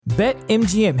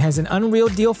BetMGM has an unreal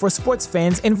deal for sports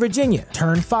fans in Virginia.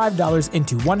 Turn $5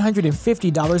 into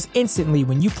 $150 instantly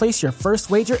when you place your first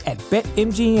wager at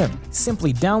BetMGM.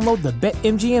 Simply download the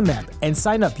BetMGM app and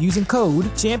sign up using code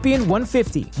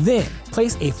Champion150. Then,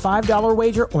 place a $5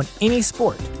 wager on any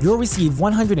sport. You'll receive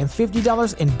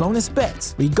 $150 in bonus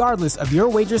bets, regardless of your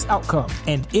wager's outcome.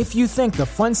 And if you think the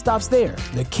fun stops there,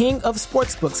 the King of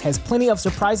Sportsbooks has plenty of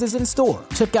surprises in store.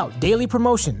 Check out daily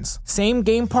promotions,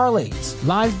 same-game parlays,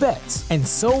 live bets, and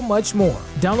so much more.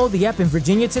 Download the app in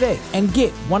Virginia today and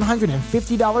get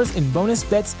 $150 in bonus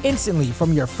bets instantly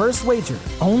from your first wager.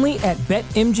 Only at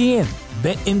BetMGM.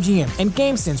 BetMGM and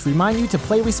GameSense remind you to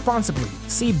play responsibly.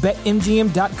 See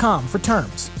BetMGM.com for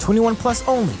terms. 21 plus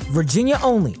only. Virginia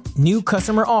only. New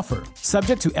customer offer.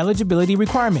 Subject to eligibility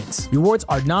requirements. Rewards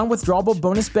are non-withdrawable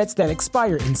bonus bets that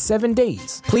expire in 7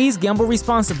 days. Please gamble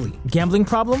responsibly. Gambling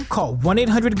problem? Call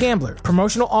 1-800-GAMBLER.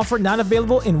 Promotional offer not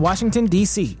available in Washington,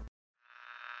 D.C.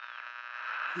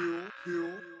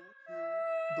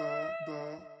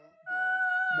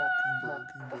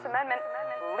 This amendment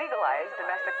legalized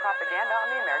domestic propaganda on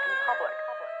the American public.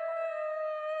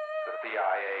 The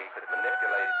CIA could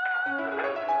manipulate the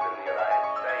citizens in the United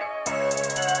States.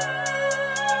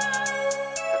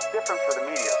 It's different for the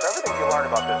media. So everything you learn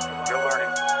about this, you're learning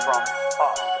from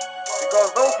us. Because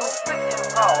those who sit in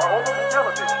power over the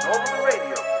television, over the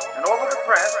radio, and over the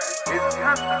press is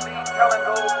constantly telling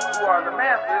those who are the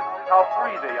masses how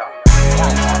free they are.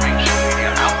 Moral mainstream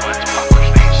media outlets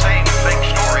publish these same fake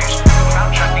stories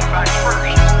without checking facts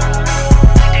first.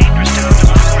 Dangerous to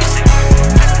democracy.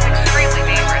 This is extremely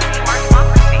dangerous to our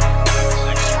democracy. This is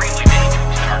extremely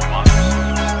dangerous to our democracy.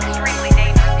 Extremely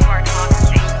dangerous to our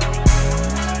democracy.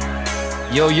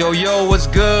 Yo, what's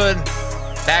good?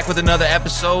 Back with another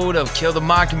episode of Kill the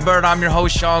Mockingbird. I'm your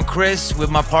host, Sean Chris,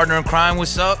 with my partner in crime.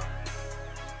 What's up?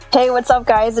 Hey, what's up,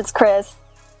 guys? It's Chris.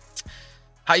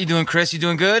 How you doing, Chris? You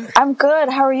doing good? I'm good.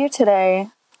 How are you today?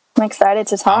 I'm excited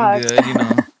to talk. I'm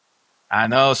good, I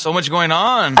know, so much going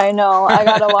on. I know. I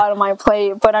got a lot on my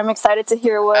plate, but I'm excited to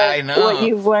hear what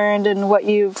you've learned and what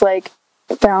you've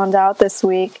found out this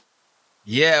week.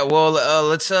 Yeah, well,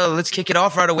 let's kick it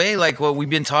off right away. Like what we've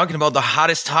been talking about, the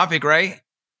hottest topic, right?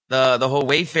 The whole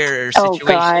Wayfair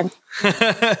situation. Oh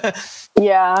God.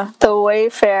 Yeah, the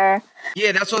Wayfair.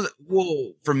 Yeah, that's what.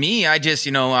 Well, for me, I just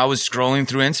I was scrolling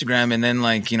through Instagram, and then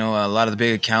a lot of the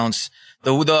big accounts.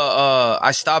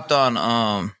 I stopped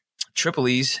on Triple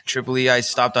E. I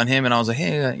stopped on him, and I was like,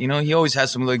 hey, he always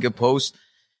has some really good posts.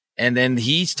 And then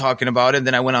he's talking about it.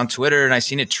 Then I went on Twitter and I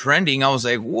seen it trending. I was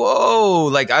like,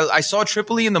 whoa! I saw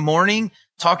Triple E in the morning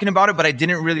talking about it, but I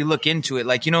didn't really look into it.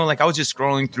 I was just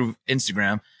scrolling through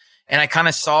Instagram. And I kind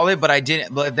of saw it, but I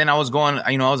didn't. But then I was going,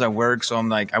 I was at work, so I'm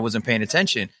like, I wasn't paying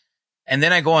attention. And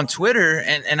then I go on Twitter,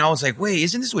 and I was like, wait,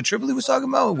 isn't this what Triple E was talking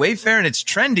about? Wayfair, and it's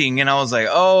trending. And I was like,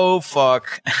 oh,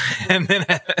 fuck. And then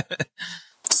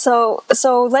So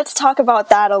let's talk about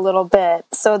that a little bit.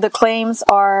 So the claims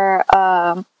are,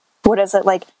 what is it,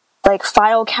 like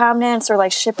file cabinets or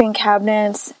shipping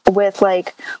cabinets with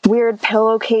weird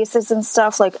pillowcases and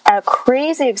stuff, at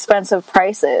crazy expensive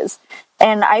prices.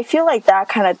 And I feel like that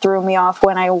kind of threw me off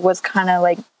when I was kind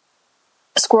of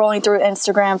scrolling through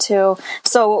Instagram too.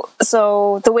 So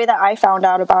the way that I found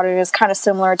out about it is kind of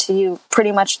similar to you,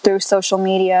 pretty much through social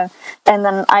media. And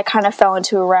then I kind of fell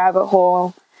into a rabbit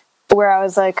hole where I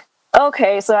was like,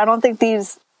 okay, so I don't think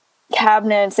these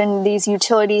cabinets and these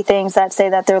utility things that say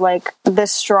that they're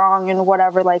this strong and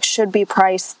whatever, should be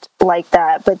priced like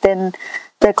that. But then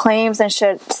the claims and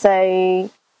shit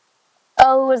say,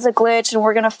 oh, it was a glitch and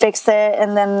we're going to fix it.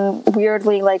 And then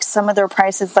weirdly, some of their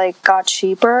prices got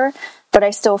cheaper, but I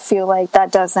still feel like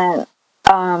that doesn't,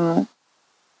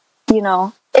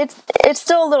 it's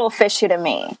still a little fishy to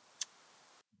me.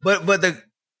 But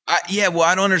I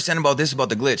don't understand about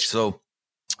the glitch. So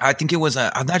I think it was,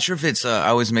 I'm not sure if it's, I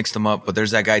always mix them up, but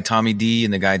there's that guy Tommy D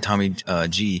and the guy Tommy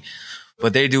G,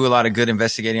 but they do a lot of good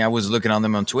investigating. I was looking on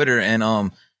them on Twitter,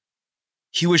 and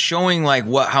he was showing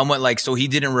how much, so he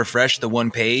didn't refresh the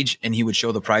one page, and he would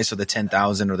show the price of the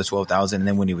 10,000 or the 12,000. And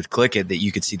then when he would click it, that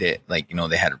you could see that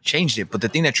they had changed it. But the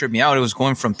thing that tripped me out, it was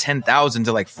going from 10,000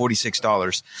 to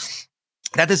 $46.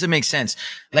 That doesn't make sense.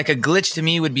 A glitch to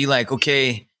me would be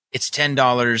okay, it's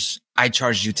 $10. I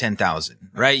charged you 10,000,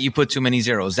 right? You put too many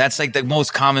zeros. That's the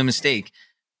most common mistake.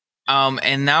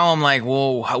 And now I'm like,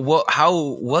 well, what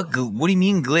do you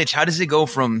mean glitch? How does it go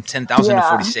from 10,000 to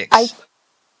 46?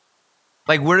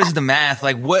 Where is the math?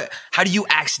 How do you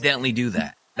accidentally do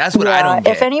that? That's what I don't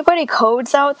get. If anybody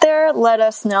codes out there, let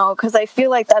us know, because I feel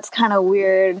like that's kind of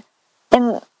weird.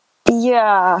 And,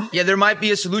 Yeah. Yeah, there might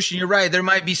be a solution. You're right. There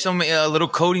might be some little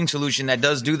coding solution that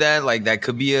does do that. Like that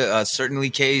could be a certainly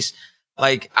case.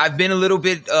 Like I've been a little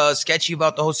bit sketchy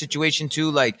about the whole situation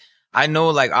too. Like I know,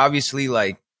 like obviously,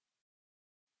 like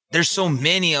there's so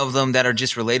many of them that are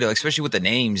just related, especially with the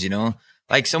names. You know,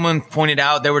 like someone pointed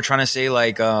out, they were trying to say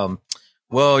like,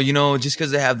 well, you know, just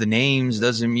because they have the names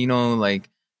doesn't, you know, like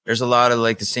there's a lot of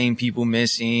like the same people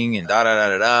missing and da da da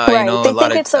da da. Right. You know, They a lot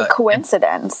think of it's a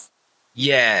coincidence.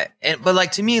 yeah. But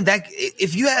like to me, that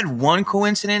if you had one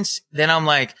coincidence, then I'm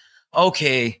like,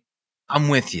 okay, I'm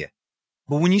with you.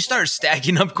 But when you start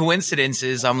stacking up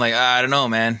coincidences, I'm like, I don't know,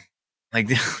 man. Like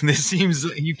this seems,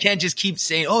 you can't just keep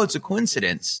saying, oh, it's a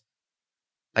coincidence.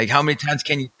 Like how many times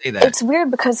can you say that? It's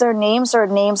weird because their names are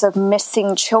names of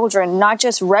missing children, not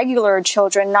just regular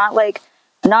children, not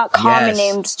common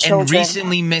named children. And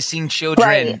recently missing children,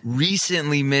 Right.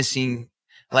 recently missing,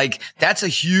 like that's a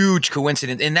huge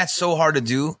coincidence. And that's so hard to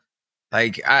do.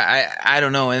 Like, I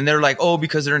don't know. And they're like, oh,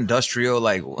 because they're industrial.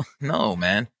 Like, no,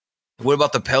 man. What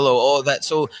about the pillow? All that.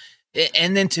 So,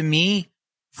 and then to me,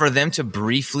 for them to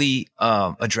briefly,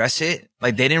 address it,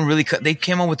 like they didn't really they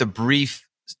came up with a brief,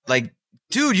 like,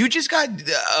 dude, you just got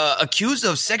accused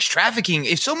of sex trafficking.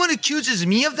 If someone accuses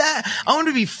me of that, I'm going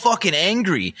to be fucking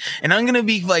angry. And I'm going to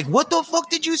be like, what the fuck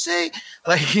did you say?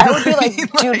 Like, you know I would be what I like, mean?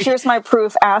 dude, Like, here's my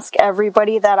proof. Ask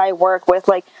everybody that I work with.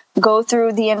 Like, go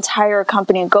through the entire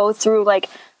company. Go through like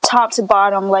top to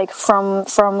bottom, like from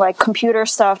like computer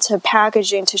stuff to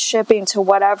packaging to shipping to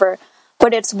whatever.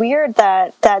 But it's weird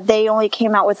that they only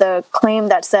came out with a claim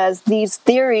that says these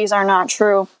theories are not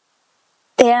true.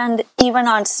 And even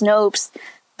on Snopes,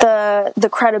 the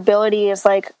credibility is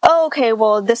like, oh, okay,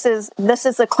 well, this is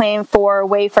a claim for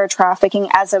Wayfair trafficking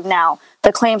as of now.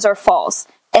 The claims are false.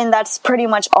 And that's pretty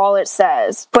much all it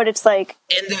says. But it's like,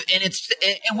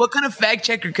 and what kind of fact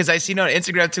checker? Because I seen on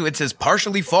Instagram too, it says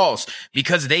partially false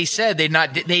because they said they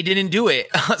didn't do it.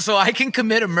 So I can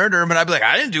commit a murder, but I'd be like,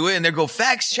 I didn't do it, and they go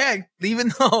facts check,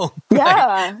 even though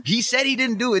yeah. like, he said he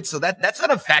didn't do it. So that's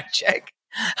not a fact check.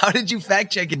 How did you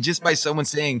fact check it just by someone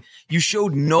saying you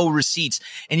showed no receipts?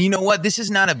 And you know what? This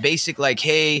is not a basic like,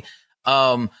 hey,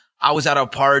 I was at a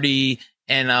party.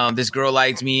 And this girl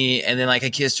liked me, and then like I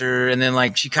kissed her, and then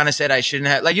like she kind of said I shouldn't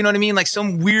have, like, you know what I mean, like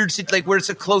some weird like where it's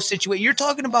a close situation. You're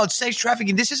talking about sex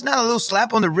trafficking. This is not a little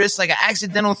slap on the wrist, like an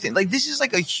accidental thing. Like this is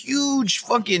like a huge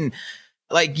fucking,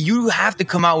 like you have to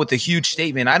come out with a huge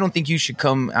statement. I don't think you should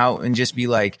come out and just be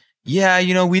like, yeah,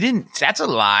 you know, we didn't. That's a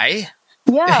lie.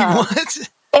 Yeah. What?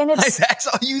 And it's like, that's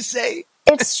all you say.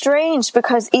 It's strange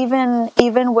because even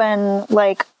when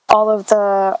like all of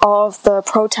the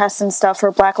protests and stuff for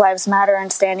Black Lives Matter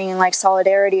and standing in like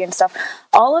solidarity and stuff,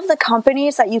 all of the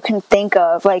companies that you can think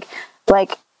of, like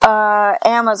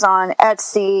Amazon,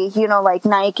 Etsy, you know, like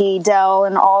Nike, Dell,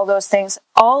 and all those things,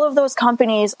 all of those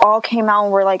companies all came out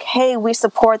and were like, hey, we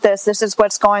support this. This is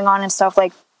what's going on and stuff.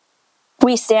 Like,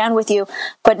 we stand with you.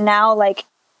 But now, like,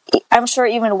 I'm sure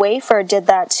even Wayfair did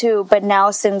that too. But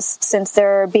now since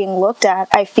they're being looked at,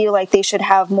 I feel like they should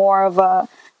have more of a,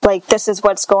 like, this is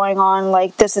what's going on,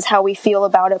 like, this is how we feel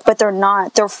about it. But they're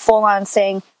not. They're full on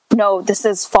saying, no, this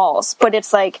is false. But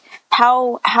it's like,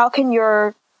 how can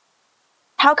your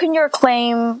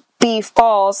claim be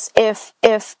false if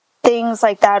things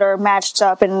like that are matched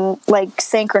up and like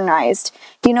synchronized?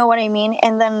 You know what I mean?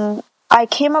 And then I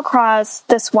came across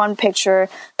this one picture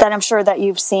that I'm sure that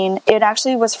you've seen. It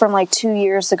actually was from like 2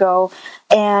 years ago,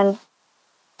 and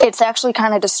it's actually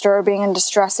kind of disturbing and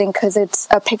distressing because it's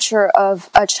a picture of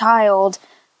a child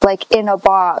like in a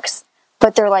box,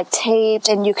 but they're like taped,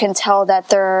 and you can tell that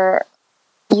they're,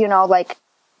 you know, like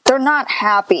they're not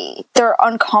happy. They're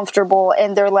uncomfortable,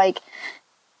 and they're like,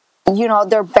 you know,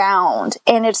 they're bound.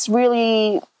 And it's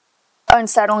really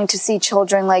unsettling to see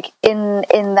children like in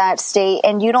that state,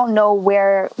 and you don't know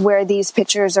where these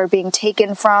pictures are being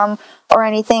taken from or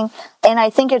anything. And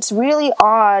I think it's really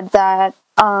odd that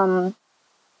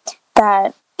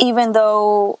that even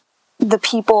though the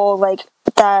people like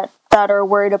that are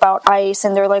worried about ICE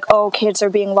and they're like, oh, kids are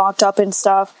being locked up and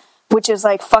stuff, which is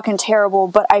like fucking terrible,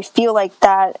 but I feel like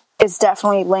that is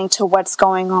definitely linked to what's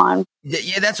going on.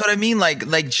 Yeah, that's what I mean.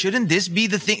 Like, shouldn't this be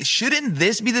the thing? Shouldn't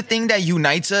this be the thing that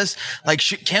unites us? Like,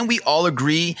 can we all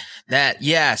agree that,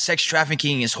 yeah, sex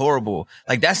trafficking is horrible?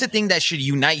 Like, that's the thing that should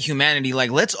unite humanity.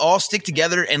 Like, let's all stick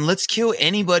together and let's kill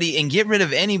anybody and get rid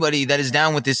of anybody that is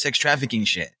down with this sex trafficking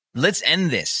shit. Let's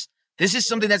end this. This is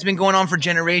something that's been going on for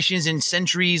generations and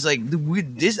centuries. Like,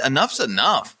 enough's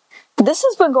enough. This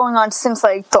has been going on since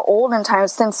like the olden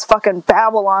times, since fucking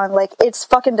Babylon. Like, it's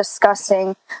fucking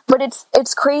disgusting. But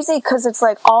it's crazy because it's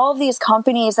like all of these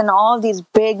companies and all of these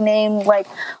big name, like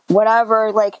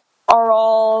whatever, like are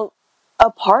all a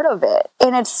part of it.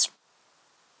 And it's,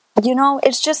 you know,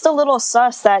 it's just a little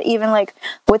sus that even like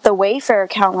with the Wayfair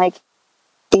account, like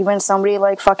even somebody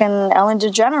like fucking Ellen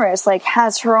DeGeneres like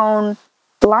has her own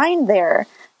line there.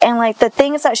 And like the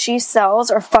things that she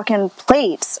sells are fucking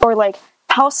plates or like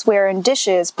houseware and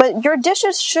dishes, but your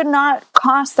dishes should not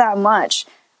cost that much.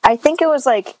 I think it was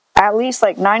like at least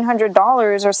like $900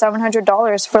 or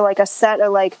 $700 for like a set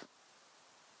of like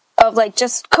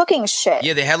just cooking shit.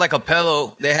 Yeah, they had like a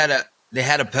pillow. They had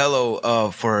a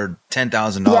pillow for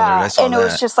 $10,000. Yeah, and it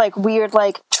was just like weird,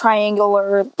 like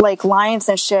triangular like lines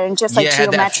and shit, and just like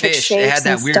geometric shapes. They had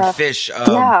that and weird stuff. fish.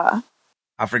 Yeah,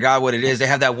 I forgot what it is. They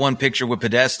have that one picture with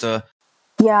Podesta.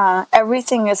 Yeah,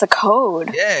 everything is a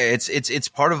code. Yeah, it's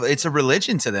part of, it's a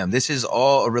religion to them. This is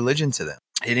all a religion to them.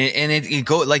 And it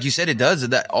go, like you said, it does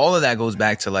that. All of that goes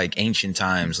back to like ancient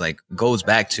times, like goes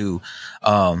back to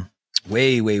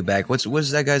way back.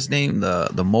 What's that guy's name?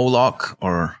 The Moloch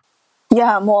or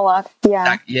yeah, Moloch.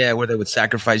 Yeah, yeah, where they would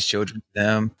sacrifice children to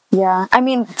them. Yeah, I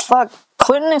mean, fuck,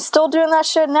 Clinton is still doing that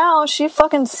shit now. She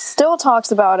fucking still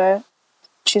talks about it.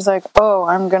 She's like, oh,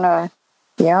 I'm gonna.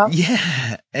 Yeah.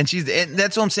 Yeah. And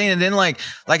that's what I'm saying. And then like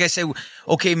I said,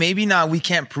 okay, maybe not, we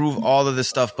can't prove all of this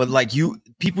stuff, but like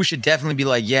people should definitely be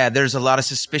like, yeah, there's a lot of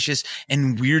suspicious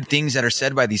and weird things that are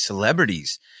said by these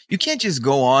celebrities. You can't just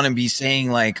go on and be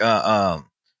saying like the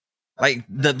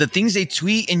things they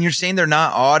tweet and you're saying they're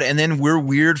not odd. And then we're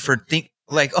weird for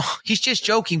like, oh, he's just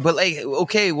joking. But like,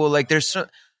 okay, well, like there's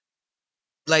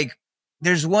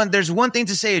one thing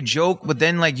to say a joke, but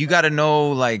then like, you got to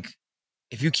know, like,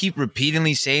 if you keep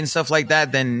repeatedly saying stuff like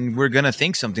that, then we're going to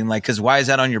think something like, cause why is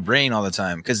that on your brain all the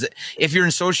time? Cause if you're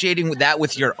associating with that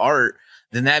with your art,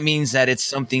 then that means that it's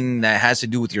something that has to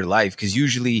do with your life. Cause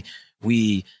usually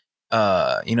we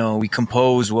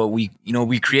compose what we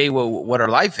create what our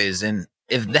life is. And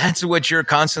if that's what you're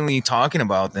constantly talking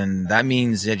about, then that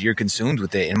means that you're consumed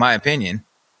with it, in my opinion.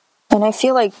 And I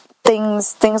feel like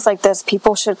things like this,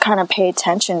 people should kind of pay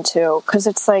attention to, cause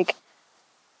it's like,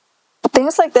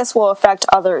 things like this will affect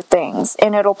other things,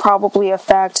 and it'll probably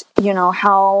affect, you know,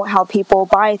 how people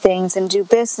buy things and do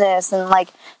business, and like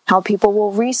how people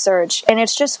will research. And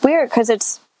it's just weird because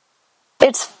it's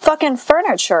fucking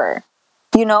furniture,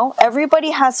 you know.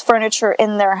 Everybody has furniture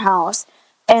in their house,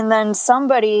 and then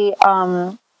somebody,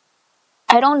 I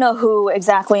don't know who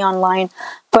exactly online,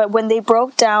 but when they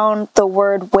broke down the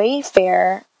word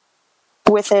Wayfair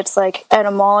with its like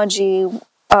etymology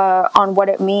on what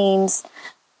it means.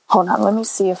 Hold on, let me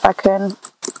see if I can.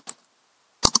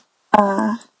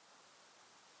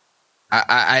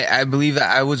 I believe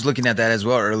that I was looking at that as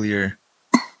well earlier,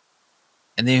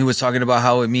 and then he was talking about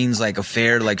how it means like a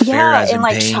fair, like fair as in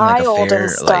like paying, child like a fair,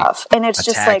 and stuff, like, and it's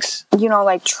just tax. like, you know,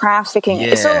 like trafficking.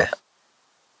 Yeah. So,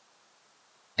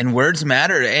 and words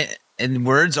matter, and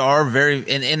words are very,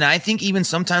 and I think even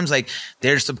sometimes like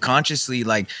they're subconsciously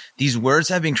like these words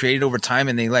have been created over time,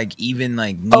 and they like even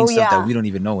like mean stuff that we don't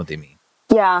even know what they mean.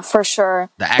 Yeah, for sure.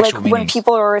 The actual like meanings. When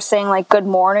people are saying like good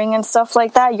morning and stuff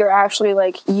like that, you're actually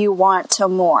like, you want to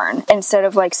mourn instead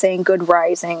of like saying good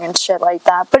rising and shit like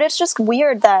that. But it's just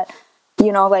weird that,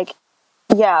 you know, like,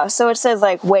 yeah, so it says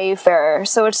like wayfarer.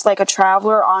 So it's like a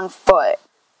traveler on foot,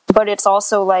 but it's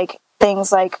also like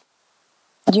things like,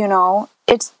 you know,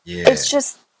 it's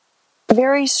just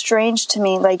very strange to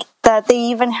me, like that they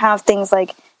even have things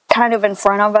like kind of in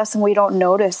front of us and we don't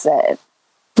notice it,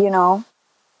 you know?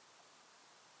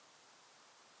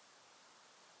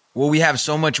 Well, we have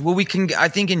so much. Well, I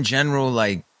think in general,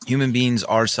 like human beings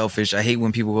are selfish. I hate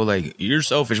when people go like, you're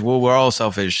selfish. Well, we're all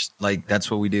selfish. Like,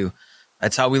 that's what we do.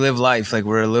 That's how we live life. Like,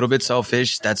 we're a little bit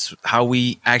selfish. That's how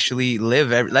we actually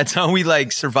live. That's how we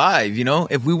like survive. You know,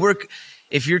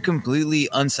 if you're completely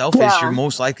unselfish, you're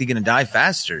most likely going to die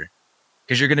faster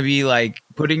because you're going to be like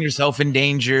putting yourself in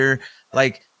danger.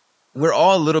 Like, we're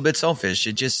all a little bit selfish.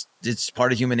 It's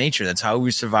part of human nature. That's how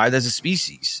we survived as a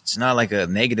species. It's not like a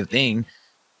negative thing.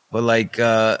 But like,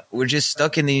 we're just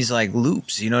stuck in these like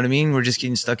loops, you know what I mean? We're just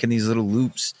getting stuck in these little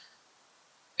loops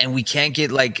and we can't get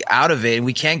like out of it.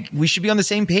 We should be on the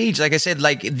same page. Like I said,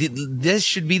 like this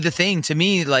should be the thing to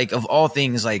me, like of all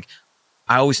things, like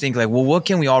I always think like, well, what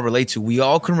can we all relate to? We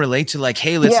all can relate to like,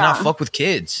 hey, let's not fuck with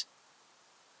kids.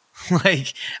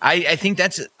 Like, I think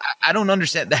I don't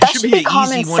understand. That should be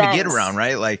an easy one to get around,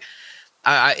 right? Like,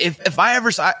 if I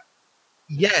ever,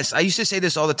 yes, I used to say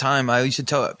this all the time. I used to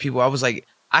tell people, I was like,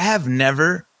 I have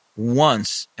never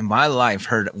once in my life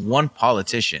heard one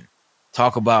politician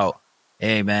talk about,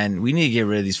 hey, man, we need to get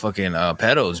rid of these fucking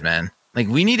pedos, man. Like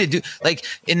we need to do like,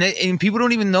 and people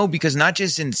don't even know, because not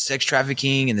just in sex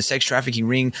trafficking and the sex trafficking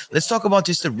ring. Let's talk about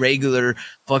just the regular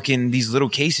fucking these little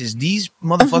cases. These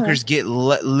motherfuckers get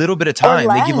little bit of time.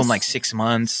 They give them like 6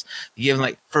 months. They give them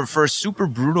like for super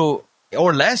brutal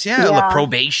or less. Yeah. Like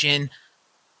probation.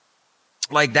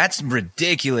 Like that's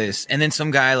ridiculous. And then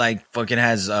some guy like fucking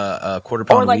has a quarter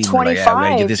pound or like of weed. 25. Like, we're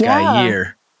gonna give this guy a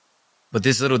year. But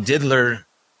this little diddler.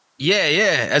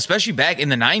 Yeah, especially back in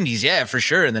the 90s. Yeah, for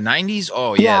sure. In the 90s,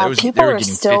 they were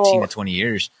getting 15 to 20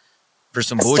 years for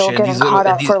some bullshit. Still getting caught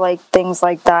up for like things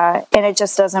like that, and it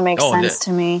just doesn't make sense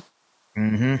to me.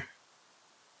 Mm-hmm.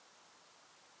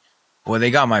 Well, they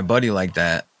got my buddy like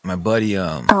that. My buddy,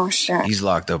 oh shit, he's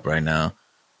locked up right now.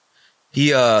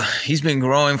 He's been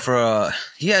growing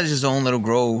he has his own little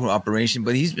grow operation,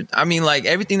 but like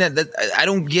everything that I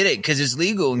don't get it, because it's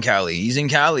legal in Cali. He's in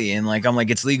Cali, and like I'm like,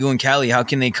 it's legal in Cali. How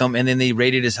can they come? And then they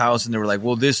raided his house, and they were like,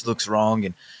 well, this looks wrong,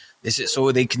 and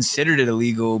so they considered it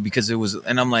illegal because it was.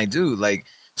 And I'm like, dude, like,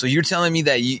 so you're telling me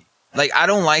that like, I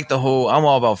don't like the whole. I'm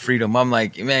all about freedom. I'm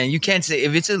like, man, you can't say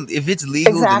if it's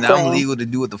legal, then I'm legal to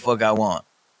do what the fuck I want.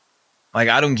 Like,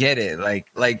 I don't get it.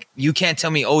 Like you can't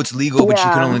tell me, it's legal, but you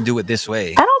can only do it this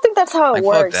way. I don't think that's how it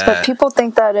works, but people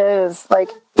think that is. Like,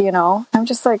 I'm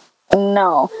just like,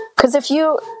 no. Because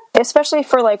especially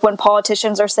for like when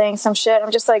politicians are saying some shit,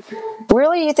 I'm just like,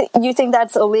 really? You think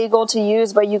that's illegal to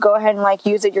use, but you go ahead and like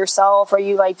use it yourself, or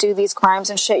you like do these crimes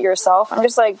and shit yourself? I'm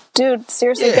just like, dude,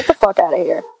 seriously, get the fuck out of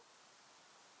here.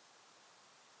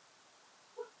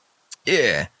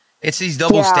 Yeah. It's these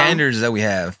double standards that we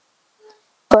have.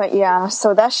 But yeah,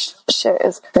 so that shit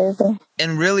is crazy.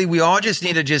 And really, we all just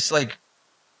need to just like,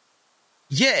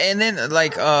 and then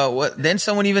like, then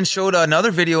someone even showed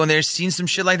another video, and they're seeing some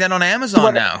shit like that on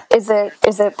Amazon now. Is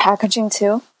it packaging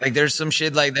too? Like there's some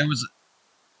shit like there was,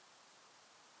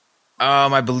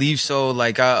 I believe so.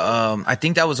 Like, I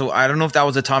think that was, I don't know if that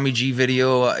was a Tommy G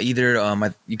video either.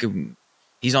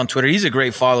 He's on Twitter. He's a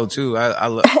great follow too. I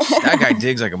love, that guy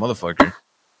digs like a motherfucker.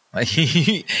 Like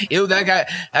that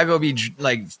guy go be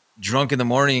like drunk in the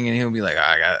morning, and he'll be like,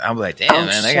 I'm like, damn,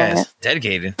 man, that guy's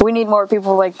dedicated. We need more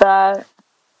people like that.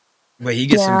 But he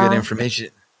gets some good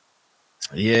information.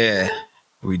 Yeah,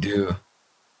 we do.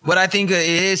 But I think it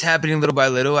is happening little by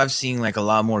little. I've seen like a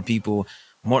lot more people.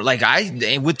 More like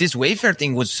with this Wayfair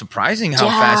thing was surprising how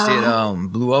fast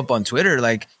it blew up on Twitter.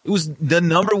 Like it was the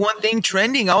number one thing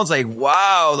trending. I was like,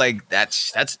 wow, like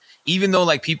that's even though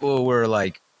like people were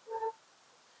like,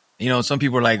 some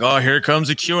people are like, oh, here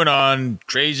comes a QAnon,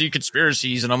 crazy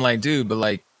conspiracies. And I'm like, dude, but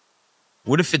like,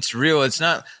 what if it's real? It's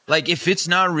not like, if it's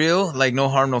not real, like no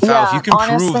harm, no foul. If you can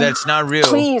prove that it's not real,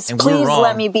 please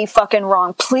let me be fucking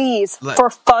wrong. Please,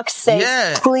 for fuck's sake,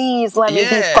 please let me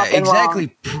be fucking wrong.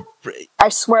 I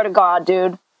swear to God,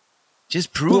 dude.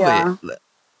 Just prove it.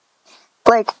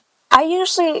 Like, I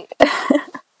usually...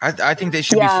 I think they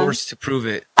should be forced to prove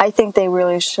it. I think they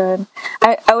really should.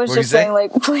 I was just saying,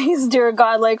 like, please, dear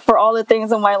God, like, for all the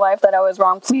things in my life that I was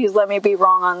wrong, please let me be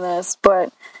wrong on this.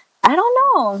 But I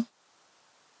don't know.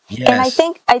 Yes. And I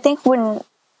think when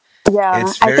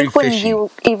when you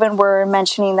even were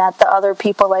mentioning that the other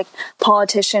people, like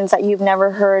politicians that you've never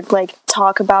heard, like,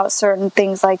 talk about certain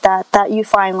things like that you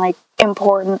find, like,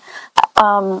 important,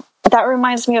 that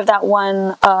reminds me of that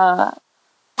one,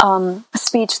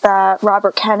 speech that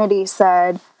Robert Kennedy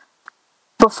said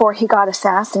before he got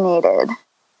assassinated.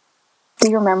 Do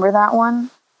you remember that one?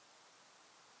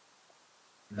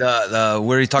 The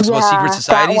where he talks about secret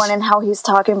societies? That one, and how he's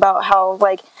talking about how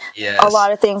like a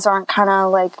lot of things aren't kind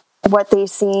of like what they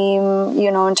seem,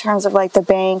 in terms of like the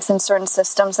banks and certain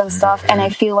systems and stuff. And I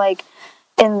feel like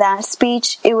in that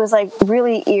speech it was like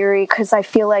really eerie, because I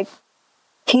feel like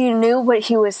he knew what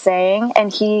he was saying,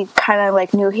 and he kind of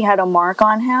like knew he had a mark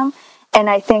on him. And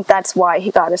I think that's why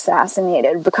he got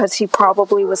assassinated, because he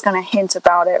probably was going to hint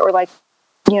about it, or like,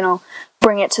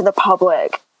 bring it to the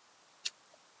public.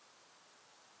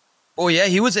 Oh yeah,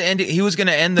 he was going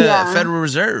to end the Federal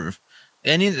Reserve.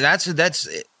 And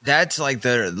that's like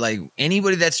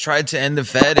anybody that's tried to end the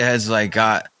Fed has like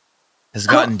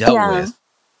gotten dealt with.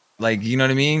 Like, you know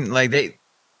what I mean? Like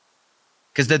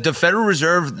because the Federal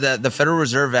Reserve, the Federal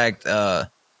Reserve Act,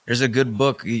 there's a good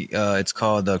book. It's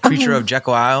called "The Creature of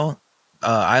Jekyll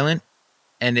Island,"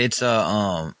 and it's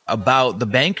about the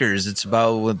bankers. It's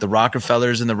about the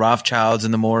Rockefellers and the Rothschilds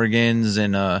and the Morgans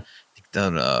and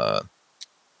the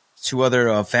two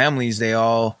other families. They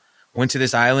all went to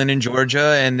this island in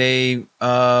Georgia, and they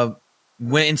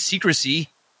went in secrecy,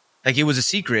 like it was a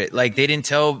secret. Like they didn't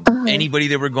tell anybody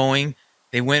they were going.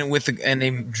 They went and they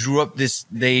drew up this.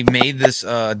 They made this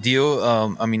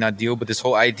deal. Not deal, but this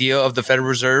whole idea of the Federal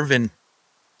Reserve, and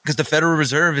because the Federal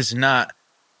Reserve is not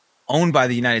owned by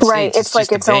the United Right. States. It's like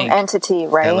just a its own bank entity,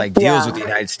 right? that like deals Yeah. with the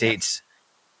United States.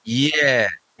 Yeah,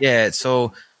 yeah.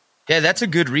 So yeah, that's a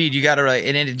good read. You got to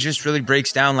and it just really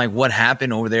breaks down like what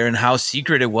happened over there and how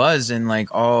secret it was, and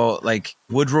like all like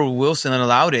Woodrow Wilson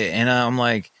allowed it, and I'm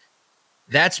like,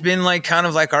 that's been like kind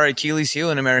of like our Achilles heel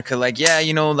in America. Like, yeah,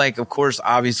 you know, like of course,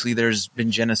 obviously, there's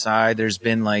been genocide, there's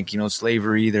been like, you know,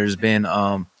 slavery, there's been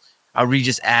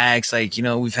outrageous acts, like, you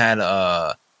know, we've had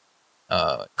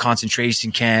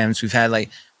concentration camps, we've had like,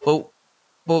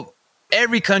 but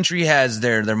every country has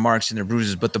their marks and their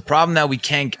bruises. But the problem that we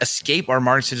can't escape our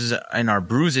marks and our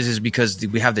bruises is because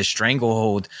we have this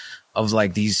stranglehold of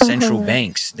like these central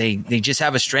banks. They just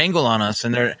have a strangle on us,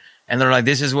 and they're like,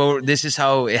 this is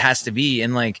how it has to be.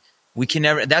 And like, we can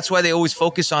never, that's why they always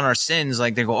focus on our sins.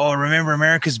 Like they go, oh, remember,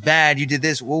 America's bad. You did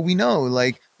this. Well, we know,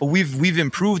 like, but we've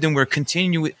improved, and we're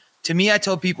continuing. To me, I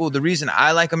tell people the reason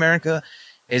I like America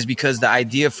is because the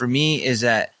idea for me is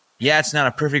that, yeah, it's not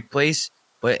a perfect place,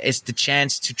 but it's the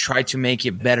chance to try to make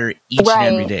it better each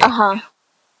and every day.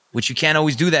 Which you can't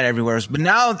always do that everywhere else. But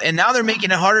now they're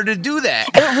making it harder to do that.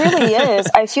 It really is.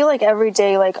 I feel like every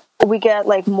day, like, we get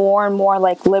like more and more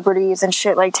like liberties and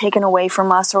shit like taken away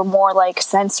from us, or more like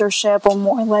censorship, or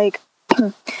more like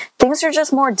things are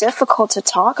just more difficult to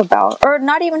talk about, or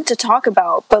not even to talk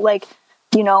about, but like,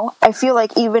 you know, I feel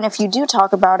like even if you do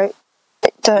talk about it,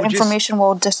 the information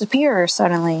will disappear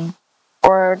suddenly,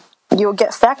 or you'll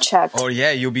get fact checked. Oh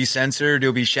yeah, you'll be censored.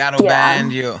 You'll be shadow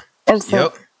banned. You'll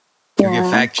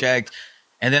get fact checked.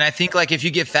 And then I think like if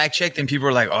you get fact checked, and people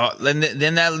are like, oh, then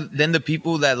the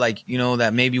people that like, you know,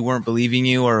 that maybe weren't believing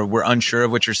you or were unsure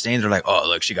of what you're saying, they're like, oh,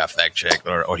 look, she got fact checked,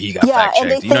 or he got fact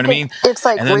checked. You know what I mean? It's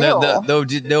like, and then real. they'll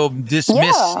dismiss.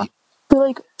 Yeah. Be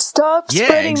like, stop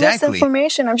spreading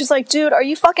misinformation. I'm just like, dude, are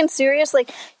you fucking serious? Like,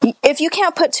 if you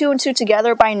can't put two and two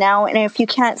together by now, and if you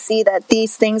can't see that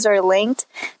these things are linked,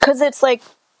 because it's like,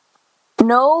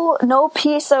 no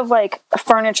piece of like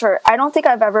furniture. I don't think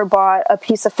I've ever bought a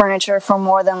piece of furniture for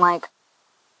more than like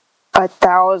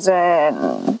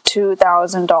 $1,000,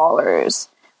 $2,000.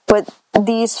 But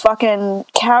these fucking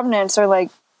cabinets are like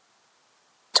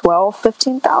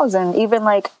 $12,000, $15,000, even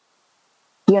like,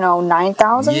 you know,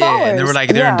 $9,000. Yeah, and they were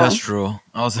like, they're industrial.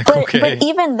 I was like, okay. But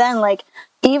even then, like,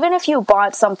 even if you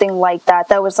bought something like that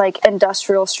was like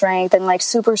industrial strength and like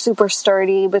super, super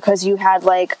sturdy because you had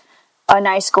like a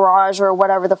nice garage or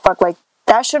whatever the fuck, like,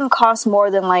 that shouldn't cost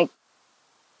more than like,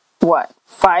 what,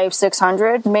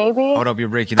 $500-$600 maybe? Hold up, you're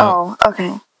breaking up. Oh,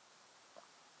 okay.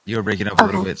 You were breaking up a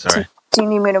little bit, sorry. Do you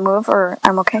need me to move, or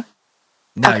I'm okay?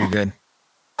 No, you're good.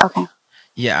 Okay.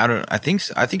 Yeah, I think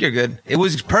you're good. It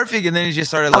was perfect, and then it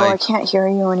just started like, oh, I can't hear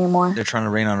you anymore. They're trying to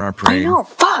rain on our parade. I know,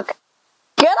 fuck.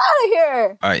 Get out of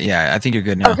here. All right, yeah, I think you're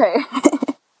good now. Okay.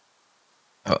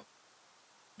 Oh.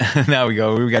 Now we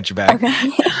go. We got you back.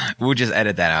 Okay. We'll just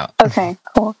edit that out. Okay,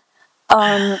 cool.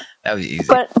 That was easy.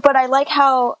 But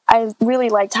I really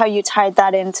liked how you tied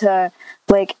that into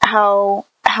like how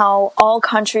all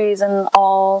countries and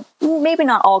maybe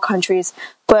not all countries,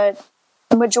 but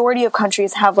the majority of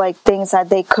countries have like things that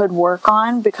they could work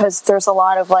on, because there's a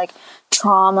lot of like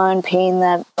trauma and pain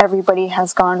that everybody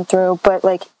has gone through. But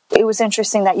like, it was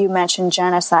interesting that you mentioned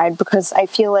genocide, because I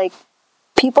feel like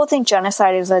people think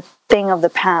genocide is a thing of the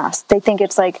past. They think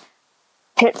it's like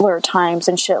Hitler times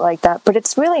and shit like that, but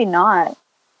it's really not.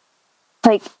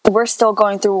 Like, we're still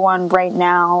going through one right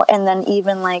now, and then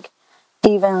even like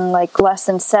less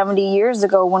than 70 years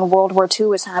ago, when World War II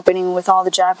was happening with all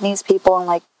the Japanese people and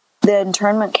like the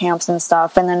internment camps and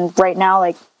stuff, and then right now,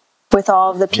 like, with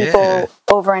all of the people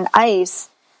over in ICE,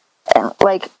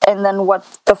 and then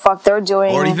what the fuck they're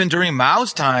doing. Or even during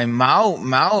Mao's time,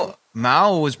 Mao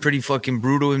was pretty fucking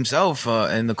brutal himself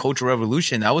in the Cultural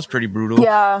Revolution. That was pretty brutal.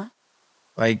 Yeah.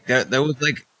 Like there was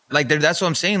like that's what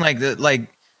I'm saying. Like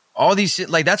all these,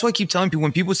 like, that's why I keep telling people,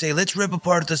 when people say, let's rip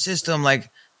apart the system, like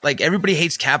everybody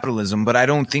hates capitalism, but I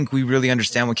don't think we really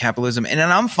understand what capitalism, and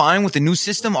I'm fine with the new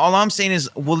system. All I'm saying is,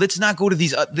 well, let's not go to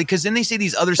these, because then they say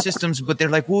these other systems, but they're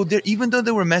like, well, even though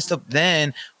they were messed up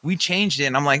then, we changed it.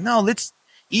 And I'm like, no, let's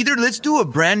do a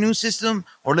brand new system,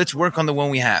 or let's work on the one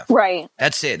we have. Right.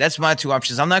 That's it. That's my two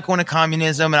options. I'm not going to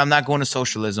communism, and I'm not going to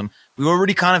socialism. We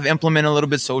already kind of implement a little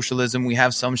bit socialism. We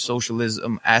have some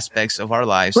socialism aspects of our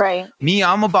lives. Right. Me,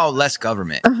 I'm about less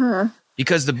government.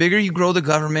 Because the bigger you grow the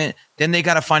government, then they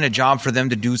got to find a job for them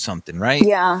to do something, right?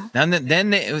 Yeah.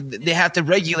 Then they have to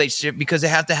regulate shit, because they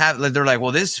have to have, they're like,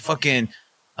 well, this fucking,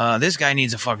 this guy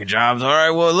needs a fucking job. All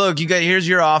right, well, look, here's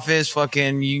your office,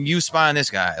 fucking, you spy on this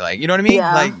guy. Like, you know what I mean?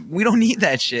 Yeah. Like, we don't need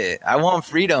that shit. I want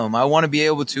freedom. I want to be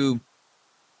able to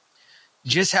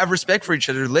just have respect for each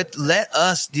other. Let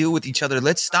us deal with each other.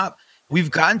 Let's stop. We've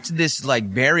gotten to this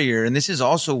like barrier, and this is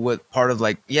also what part of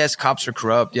like, yes, cops are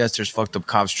corrupt. Yes, there's fucked up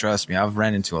cops. Trust me, I've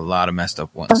ran into a lot of messed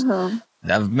up ones.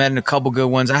 I've met a couple good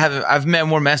ones. I've met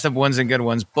more messed up ones than good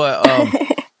ones. But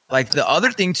like the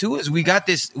other thing too is we got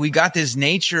this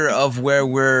nature of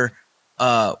where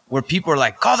people are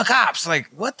like, call the cops. Like,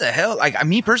 what the hell? Like,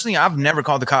 me personally, I've never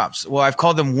called the cops. Well, I've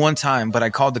called them one time, but I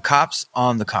called the cops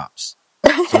on the cops.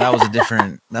 So that was a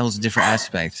different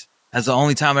aspect. That's the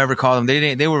only time I ever called them. They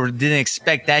didn't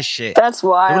expect that shit. That's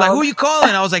wild. They were like, who are you calling?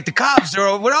 I was like, the cops. We're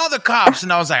all the cops.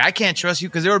 And I was like, I can't trust you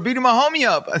because they were beating my homie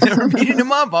up. They were beating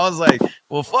him up. I was like,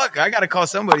 well, fuck, I got to call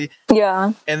somebody.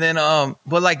 Yeah. And then,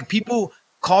 but like people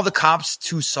call the cops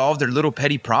to solve their little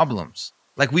petty problems.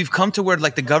 Like we've come to where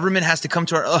like the government has to come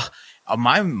to our,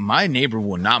 my neighbor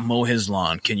will not mow his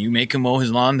lawn. Can you make him mow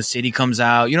his lawn? The city comes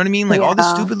out. You know what I mean? Like all this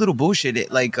stupid little bullshit.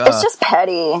 It's just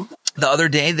petty. The other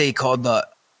day they called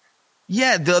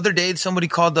somebody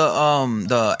called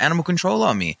the animal control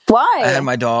on me. Why? I had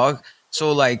my dog.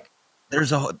 So like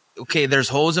there's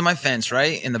holes in my fence,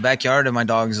 right? In the backyard, and my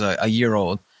dog's a year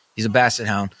old. He's a basset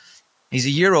hound. He's a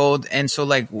year old, and so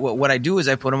like what I do is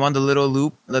I put him on the little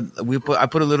loop. I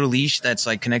put a little leash that's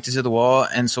like connected to the wall,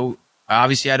 and so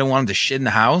obviously I don't want him to shit in the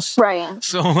house. Right.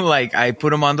 So like I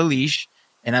put him on the leash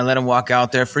and I let him walk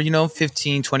out there for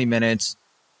 15, 20 minutes.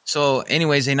 So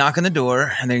anyways, they knock on the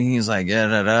door and then he's like,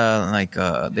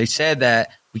 they said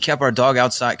that we kept our dog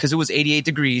outside because it was 88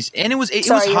 degrees and it was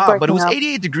hot, but it was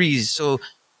 88 degrees. So,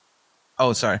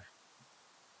 sorry.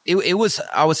 It was,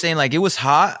 I was saying like it was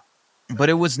hot, but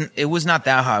it was not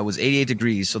that hot. It was 88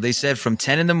 degrees. So they said from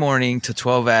 10 in the morning to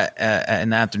 12 in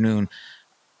the afternoon,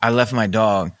 I left my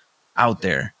dog out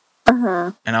there.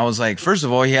 And I was like, first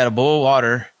of all, he had a bowl of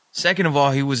water. Second of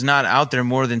all, he was not out there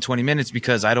more than 20 minutes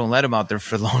because I don't let him out there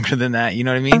for longer than that. You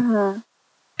know what I mean?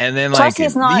 And then plus, like, he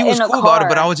was cool about it,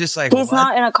 but I was just like, he's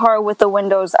not in a car with the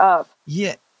windows up.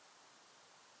 Yeah.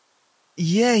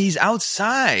 Yeah, he's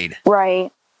outside.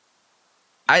 Right.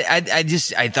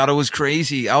 I thought it was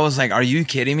crazy. I was like, are you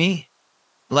kidding me?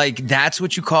 Like, that's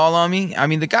what you call on me? I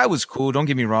mean, the guy was cool. Don't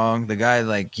get me wrong. The guy,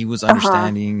 like, he was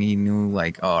understanding. He knew,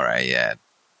 like, all right, yeah,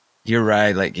 you're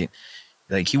right.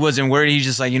 Like he wasn't worried. He's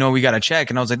just like, we got to check.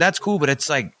 And I was like, that's cool. But it's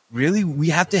like, really? We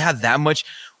have that much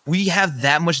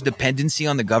dependency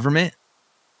on the government?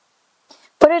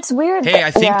 But it's weird. Hey,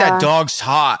 I think that dog's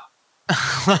hot.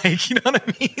 Like, you know what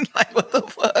I mean? Like, what the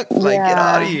fuck? Like, get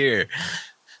out of here.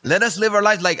 Let us live our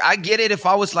life. Like, I get it. If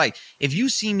I was like, if you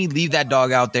see me leave that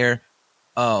dog out there,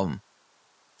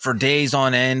 for days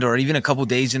on end, or even a couple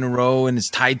days in a row, and it's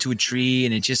tied to a tree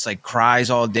and it just like cries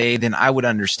all day, then I would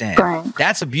understand. Right.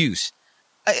 That's abuse.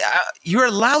 You're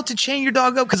allowed to chain your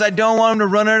dog up because I don't want him to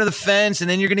run under the fence, and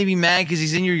then you're gonna be mad because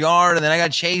he's in your yard, and then I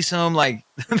gotta chase him. Like,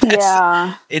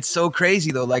 it's so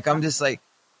crazy though. Like, I'm just like,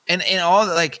 and all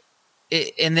like,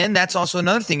 and then that's also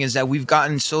another thing is that we've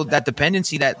gotten so that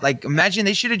dependency that like, imagine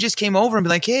they should have just came over and be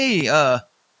like, hey,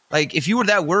 like if you were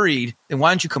that worried, then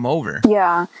why don't you come over?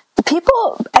 Yeah,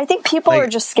 I think people are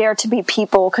just scared to be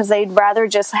people because they'd rather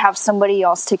just have somebody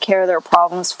else take care of their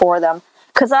problems for them.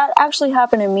 Because that actually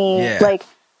happened to me. Yeah. Like,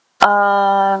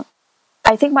 I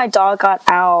think my dog got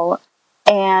out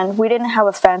and we didn't have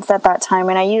a fence at that time.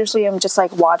 And I usually am just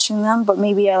like watching them, but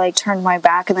maybe I like turned my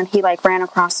back and then he like ran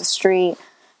across the street.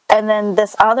 And then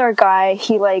this other guy,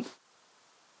 he like,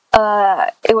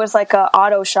 it was like a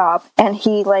auto shop. And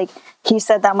he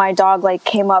said that my dog like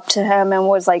came up to him and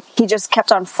was like, he just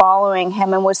kept on following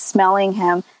him and was smelling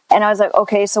him. And I was like,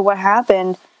 okay, so what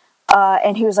happened?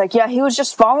 And he was like, yeah, he was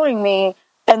just following me.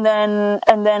 And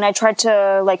then I tried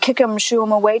to like kick him, shoo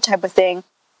him away type of thing.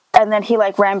 And then he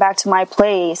like ran back to my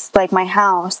place, like my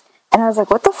house. And I was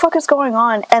like, what the fuck is going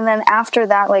on? And then after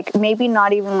that, like maybe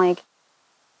not even like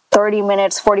 30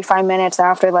 minutes, 45 minutes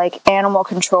after, like animal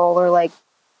control or like,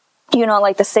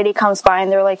 like the city comes by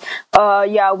and they're like,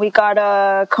 yeah, we got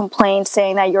a complaint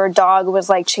saying that your dog was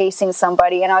like chasing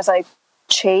somebody. And I was like,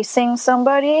 chasing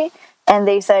somebody? And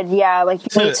they said, yeah, like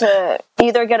you need to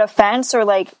either get a fence or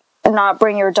like not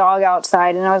bring your dog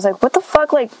outside. And I was like, what the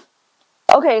fuck? Like,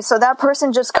 okay, so that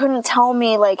person just couldn't tell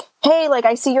me like, hey, like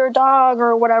I see your dog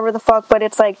or whatever the fuck. But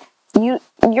it's like,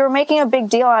 you're making a big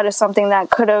deal out of something that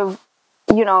could have,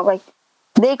 like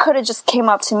they could have just came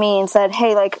up to me and said,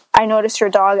 hey, like I noticed your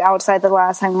dog outside the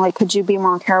last time. Like, could you be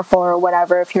more careful or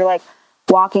whatever? If you're like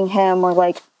walking him or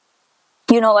like,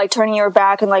 like turning your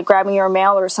back and like grabbing your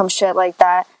mail or some shit like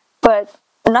that. But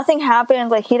nothing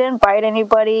happened. Like, he didn't bite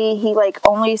anybody. He, like,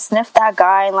 only sniffed that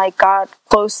guy and, like, got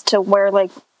close to where, like,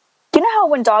 you know how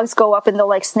when dogs go up and they'll,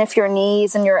 like, sniff your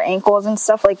knees and your ankles and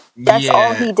stuff? Like, that's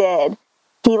all he did.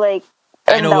 He, like,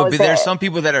 I and know, that but was there's it. some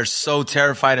people that are so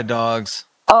terrified of dogs.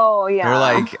 Oh yeah. They're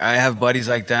like, I have buddies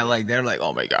like that. Like, they're like,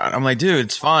 oh my God. I'm like, dude,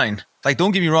 it's fine. Like,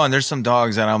 don't get me wrong. There's some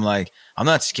dogs that I'm like, I'm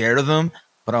not scared of them,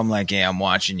 but I'm like, hey, I'm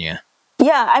watching you.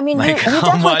 Yeah, I mean, Like, you I'm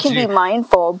definitely watching can you. be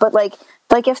mindful, but like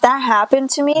if that happened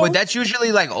to me, But that's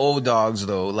usually like old dogs,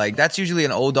 though. Like, that's usually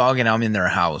an old dog and I'm in their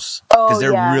house. Oh, Because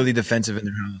they're yeah. really defensive in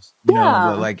their house. You know,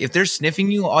 Yeah. but like, if they're sniffing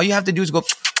you, all you have to do is go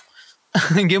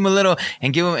and give them a little,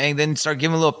 and then start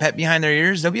giving a little pet behind their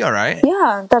ears. They'll be all right.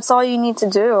 yeah, that's all you need to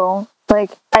do.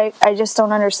 Like, I just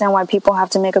don't understand why people have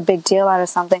to make a big deal out of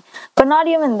something. But not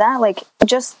even that, like,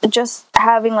 just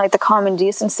having, like, the common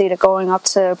decency to going up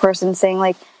to a person saying,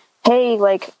 like, hey,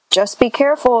 like, just be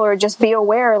careful or just be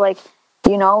aware. Like,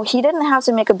 you know, he didn't have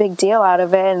to make a big deal out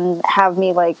of it and have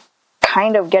me, like,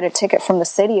 kind of get a ticket from the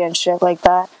city and shit like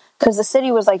that. Because the city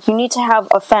was like, you need to have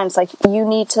a fence. Like, you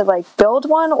need to, like, build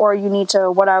one or you need to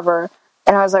whatever.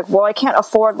 And I was like, well, I can't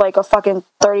afford, like, a fucking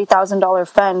 $30,000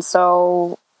 fence,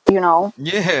 so... you know.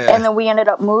 Yeah. And then we ended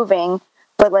up moving,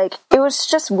 but like it was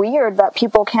just weird that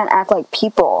people can't act like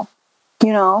people,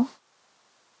 you know.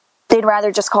 They'd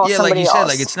rather just call Yeah, somebody like you said, else.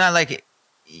 like it's not like,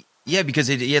 yeah, because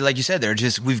like you said, they're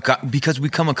just because we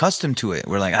come accustomed to it.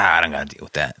 We're like, I don't gotta deal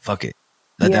with that. Fuck it,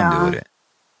 let them deal with it.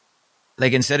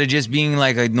 Like instead of just being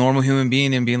like a normal human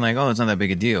being and being like, oh, it's not that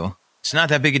big a deal. It's not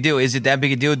that big a deal. Is it that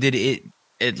big a deal? Did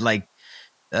it like?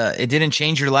 It didn't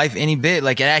change your life any bit.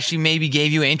 Like it actually maybe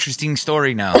gave you an interesting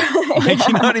story now. Like,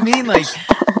 you know what I mean? Like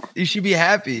you should be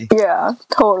happy. Yeah,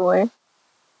 totally.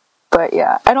 But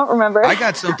yeah, I don't remember. I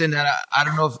got something that I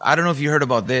don't know if you heard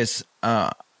about this.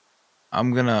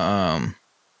 I'm gonna I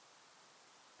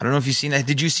don't know if you've seen that.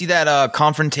 Did you see that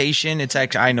confrontation? It's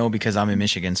actually, I know because I'm in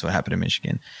Michigan, so it happened in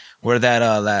Michigan. Where that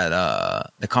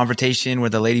the confrontation where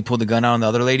the lady pulled the gun out on the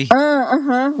other lady?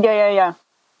 Mm-hmm. Yeah.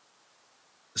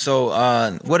 So,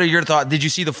 what are your thoughts? Did you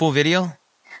see the full video?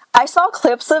 I saw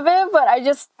clips of it, but I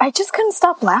just couldn't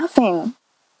stop laughing.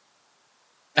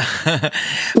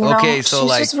 You know, Okay, so she's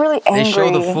like just really angry. they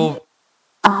show the full.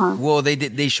 Uh-huh. Well,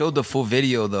 they showed the full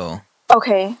video though.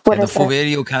 Okay, what And the is full it?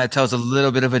 video kind of tells a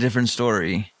little bit of a different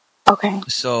story. Okay.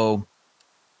 So,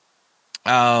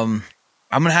 I'm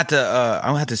gonna have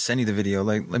to send you the video.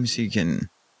 Like, let me see.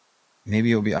 Maybe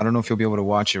you'll be. I don't know if you'll be able to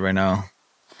watch it right now.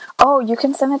 Oh, you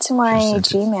can send it to my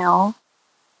Just send it. Gmail.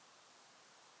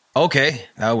 Okay,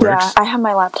 that works. Yeah, I have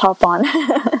my laptop on.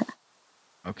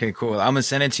 Okay, cool. I'm gonna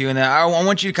send it to you, and then I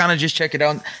want you to kind of just check it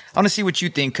out. I want to see what you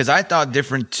think because I thought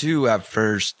different too at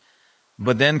first,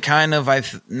 but then kind of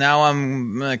now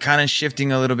I'm kind of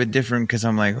shifting a little bit different because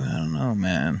I'm like, I don't know,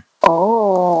 man.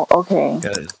 Oh, okay.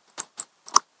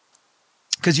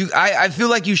 Because I feel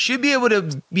like you should be able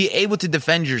to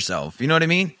defend yourself. You know what I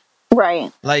mean?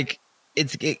 Right. Like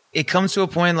it comes to a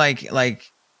point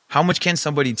like how much can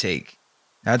somebody take?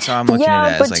 That's how I'm looking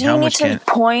at it. But It's like do you how need much to can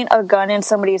point a gun in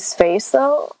somebody's face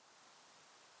though?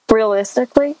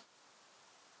 Realistically?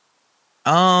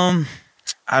 I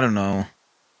don't know.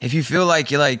 If you feel like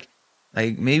you're like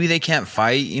maybe they can't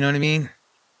fight, you know what I mean?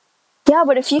 Yeah,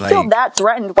 but if you feel Like- that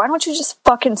threatened, why don't you just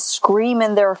fucking scream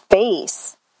in their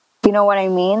face? You know what I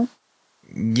mean?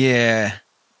 Yeah.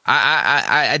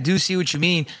 I do see what you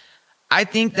mean. I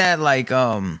think that like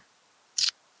I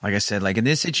said, like in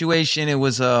this situation it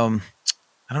was I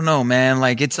don't know, man.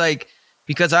 Like it's like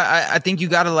because I think you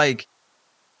gotta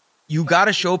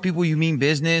show people you mean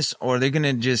business or they're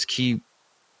gonna just keep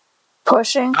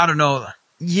Pushing? I don't know.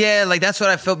 Yeah, like that's what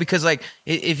I felt because like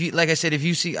if you like I said, if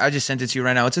you see I just sent it to you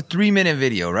right now. It's a 3-minute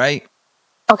video, right?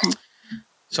 Okay.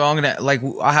 So I'm gonna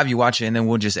I'll have you watch it and then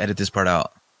we'll just edit this part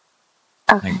out.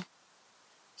 Okay. Like,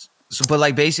 so but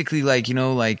like basically like, you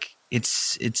know, like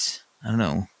it's I don't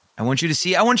know. I want you to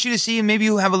see and maybe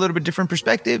you have a little bit different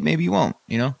perspective, maybe you won't,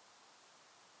 you know?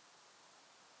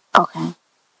 Okay.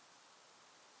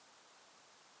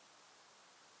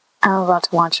 I'm about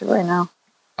to watch it right now.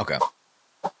 Okay.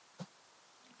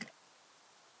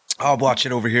 I'll watch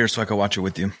it over here so I can watch it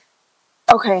with you.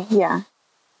 Okay, yeah.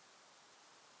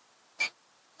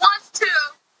 Wants to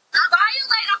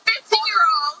violate a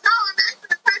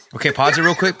 15-year-old. Okay, pause it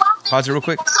real quick.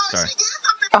 Sorry.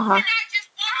 Uh-huh.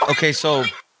 Okay, so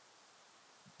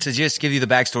to just give you the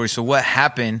backstory, so what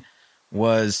happened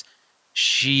was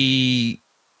she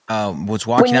was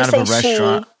walking When you out of a say she,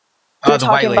 restaurant. you're The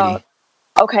white talking lady. about-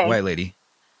 Okay. White lady.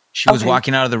 She was Okay.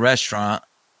 walking out of the restaurant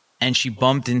and she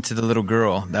bumped into the little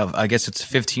girl. I guess it's a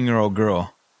 15-year-old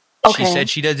girl. She Okay. said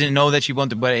she doesn't know that she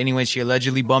bumped, but anyway, she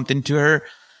allegedly bumped into her.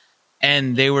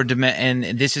 And they were and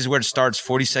this is where it starts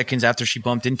 40 seconds after she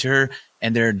bumped into her,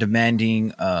 and they're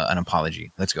demanding an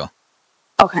apology. Let's go.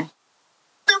 Okay.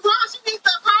 This ignorant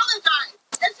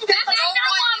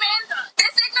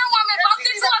woman bumped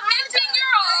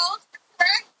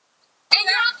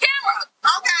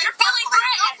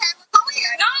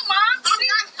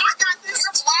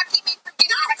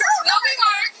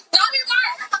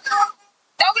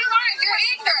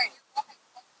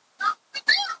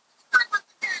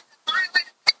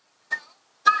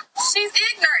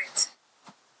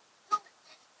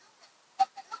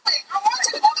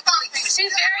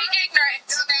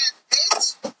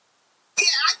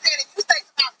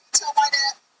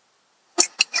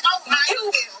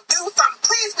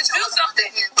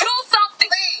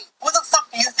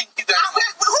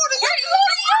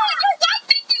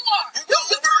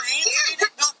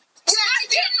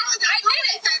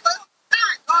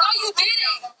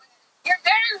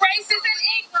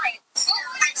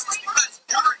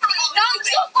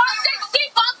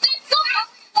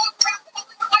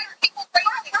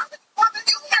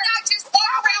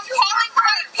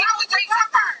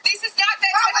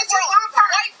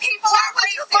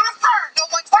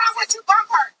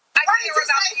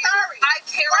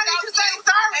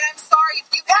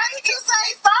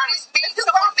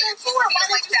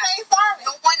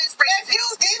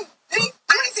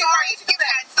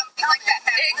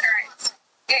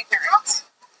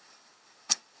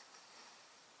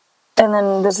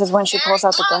this is when she pulls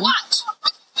out the gun.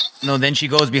 No, then she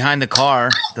goes behind the car.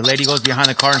 The lady goes behind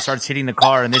the car and starts hitting the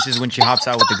car, and this is when she hops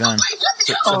out with the gun.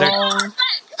 So they're,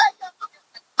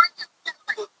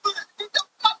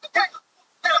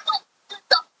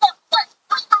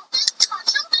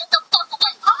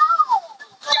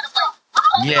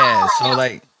 yeah, so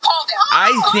like,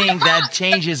 I think that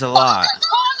changes a lot.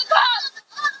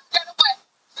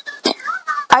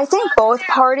 I think both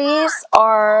parties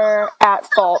are at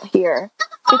fault here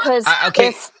because okay.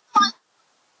 if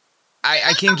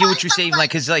I can't get what you're saying,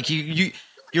 like, cause like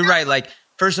you're right. Like,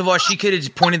 first of all, she could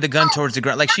have pointed the gun towards the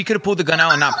ground. Like, she could have pulled the gun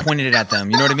out and not pointed it at them.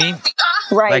 You know what I mean?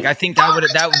 right, Like, I think that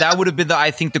would have been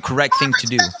the correct thing to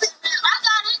do.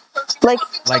 like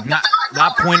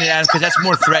Not pointed at him, because that's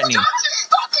more threatening.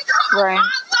 right,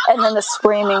 and then the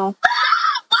screaming.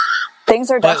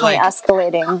 Things are But, definitely like,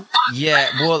 escalating. Yeah,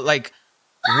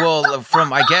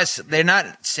 from, I guess they're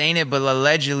not saying it, but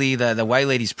allegedly the white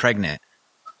lady's pregnant.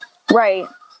 Right.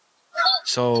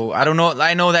 So I don't know.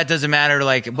 I know that doesn't matter.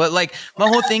 Like, but like my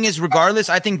whole thing is, regardless,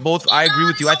 I think I agree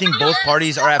with you. I think both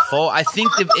parties are at fault. I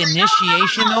think the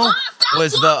initiation though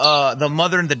was the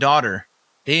mother and the daughter.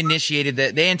 They initiated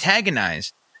that. They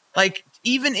antagonized. Like,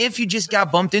 even if you just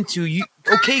got bumped into,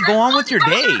 go on with your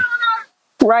day.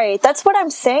 Right. That's what I'm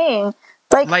saying.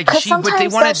 Like but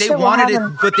they wanted it,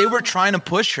 but they were trying to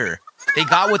push her. They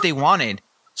got what they wanted.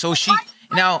 So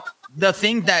now the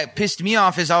thing that pissed me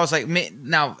off is I was like,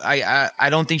 now I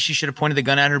don't think she should have pointed the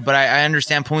gun at her, but I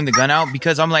understand pulling the gun out,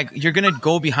 because I'm like, you're going to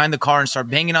go behind the car and start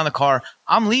banging on the car.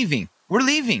 I'm leaving. We're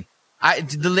leaving.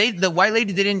 The white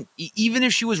lady didn't, even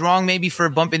if she was wrong, maybe for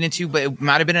bumping into, but it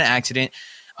might have been an accident.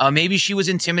 Maybe she was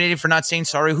intimidated for not saying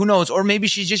sorry. Who knows? Or maybe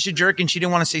she's just a jerk and she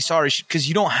didn't want to say sorry, because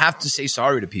you don't have to say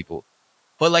sorry to people.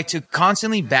 But like, to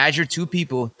constantly badger two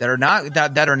people that are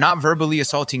not verbally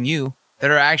assaulting you, that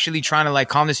are actually trying to like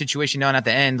calm the situation down at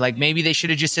the end. Like, maybe they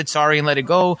should have just said sorry and let it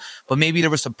go, but maybe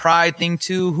there was a pride thing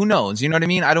too. Who knows? You know what I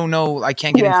mean? I don't know. I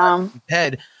can't get into his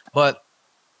head, but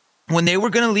when they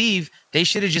were going to leave, they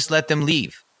should have just let them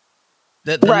leave.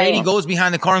 The lady goes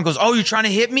behind the car and goes, "Oh, you're trying to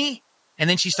hit me?" And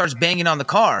then she starts banging on the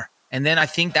car. And then I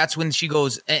think that's when she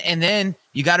goes, and then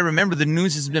you got to remember, the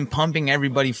news has been pumping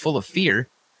everybody full of fear.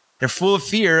 They're full of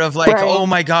fear of like, oh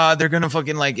my God, they're going to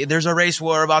fucking like, there's a race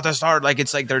war about to start. Like,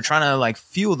 it's like they're trying to like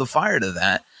fuel the fire to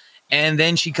that. And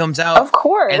then she comes out. Of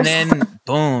course. And then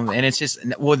boom. And it's just,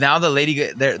 well, now the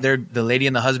lady, the lady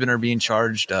and the husband are being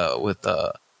charged with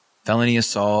felony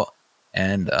assault.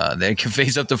 And they can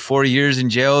face up to 4 years in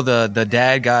jail. The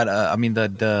dad got,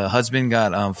 the husband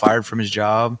got fired from his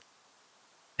job.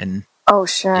 And oh,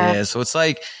 sure. Yeah. So it's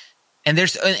like, and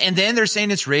then they're saying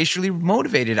it's racially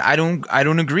motivated. I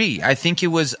don't agree. I think it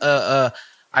was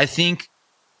I think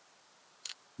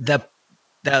that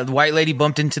white lady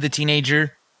bumped into the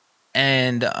teenager,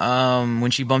 and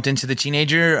when she bumped into the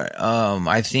teenager,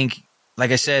 I think, like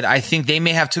I said, I think they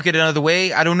may have took it another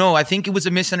way. I don't know. I think it was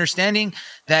a misunderstanding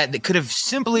that could have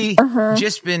simply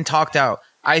just been talked out.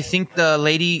 I think the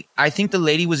lady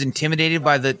was intimidated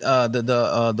by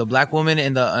the black woman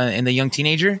and the young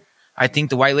teenager. I think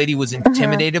the white lady was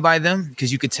intimidated by them,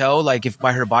 because you could tell, like, if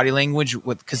by her body language,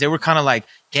 because they were kind of like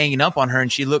ganging up on her,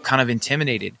 and she looked kind of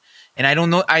intimidated. And I don't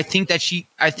know. I think,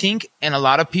 and a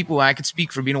lot of people, I could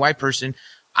speak for being a white person,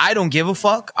 I don't give a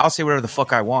fuck. I'll say whatever the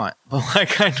fuck I want. But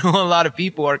like, I know a lot of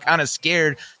people are kind of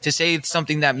scared to say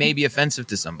something that may be offensive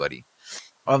to somebody.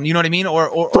 You know what I mean?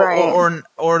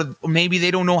 Or maybe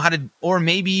they don't know how to, or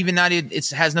maybe even not, it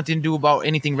has nothing to do about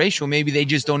anything racial. Maybe they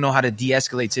just don't know how to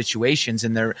de-escalate situations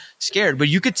and they're scared. But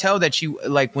you could tell that she,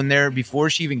 like, before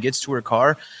she even gets to her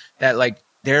car, that like,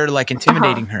 they're like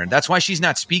intimidating her. That's why she's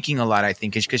not speaking a lot, I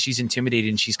think, is because she's intimidated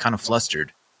and she's kind of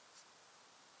flustered.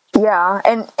 Yeah.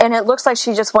 And it looks like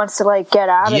she just wants to like get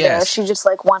out of there. She just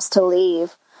like wants to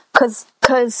leave. Cause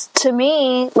to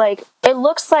me, like, it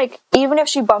looks like even if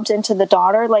she bumped into the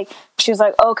daughter, like, she was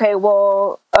like, okay,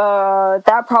 well,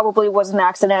 that probably was an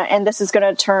accident and this is going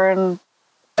to turn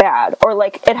bad. Or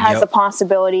like, it has the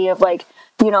possibility of like,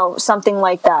 you know, something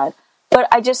like that. But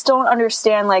I just don't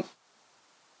understand, like,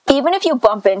 even if you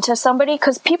bump into somebody,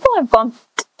 cause people have bumped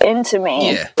into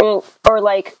me or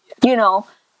like, you know,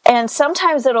 and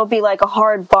sometimes it'll be like a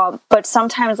hard bump, but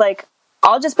sometimes like,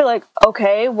 I'll just be like,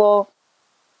 okay, well,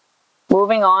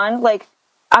 moving on. Like,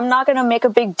 I'm not going to make a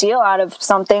big deal out of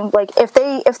something. Like, if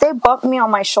they bump me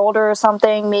on my shoulder or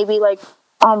something, maybe like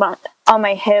on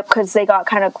my hip, cause they got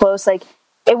kind of close, like,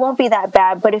 it won't be that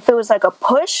bad. But if it was like a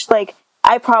push, like,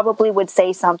 I probably would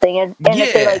say something. And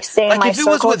if they like stay in my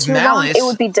circle too long, it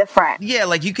would be different. Yeah.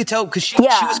 Like, you could tell, cause she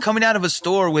was coming out of a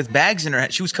store with bags in her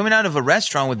hands. She was coming out of a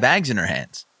restaurant with bags in her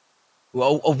hands.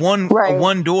 Well, a one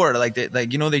Right. door, like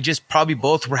they just probably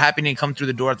both were happening to come through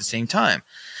the door at the same time.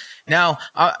 Now,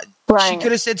 she Right.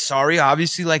 could have said sorry,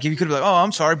 obviously. Like, if you could have like, oh,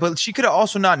 I'm sorry, but she could have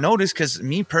also not noticed. Because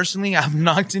me personally, I've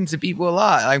knocked into people a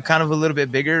lot. I'm kind of a little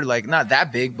bit bigger, like not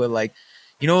that big, but like,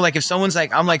 like if someone's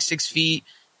like, I'm like 6 feet,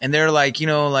 and they're like,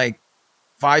 like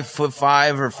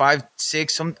 5'5" or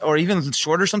 5'6", or even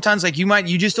shorter. Sometimes, like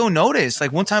you just don't notice.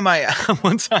 Like one time I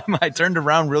turned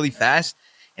around really fast,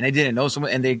 and I didn't know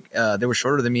someone, and they were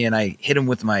shorter than me, and I hit them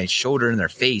with my shoulder in their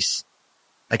face.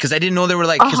 Like, cause I didn't know they were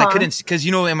like, cause I couldn't, cause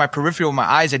in my peripheral, my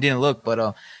eyes, I didn't look,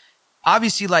 but,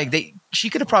 obviously like she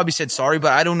could have probably said sorry,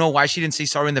 but I don't know why she didn't say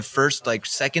sorry in the first like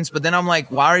seconds. But then I'm like,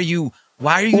 why are you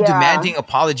Yeah. demanding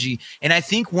apology? And I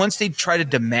think once they try to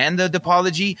demand the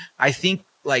apology, I think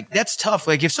like that's tough.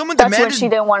 Like if someone That's when demanded, she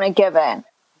didn't want to give it.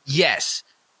 yes.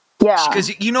 Yeah. Cause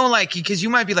because you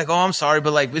might be like, oh, I'm sorry.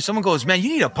 But like if someone goes, man, you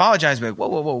need to apologize. Like,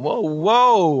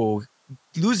 whoa.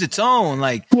 Lose the tone.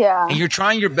 Like, Yeah. and you're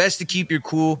trying your best to keep your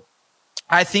cool.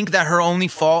 I think that her only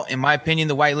fault, in my opinion,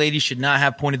 the white lady should not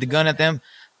have pointed the gun at them.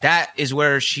 That is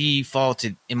where she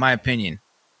faulted, in my opinion.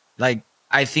 Like,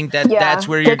 I think that Yeah. that's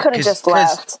where They you're. could have just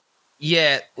left.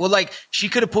 Yeah, well, like she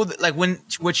could have pulled like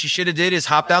what she should have did is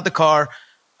hopped out the car,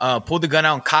 pulled the gun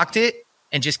out and cocked it,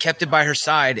 and just kept it by her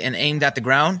side and aimed at the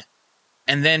ground,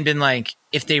 and then been like,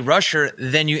 if they rush her,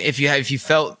 then if you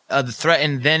felt the threat,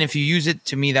 and then if you use it,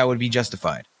 to me that would be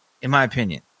justified, in my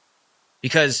opinion.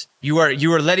 Because you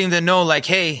are letting them know, like,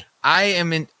 hey,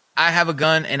 I have a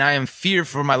gun and I am feared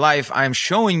for my life. I am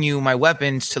showing you my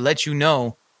weapons to let you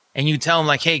know. And you tell them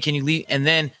like, hey, can you leave? And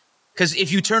then, because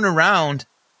if you turn around,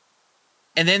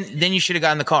 and then you should have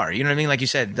gotten the car. You know what I mean? Like you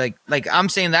said, like I'm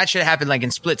saying that should have happened like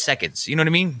in split seconds. You know what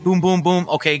I mean? Boom, boom, boom.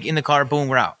 Okay, in the car, boom,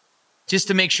 we're out. Just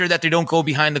to make sure that they don't go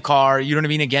behind the car. You know what I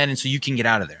mean? Again, and so you can get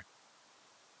out of there.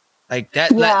 Like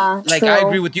that. Yeah, like true. I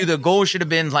agree with you. The goal should have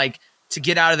been like to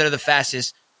get out of there the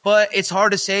fastest. But it's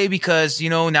hard to say because,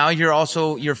 now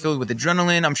you're filled with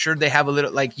adrenaline. I'm sure they have a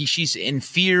little, like she's in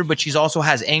fear, but she's also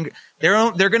has anger.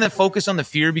 They're going to focus on the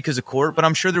fear because of court, but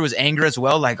I'm sure there was anger as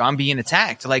well. Like I'm being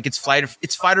attacked. Like it's fight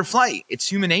or flight. It's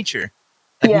human nature.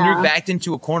 Like when Yeah. you're backed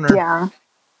into a corner. Yeah.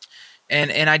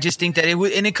 And I just think that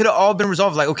it could have all been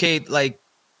resolved. Like, okay, like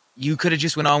you could have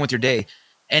just went on with your day.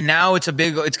 And now it's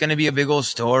going to be a big old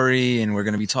story, and we're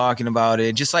going to be talking about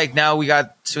it. Just like now we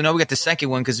got the second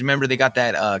one, because remember they got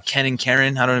that Ken and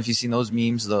Karen. I don't know if you've seen those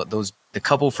memes. The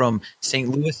couple from St.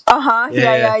 Louis. Yeah.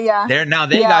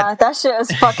 They got that shit is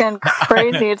fucking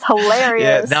crazy. It's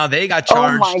hilarious. now they got Oh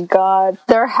charged, my god,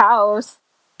 their house.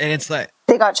 and it's like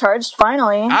They got charged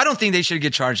finally. I don't think they should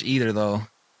get charged either though.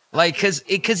 Like because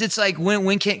it's like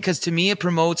when can't, because to me it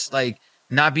promotes like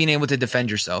not being able to defend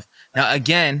yourself. Now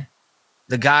again.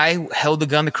 The guy held the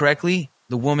gun correctly.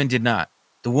 The woman did not.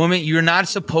 The woman, you're not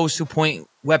supposed to point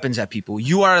weapons at people.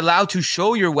 You are allowed to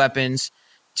show your weapons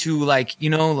to like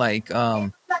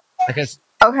Okay.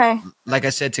 like I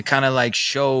said, to kind of like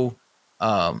show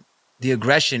the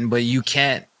aggression, but you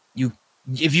can't.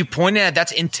 If you point it at,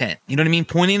 that's intent. You know what I mean?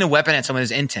 Pointing a weapon at someone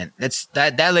is intent.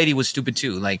 That lady was stupid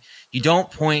too. Like you don't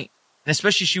point, and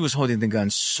especially she was holding the gun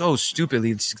so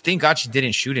stupidly. Thank God she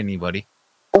didn't shoot anybody.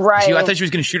 Right. I thought she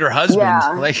was going to shoot her husband.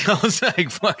 Yeah. Like, I was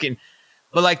like, fucking.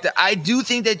 But, like, I do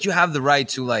think that you have the right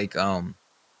to, like, I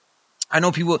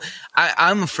know people,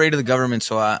 I'm afraid of the government,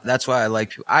 so that's why I like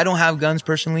people. I don't have guns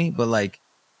personally, but, like,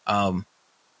 but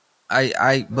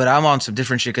I'm on some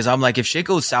different shit because I'm like, if shit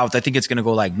goes south, I think it's going to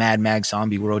go, like, Mad Max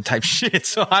Zombie World type shit.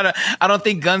 So, I don't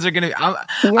think guns are going to, I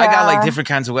got, like, different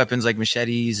kinds of weapons, like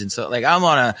machetes and so, like, I'm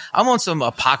on some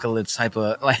apocalypse type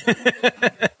of, like,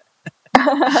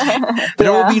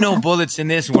 there will be no bullets in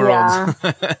this world.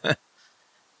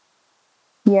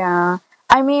 Yeah.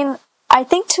 I mean, I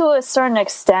think to a certain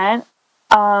extent,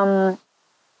 I'm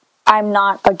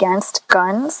not against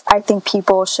guns. I think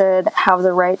people should have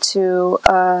the right to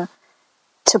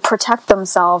protect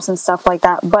themselves and stuff like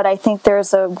that. But I think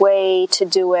there's a way to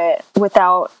do it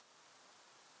without,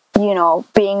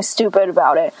 being stupid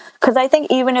about it. Because I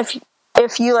think even if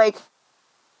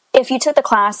you took the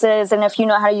classes and if you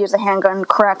know how to use a handgun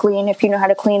correctly and if you know how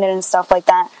to clean it and stuff like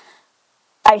that,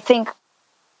 I think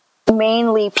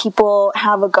mainly people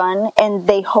have a gun and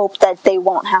they hope that they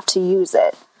won't have to use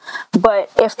it.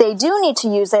 But if they do need to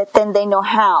use it, then they know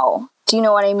how. Do you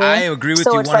know what I mean? I agree with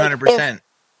you 100%.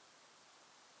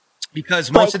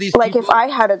 Because most of these like people, if I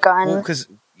had a gun, because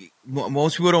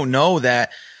most people don't know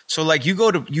that. So like you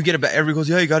get everybody goes,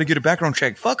 yeah, you got to get a background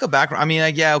check. Fuck a background. I mean,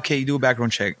 like, yeah, okay, you do a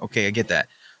background check. Okay, I get that.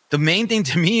 The main thing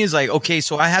to me is like, okay,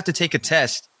 so I have to take a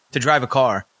test to drive a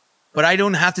car, but I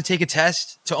don't have to take a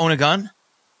test to own a gun.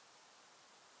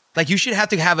 Like you should have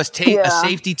to have a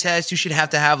safety test. You should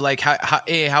have to have like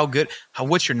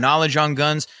what's your knowledge on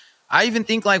guns? I even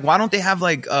think like, why don't they have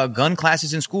like gun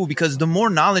classes in school? Because the more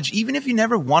knowledge, even if you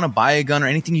never want to buy a gun or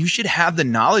anything, you should have the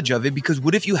knowledge of it. Because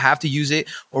what if you have to use it,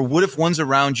 or what if one's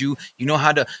around you, you know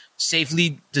how to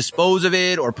safely dispose of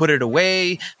it or put it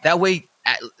away. That way,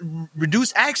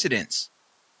 reduce accidents.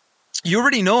 You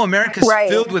already know America's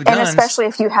filled with guns. And especially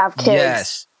if you have kids.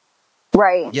 Yes.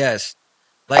 Right. Yes.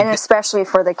 Like, and especially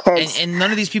for the kids. And none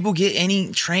of these people get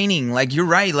any training. Like, you're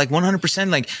right. Like,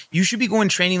 100%. Like, you should be going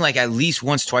training, like, at least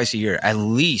once, twice a year. At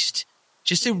least.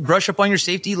 Just to brush up on your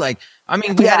safety. Like, I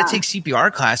mean, we had to take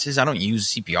CPR classes. I don't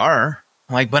use CPR.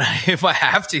 Like, but if I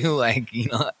have to, like, you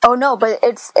know. Oh, no, but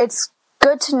it's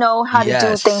good to know how to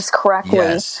do things correctly.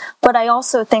 Yes. But I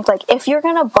also think, like, if you're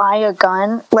going to buy a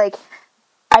gun, like,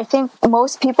 I think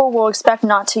most people will expect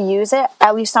not to use it,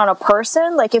 at least on a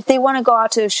person. Like, if they want to go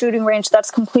out to a shooting range, that's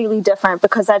completely different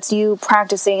because that's you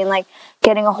practicing and, like,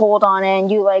 getting a hold on it and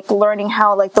you, like, learning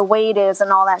how, like, the weight is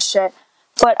and all that shit.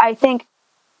 But I think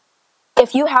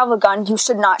if you have a gun, you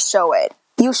should not show it.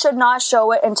 You should not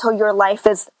show it until your life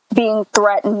is being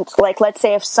threatened. Like, let's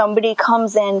say if somebody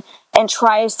comes in and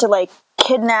tries to, like,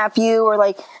 kidnap you or,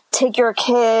 like, take your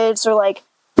kids or, like,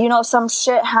 you know, some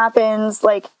shit happens,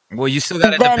 like, well, you still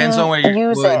got, it depends on where you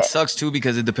well, it sucks too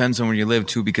because it depends on where you live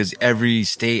too because every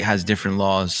state has different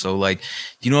laws. So like,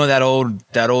 you know that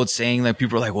old saying that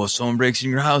people are like, well, if someone breaks in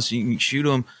your house, you can shoot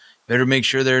them. Better make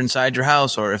sure they're inside your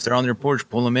house, or if they're on their porch,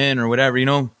 pull them in or whatever. You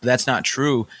know, that's not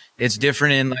true. It's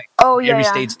different in like every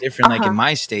state's different. Like in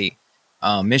my state,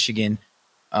 Michigan,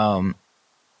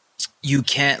 you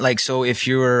can't like, so if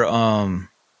you're,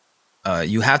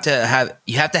 you have to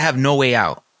have no way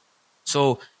out.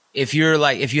 So if you're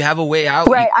like, if you have a way out,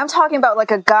 right? I'm talking about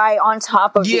like a guy on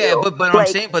top of you. Yeah, but like, I'm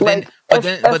saying, but like,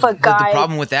 the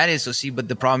problem with that is, but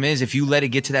the problem is, if you let it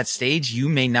get to that stage, you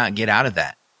may not get out of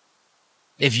that.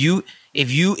 If you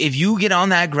get on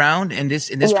that ground and this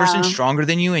person's stronger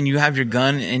than you and you have your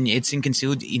gun and it's in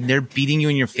concealed, they're beating you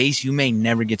in your face, you may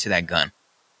never get to that gun,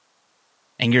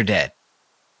 and you're dead.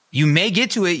 You may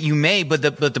get to it,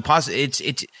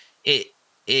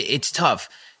 it's tough.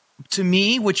 To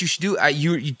me, what you should do,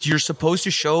 you're supposed to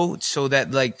show so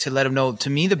that like to let them know. To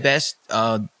me, the best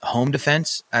home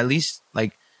defense, at least,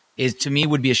 like,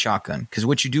 would be a shotgun. Because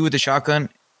what you do with the shotgun,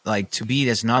 like to be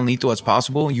as non-lethal as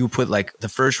possible, you put like the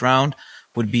first round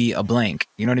would be a blank.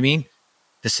 You know what I mean?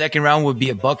 The second round would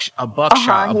be a buckshot. A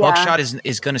buckshot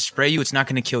is going to spray you. It's not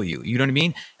going to kill you. You know what I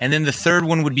mean? And then the third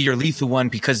one would be your lethal one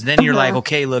because then you're like,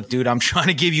 okay, look, dude, I'm trying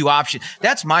to give you options.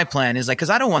 That's my plan. Is like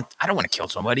because I don't want to kill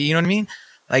somebody. You know what I mean?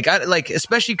 Like,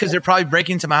 especially because they're probably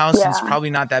breaking into my house and it's probably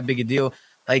not that big a deal.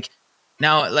 Like,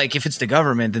 now, like, if it's the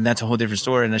government, then that's a whole different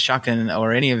story. And a shotgun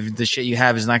or any of the shit you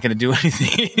have is not going to do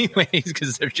anything anyways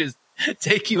because they're just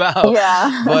take you out.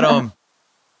 Yeah. But,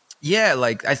 yeah,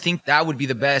 like, I think that would be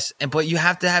the best. But you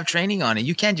have to have training on it.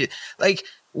 You can't just, like,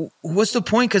 what's the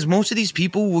point? Because most of these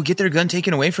people will get their gun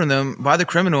taken away from them by the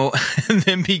criminal and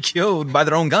then be killed by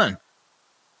their own gun.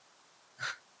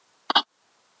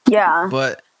 Yeah.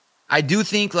 But I do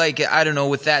think, like, I don't know,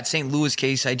 with that St. Louis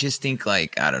case, I just think,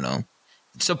 like, I don't know.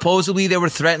 Supposedly they were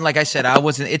threatened. Like I said,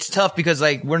 it's tough because,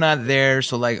 like, we're not there.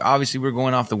 So, like, obviously we're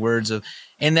going off the words of,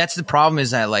 and that's the problem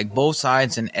is that, like, both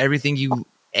sides and everything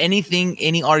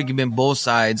any argument, both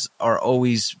sides are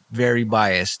always very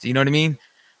biased. You know what I mean?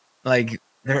 Like,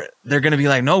 they're going to be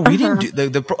like, no, we didn't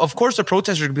do, of course the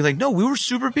protesters are going to be like, no, we were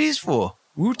super peaceful.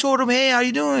 We told them, hey, how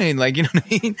you doing? Like, you know what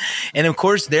I mean? And of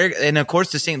course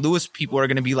the St. Louis people are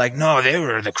going to be like, no, they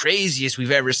were the craziest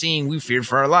we've ever seen. We feared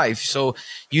for our life. So,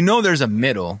 you know, there's a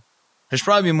middle. There's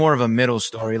probably more of a middle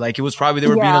story. Like it was probably, they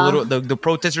were being a little, the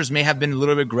protesters may have been a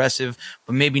little bit aggressive,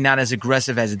 but maybe not as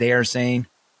aggressive as they are saying.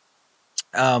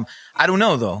 I don't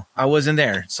know though. I wasn't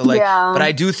there. So like, but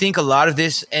I do think a lot of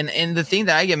this, and the thing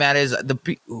that I get mad is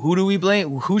who do we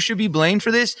blame? Who should be blamed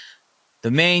for this?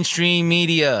 The mainstream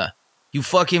media. You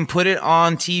fucking put it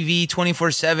on TV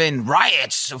 24/7,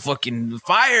 riots, fucking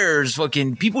fires,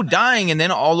 fucking people dying. And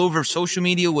then all over social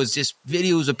media was just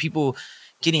videos of people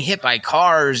getting hit by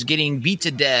cars, getting beat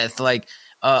to death. Like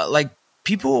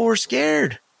people were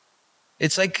scared.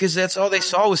 It's like, cause that's all they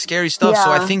saw was scary stuff.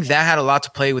 So I think that had a lot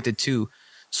to play with it too.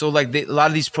 So like a lot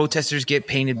of these protesters get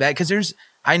painted bad. Cause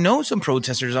I know some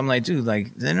protesters. I'm like, dude,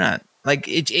 like they're not like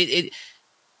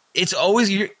it's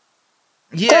always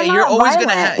you're always going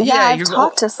to have. I've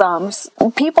talked to some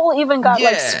people even got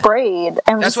like sprayed.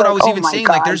 And that's what I was even saying.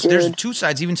 God, like there's two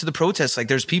sides even to the protests. Like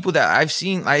there's people that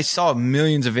I saw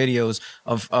millions of videos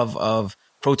of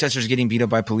protesters getting beat up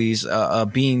by police,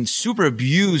 being super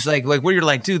abused, like where you're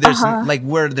like, dude, there's like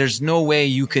where there's no way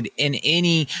you could in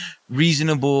any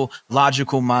reasonable,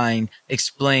 logical mind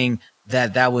explain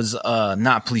that was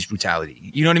not police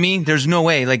brutality. You know what I mean? There's no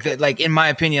way. Like in my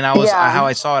opinion, how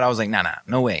I saw it, I was like, nah,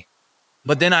 no way.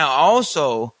 But then I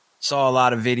also saw a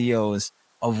lot of videos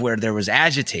of where there was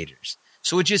agitators.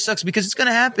 So it just sucks because it's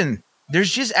gonna happen.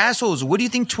 There's just assholes. What do you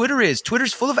think Twitter is?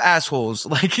 Twitter's full of assholes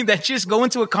like that just go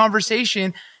into a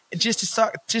conversation just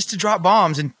to drop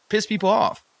bombs and piss people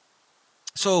off.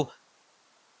 So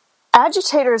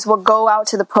agitators will go out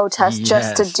to the protest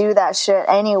just to do that shit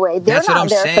anyway. They're not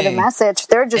there for the message.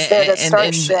 They're just there to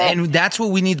start shit. And that's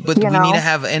what we need. But we need to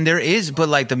have, and there is, but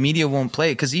like the media won't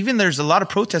play. Because even there's a lot of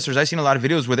protesters. I've seen a lot of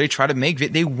videos where they try to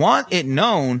they want it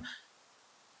known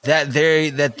that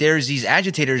there's these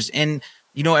agitators. And,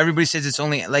 you know, everybody says it's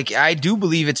only, like, I do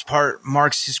believe it's part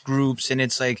Marxist groups and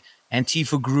it's like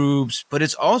Antifa groups, but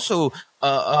it's also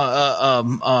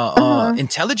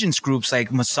intelligence groups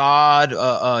like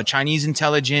Mossad, Chinese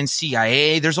intelligence,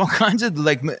 CIA. There's all kinds of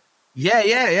like, for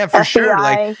FBI, sure.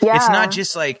 Like it's not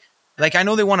just like I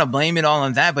know they want to blame it all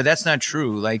on that, but that's not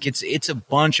true. Like it's a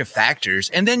bunch of factors.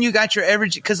 And then you got your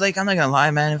average, because like I'm not gonna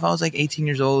lie, man, if I was like 18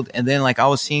 years old and then like I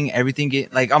was seeing everything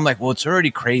get like, I'm like, well, it's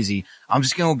already crazy. I'm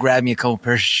just gonna grab me a couple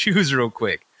pairs of shoes real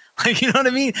quick. Like, you know what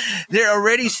I mean? They're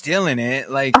already stealing it.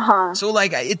 Like, so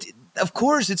like of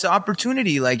course it's an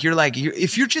opportunity. Like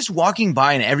if you're just walking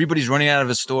by and everybody's running out of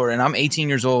a store and I'm 18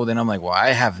 years old and I'm like, well,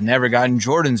 I have never gotten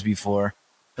Jordans before.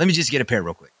 Let me just get a pair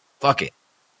real quick. Fuck it.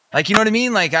 Like, you know what I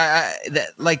mean? Like that's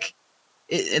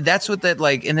what that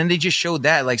like, and then they just showed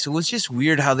that, like, so it was just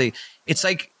weird how it's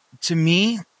like, to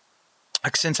me,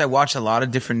 like, since I watched a lot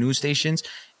of different news stations,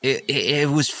 it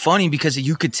was funny because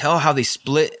you could tell how they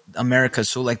split America.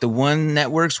 So like the one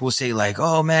networks will say like,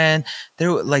 oh man,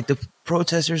 they're like the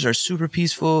protesters are super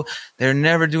peaceful. They're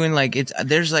never doing like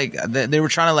there's like they were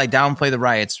trying to like downplay the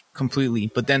riots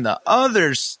completely. But then the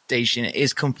other station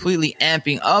is completely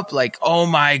amping up like, oh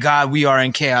my God, we are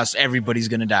in chaos. Everybody's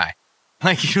going to die.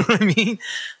 Like, you know what I mean?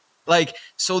 Like,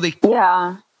 so they just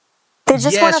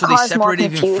want to cause more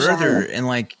confusion. Even further, and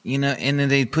like, you know, and then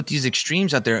they put these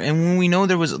extremes out there. And when we know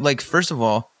there was like, first of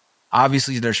all,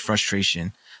 obviously there's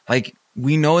frustration. Like,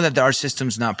 we know that our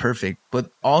system's not perfect,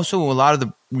 but also a lot of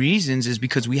the reasons is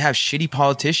because we have shitty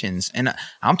politicians. And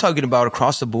I'm talking about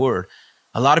across the board.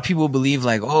 A lot of people believe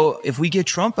like, oh, if we get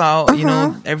Trump out, you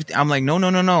know, everything. I'm like, no.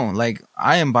 Like,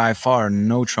 I am by far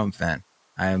no Trump fan.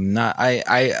 I am not.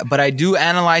 But I do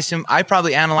analyze him. I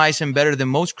probably analyze him better than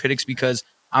most critics because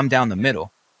I'm down the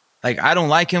middle. Like, I don't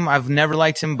like him. I've never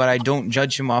liked him, but I don't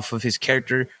judge him off of his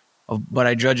character, but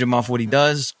I judge him off what he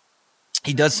does.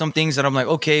 He does some things that I'm like,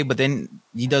 okay, but then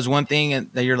he does one thing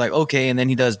and that you're like, okay, and then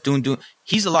he does doing.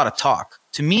 He's a lot of talk.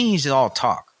 To me, he's all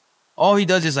talk. All he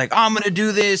does is like, I'm going to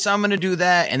do this, I'm going to do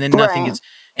that, and then nothing is.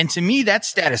 And to me, that's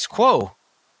status quo.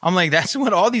 I'm like, that's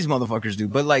what all these motherfuckers do.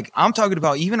 But like, I'm talking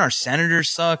about even our senators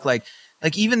suck. Like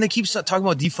even they keep talking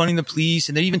about defunding the police,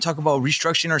 and they even talk about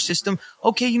restructuring our system.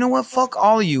 Okay, you know what? Fuck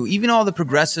all of you, even all the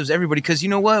progressives, everybody. Because you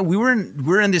know what?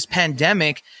 We're in this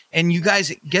pandemic, and you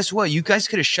guys, guess what? You guys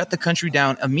could have shut the country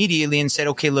down immediately and said,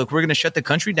 okay, look, we're going to shut the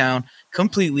country down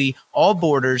completely, all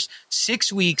borders,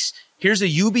 6 weeks. Here's a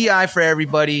UBI for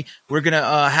everybody. We're going to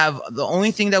have the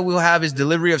only thing that we'll have is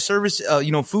delivery of service,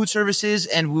 food services,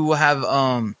 and we will have,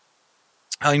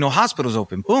 hospitals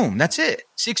open. Boom. That's it.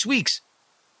 6 weeks.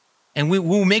 And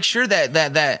we'll make sure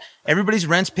that everybody's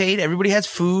rent's paid. Everybody has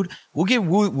food.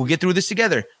 We'll get through this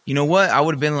together. You know what? I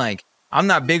would have been like, I'm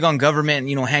not big on government,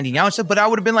 handing out stuff, but I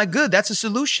would have been like, good. That's a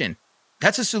solution.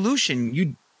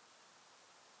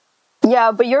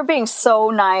 Yeah, but you're being so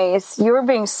nice. You're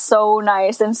being so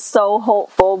nice and so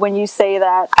hopeful when you say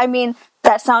that. I mean,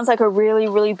 that sounds like a really,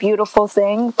 really beautiful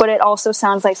thing, but it also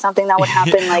sounds like something that would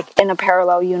happen like in a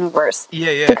parallel universe.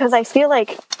 Yeah. Because I feel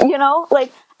like,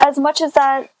 like as much as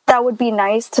that would be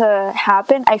nice to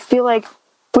happen, I feel like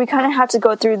we kind of have to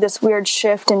go through this weird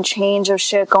shift and change of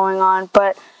shit going on.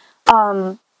 But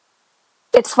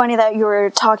it's funny that you were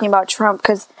talking about Trump,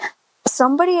 because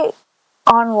somebody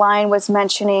online was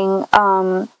mentioning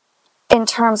in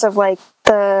terms of like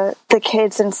the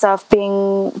kids and stuff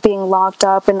being locked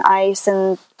up in ICE,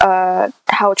 and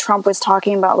how Trump was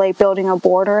talking about like building a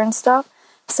border and stuff.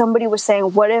 Somebody was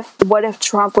saying, what if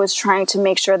Trump was trying to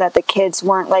make sure that the kids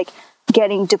weren't like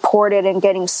getting deported and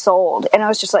getting sold? And I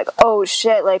was just like, oh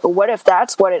shit, like what if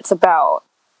that's what it's about?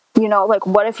 Like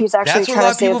what if he's actually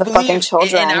trying to save the fucking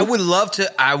children? And I would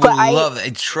love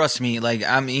it. Trust me. Like,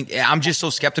 I mean, I'm just so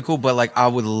skeptical, but like, I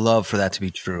would love for that to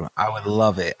be true. I would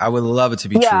love it. I would love it to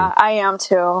be true. Yeah, I am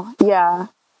too. Yeah.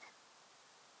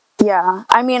 Yeah,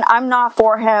 I mean, I'm not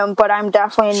for him, but I'm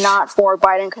definitely not for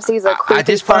Biden because he's a creepy At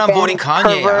this point, I'm fucking voting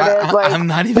Kanye. perverted, like, I'm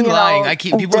not even you lying. know, I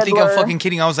keep people think I'm diddler. fucking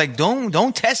kidding. I was like,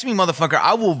 don't test me, motherfucker.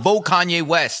 I will vote Kanye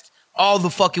West all the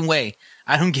fucking way.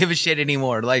 I don't give a shit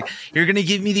anymore. Like, you're gonna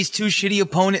give me these two shitty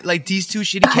opponent, like these two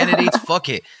shitty candidates. Fuck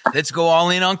it. Let's go all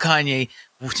in on Kanye.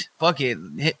 Fuck it.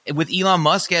 With Elon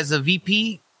Musk as a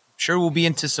VP, sure we'll be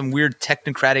into some weird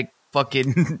technocratic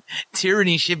fucking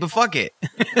tyranny shit, but fuck it.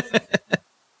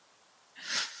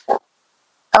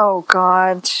 Oh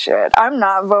God, shit. I'm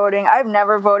not voting. I've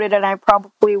never voted and I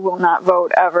probably will not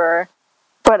vote ever.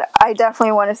 But I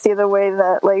definitely want to see the way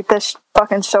that like this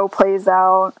fucking show plays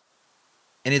out.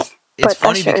 And it's But that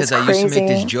funny shit because is I used to make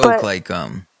this crazy. joke But- like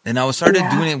and I started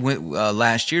doing it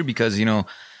last year because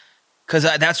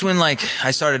that's when like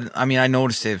I started. I mean, I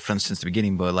noticed it since the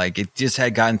beginning, but like it just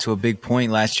had gotten to a big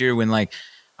point last year when like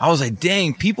I was like,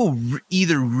 dang, people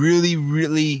either really,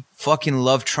 really fucking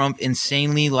love Trump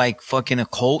insanely, like fucking a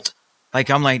cult.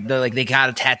 Like I'm like they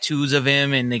got tattoos of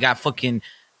him and they got fucking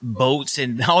boats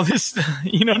and all this stuff.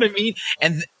 You know what I mean?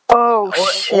 And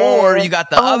shit. or you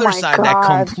got the Oh other my side God.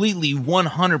 that completely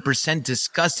 100%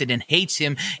 disgusted and hates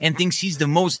him and thinks he's the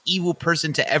most evil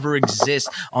person to ever exist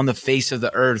on the face of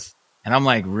the earth. And I'm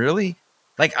like, really?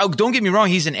 Like, don't get me wrong.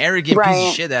 He's an arrogant piece Right.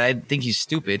 of shit that I think he's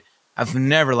stupid. I've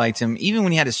never liked him. Even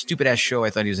when he had a stupid ass show, I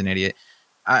thought he was an idiot.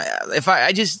 I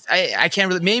can't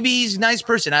really, maybe he's a nice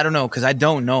person. I don't know. Cause I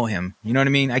don't know him. You know what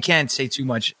I mean? I can't say too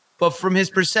much, but from his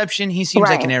perception, he seems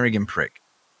like Right. an arrogant prick.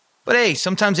 But hey,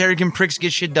 sometimes arrogant pricks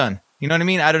get shit done. You know what I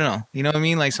mean? I don't know. You know what I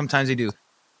mean? Like sometimes they do.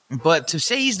 But to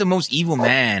say he's the most evil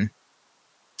man,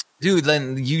 dude,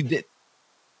 then you did.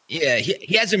 Yeah,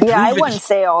 he hasn't proven. Yeah, I wouldn't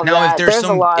say all now, that. if there's There's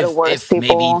some, a lot of worse if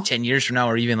people. maybe 10 years from now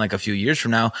or even like a few years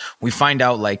from now, we find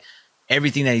out like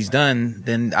everything that he's done,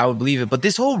 then I would believe it. But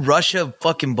this whole Russia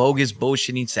fucking bogus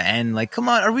bullshit needs to end. Like, come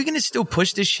on, are we going to still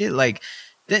push this shit? Like,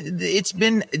 it's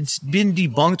been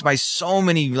debunked by so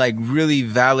many like really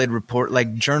valid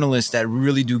journalists that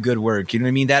really do good work. You know what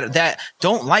I mean? That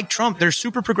don't like Trump. They're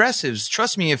super progressives.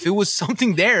 Trust me, if it was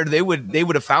something there, they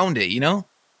would have found it, you know,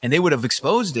 and they would have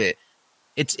exposed it.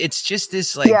 It's just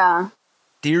this like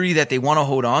theory that they want to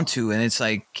hold on to, and it's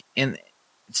like, and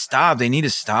stop. They need to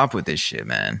stop with this shit,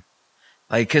 man.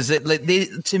 Like, because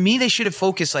to me, they should have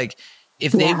focused like.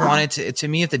 If they wanted to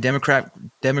me, if the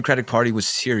Democratic Party was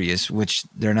serious, which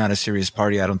they're not a serious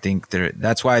party, I don't think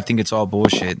that's why I think it's all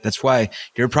bullshit. That's why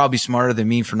you're probably smarter than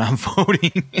me for not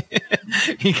voting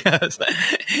because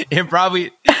it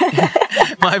probably,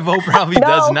 my vote probably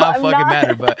does not fucking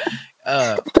matter. But,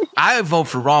 I vote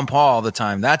for Ron Paul all the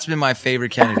time. That's been my favorite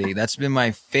candidate. That's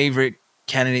the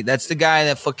guy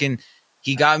that fucking,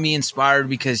 he got me inspired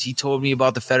because he told me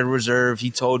about the Federal Reserve.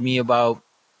 He told me about,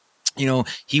 you know,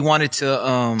 he wanted to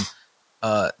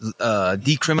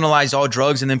decriminalize all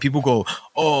drugs, and then people go,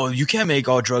 "Oh, you can't make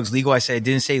all drugs legal." I said, I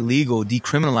didn't say legal,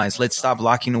 decriminalize. Let's stop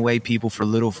locking away people for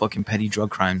little fucking petty drug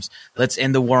crimes. Let's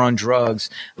end the war on drugs.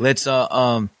 Let's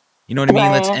you know what I mean?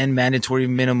 Right. Let's end mandatory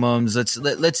minimums.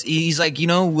 Let's he's like, you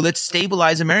know, let's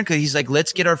stabilize America. He's like,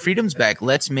 let's get our freedoms back.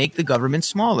 Let's make the government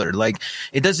smaller. Like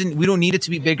we don't need it to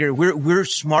be bigger. We're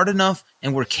smart enough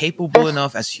and we're capable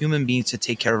enough as human beings to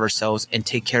take care of ourselves and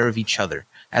take care of each other.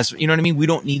 As you know what I mean? We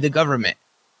don't need the government.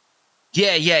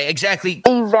 Yeah, exactly.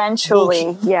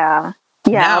 Eventually, yeah.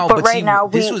 Now, But right see, now,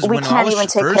 this we was when can't even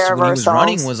take care of when he was ourselves.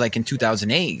 running was like in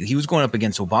 2008. He was going up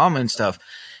against Obama and stuff.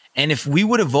 And if we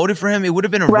would have voted for him, it would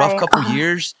have been a rough couple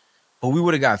years, but we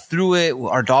would have got through it.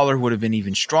 Our dollar would have been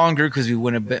even stronger because we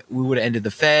would have ended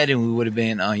the Fed and we would have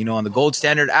been, on the gold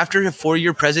standard. After a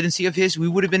 4-year presidency of his, we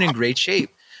would have been in great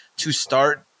shape to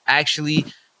start actually.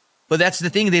 But that's the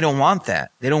thing. They don't want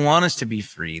that. They don't want us to be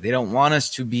free. They don't want us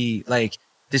to be like,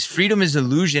 this freedom is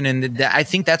illusion. And I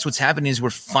think that's what's happening is we're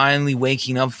finally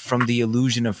waking up from the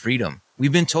illusion of freedom.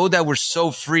 We've been told that we're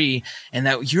so free and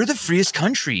that you're the freest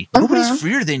country. Nobody's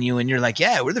freer than you. And you're like,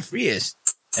 yeah, we're the freest.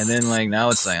 And then like, now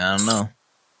it's like, I don't know.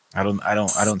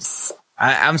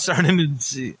 I'm starting to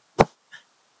see.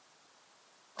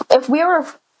 If we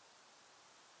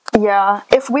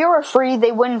were free,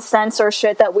 they wouldn't censor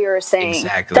shit that we were saying.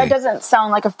 Exactly. That doesn't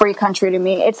sound like a free country to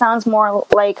me. It sounds more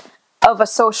like of a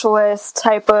socialist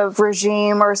type of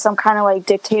regime or some kind of like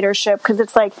dictatorship. Because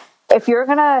it's like, if you're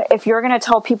gonna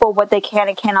tell people what they can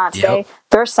and cannot say,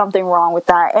 there's something wrong with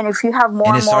that. And if you have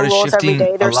more and more rules every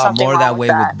day, there's something wrong with that. A lot more that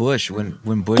way with Bush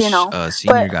when Bush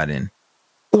Senior got in.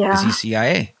 Yeah. Is he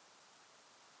CIA?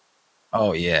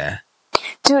 Oh yeah.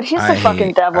 Dude, he's the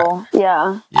fucking devil.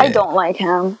 Yeah. I don't like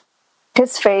him.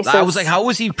 His face. I is was like, how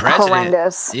was he president?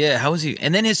 Horrendous. Yeah, how was he?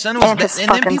 And then his son was. And his And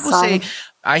then fucking people son. say,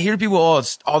 I hear people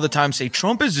all the time say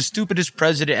Trump is the stupidest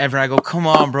president ever. I go, come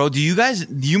on, bro.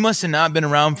 You must have not been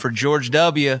around for George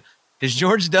W. Because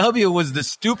George W. was the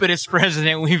stupidest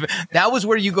president that was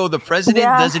where you go, the president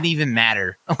doesn't even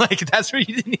matter. Like, that's where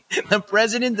the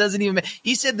president doesn't even matter.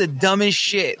 He said the dumbest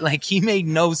shit. Like, he made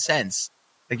no sense.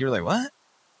 Like, you're like, what?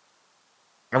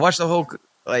 I watched the whole,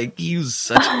 like, he was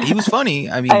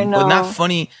funny. I mean, I know. but not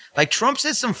funny. Like, Trump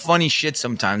says some funny shit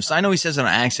sometimes. I know he says it on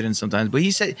accident sometimes, but he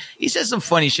says some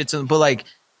funny shit. But like,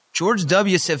 George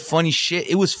W. said funny shit.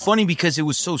 It was funny because it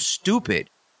was so stupid.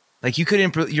 Like,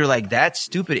 you're like, that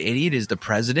stupid idiot is the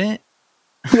president?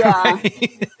 Yeah.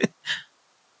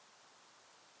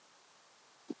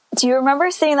 Do you remember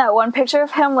seeing that one picture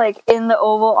of him, like, in the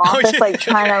Oval Office, like,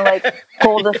 trying to, like,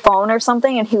 hold the phone or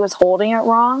something, and he was holding it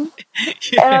wrong?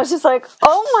 Yeah. And I was just like,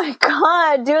 oh my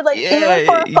God, dude, like, even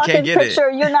for a fucking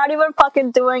picture, you're not even fucking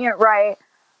doing it right.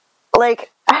 Like,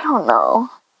 I don't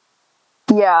know.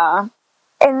 Yeah.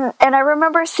 And I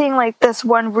remember seeing, like, this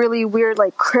one really weird,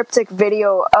 like, cryptic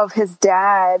video of his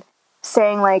dad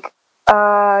saying, like,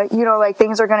 you know, like,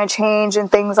 things are going to change and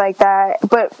things like that.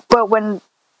 But when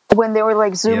they were,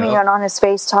 like, zooming in on his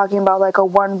face talking about, like, a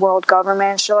one world government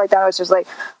and shit like that, I was just like,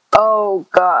 oh,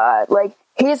 God. Like,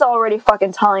 he's already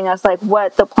fucking telling us, like,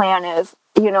 what the plan is,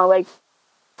 you know, like,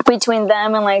 between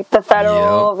them and, like, the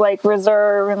Federal, like,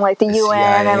 Reserve and, like, the UN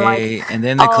CIA, and, like, and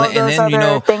then all of those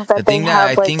other things that they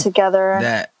have, like, together.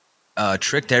 That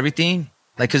tricked everything.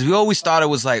 Like, because we always thought it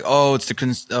was like, oh, it's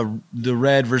the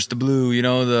red versus the blue, you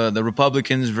know, the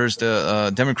Republicans versus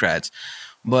the Democrats.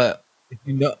 But,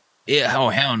 you know, oh,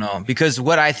 hell no. Because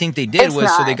what I think they did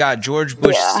so they got George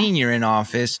Bush Sr. in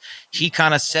office. He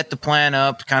kind of set the plan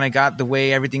up, kind of got the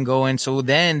way everything going. So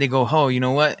then they go, oh, you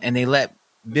know what? And they let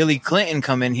Billy Clinton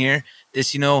come in here.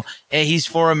 This, you know, hey, he's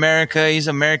for America. He's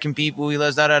American people. He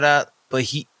loves da-da-da. But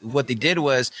what they did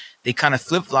was they kind of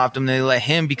flip-flopped him. They let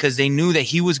him because they knew that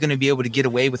he was going to be able to get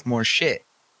away with more shit.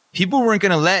 People weren't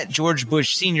going to let George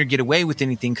Bush Sr. get away with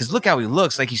anything because look how he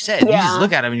looks. Like you said, you just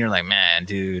look at him and you're like, man,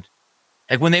 dude.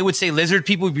 Like when they would say lizard,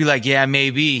 people would be like, yeah,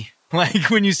 maybe.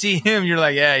 Like when you see him, you're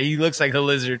like, yeah, he looks like a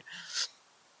lizard.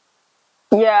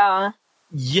 Yeah.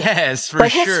 Yes, for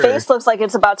like sure. His face looks like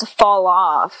it's about to fall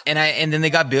off. And then they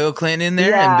got Bill Clinton in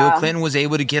there, and Bill Clinton was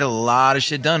able to get a lot of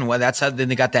shit done. Well, that's how. Then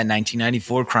they got that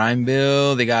 1994 crime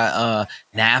bill. They got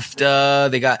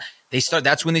NAFTA.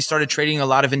 That's when they started trading a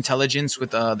lot of intelligence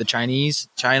with the Chinese.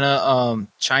 China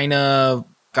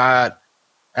got.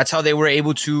 That's how they were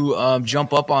able to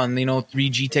jump up on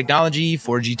 3G technology,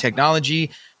 4G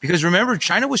technology. Because remember,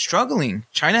 China was struggling.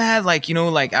 China had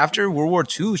after World War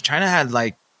II, China had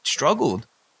struggled.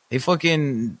 They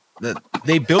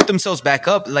built themselves back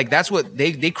up. Like that's what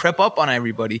they crept up on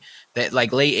everybody. That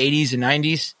late 80s and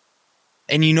 90s.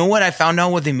 And you know what? I found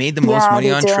out what they made the most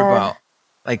money on. Trip out.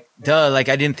 I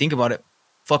didn't think about it.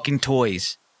 Fucking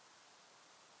toys.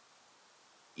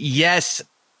 Yes,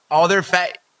 all their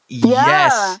fat.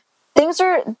 Yeah. Yes,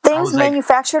 things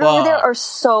manufactured over there are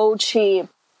so cheap.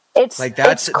 It's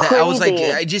it's crazy. I was like,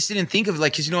 I just didn't think of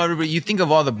because everybody, you think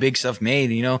of all the big stuff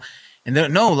made, and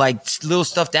little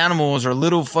stuffed animals or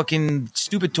little fucking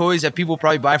stupid toys that people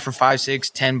probably buy for $5,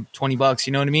 $6, $10, $20.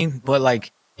 You know what I mean?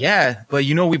 But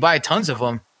we buy tons of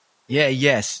them. Yeah.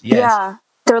 Yes. Yeah,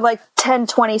 they're like 10,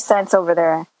 20 cents over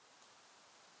there.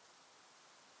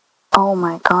 Oh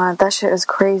my God, that shit is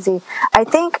crazy. I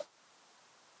think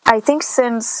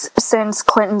since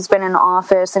Clinton's been in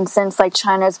office and since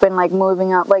China's been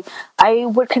moving up, I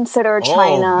would consider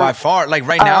China by far. Like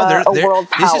right now, they're world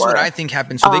power. This is what I think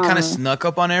happened. So they kind of snuck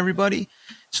up on everybody.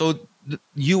 So the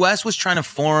U.S. was trying to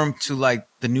form to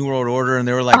the New World Order, and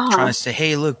they were trying to say,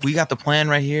 "Hey, look, we got the plan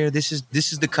right here. This is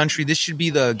the country. This should be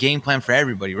the game plan for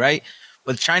everybody, right?"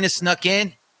 But China snuck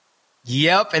in.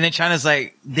 Yep, and then China's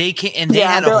they can't, and they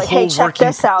had a whole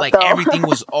working everything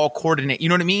was all coordinated. You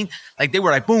know what I mean? They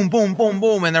were boom, boom, boom,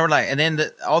 boom, and they were and then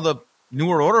all the New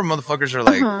World Order motherfuckers are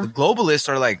the globalists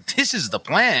are this is the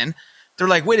plan. They're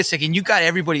wait a second, you got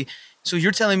everybody. So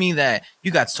you're telling me that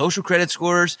you got social credit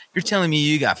scores? You're telling me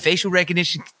you got facial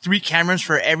recognition, 3 cameras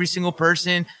for every single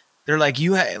person? They're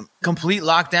you have complete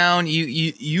lockdown.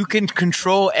 You can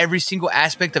control every single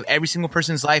aspect of every single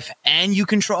person's life, and you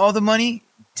control all the money.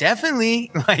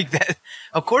 Definitely that.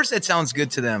 Of course, that sounds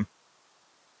good to them.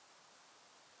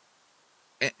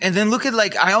 And then look at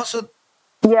I also.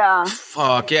 Yeah.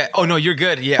 Fuck yeah! Oh no, you're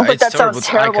good. Yeah, but it's that sounds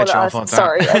terrible to us.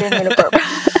 Sorry, I didn't mean to burp.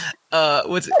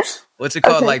 What's it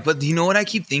called? Okay. But do you know what I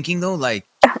keep thinking though?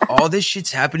 All this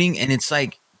shit's happening, and it's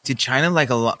did China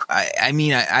a lot? I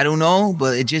mean, I don't know,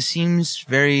 but it just seems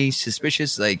very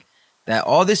suspicious. That that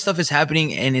all this stuff is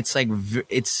happening, and it's like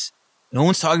no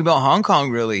one's talking about Hong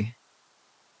Kong really.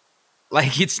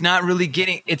 Like it's not really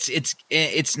getting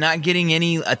it's not getting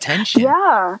any attention.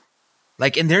 Yeah.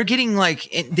 Like, and they're getting like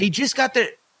they just got their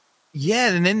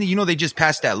and then they just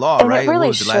passed that law, And it right? really What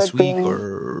was it, last should be. week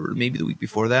or maybe the week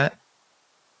before that?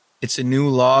 It's a new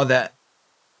law that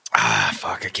I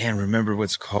can't remember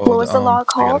what's called. What was the law I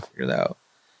called? gotta figure that out.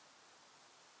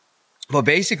 But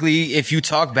basically, if you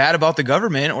talk bad about the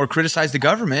government or criticize the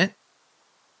government,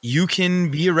 you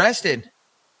can be arrested.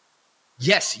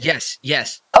 Yes.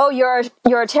 Oh, you're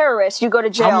a terrorist. You go to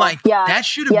jail. I'm like, yeah. that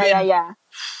should have been.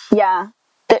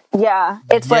 Yeah.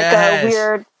 It's like a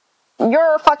weird.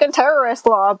 You're a fucking terrorist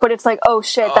law, but it's like, oh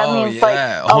shit, that means like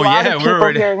a lot of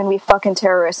people here are gonna be fucking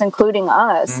terrorists, including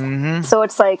us. Mm-hmm. So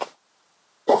it's like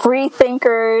free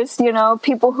thinkers,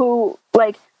 people who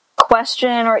like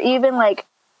question or even like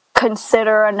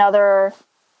consider another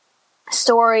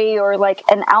story or like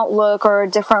an outlook or a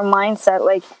different mindset,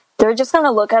 like they're just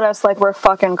gonna look at us like we're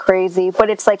fucking crazy. But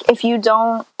it's like, if you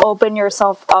don't open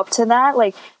yourself up to that,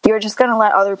 like you're just gonna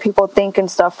let other people think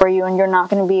and stuff for you, and you're not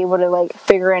gonna be able to like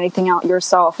figure anything out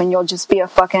yourself, and you'll just be a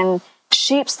fucking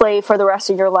sheep slave for the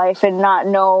rest of your life and not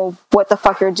know what the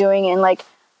fuck you're doing, and like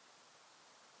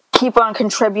keep on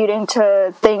contributing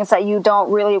to things that you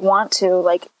don't really want to.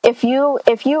 Like if you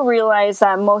realize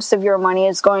that most of your money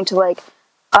is going to like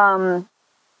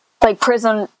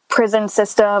prison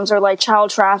systems or like child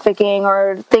trafficking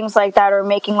or things like that, or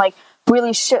making like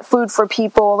really shit food for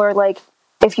people, or like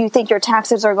if you think your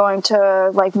taxes are going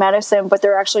to like medicine but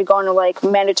they're actually going to like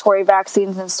mandatory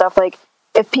vaccines and stuff, like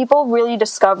if people really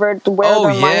discovered where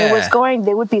their money was going,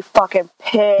 they would be fucking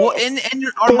pissed. Well, and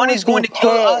our money's going to kill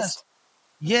us.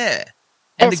 Yeah.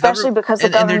 And especially because the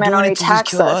government they're doing already it to just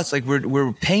taxes kill us. us. Like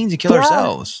we're paying to kill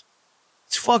ourselves.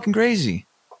 It's fucking crazy.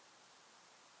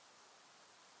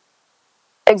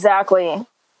 Exactly.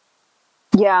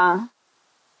 Yeah.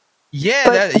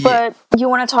 Yeah, but you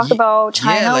want to talk about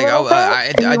China? Yeah, like a little bit? I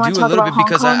And you do wanna a talk little about bit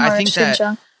because Hong Kong I or think that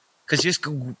Xinjiang? because just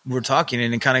we're talking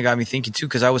and it kind of got me thinking too.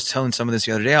 Because I was telling some of this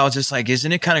the other day. I was just like,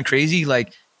 isn't it kind of crazy?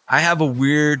 Like I have a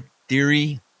weird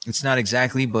theory. It's not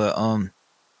exactly, but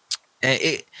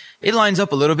it lines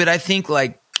up a little bit. I think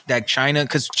like that China,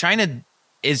 because China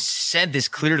is said this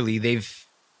clearly.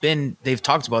 They've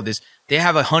talked about this. They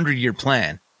have 100-year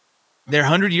plan. Their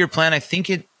 100-year plan, I think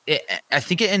it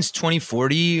ends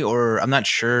 2040, or I'm not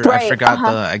sure. Right, I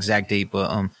forgot the exact date,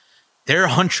 but they're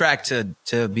on track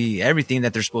to be everything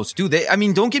that they're supposed to do. I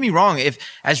mean, don't get me wrong. If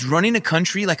as running a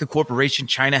country like a corporation,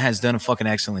 China has done a fucking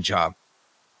excellent job.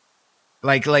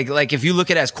 Like if you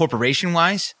look at it as corporation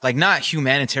wise, like not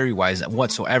humanitarian wise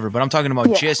whatsoever, but I'm talking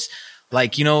about just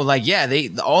like, they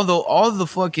all the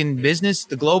fucking business,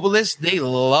 the globalists, they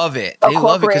love it. They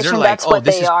love it because they're like, oh,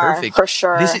 this is perfect. For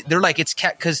sure. They're like, it's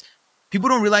because people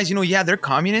don't realize, they're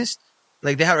communist.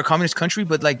 Like they have a communist country,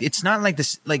 but like, it's not like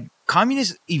this, like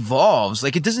communist evolves.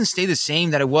 Like it doesn't stay the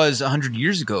same that it was 100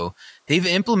 years ago. They've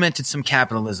implemented some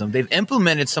capitalism. They've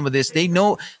implemented some of this. They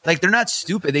know, like, they're not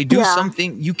stupid. They do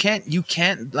something. You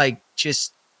can't like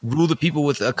just rule the people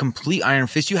with a complete iron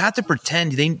fist. You have to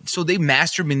pretend. They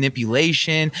mastered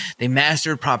manipulation. They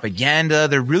mastered propaganda.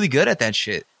 They're really good at that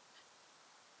shit.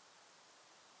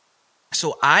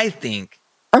 So I think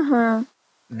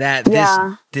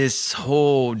that this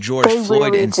whole George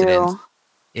Floyd incident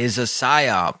is a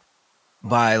psyop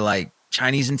by like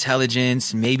Chinese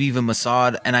intelligence, maybe even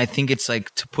Mossad, and I think it's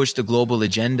like to push the global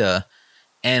agenda.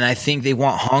 And I think they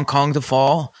want Hong Kong to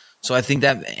fall. So I think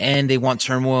that, and they want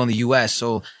turmoil in the U.S.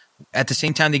 So at the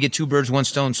same time, they get two birds, one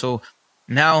stone. So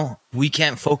now we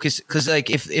can't focus, because like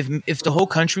if the whole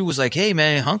country was like, hey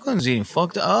man, Hong Kong's getting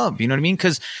fucked up, you know what I mean?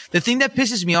 Because the thing that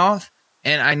pisses me off,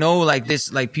 and I know like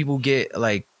this, like people get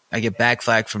like, I get back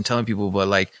flack from telling people, but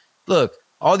like, look,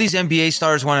 all these NBA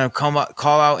stars want to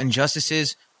call out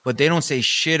injustices, but they don't say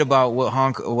shit about what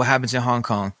happens in Hong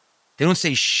Kong. They don't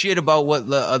say shit about what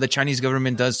the Chinese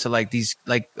government does to like these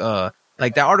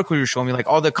like that article you were showing me, like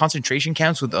all the concentration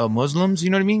camps with Muslims,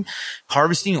 you know what I mean?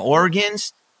 Harvesting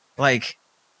organs, like.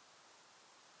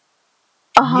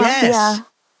 Yes.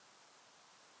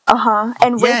 Yeah.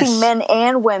 And raping men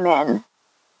and women.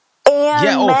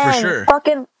 And men. For sure.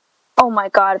 Fucking, oh my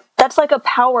God. That's like a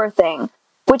power thing,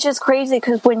 which is crazy,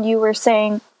 because when you were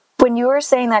saying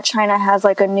that China has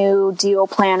like a new deal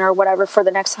plan or whatever for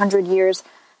the next 100 years,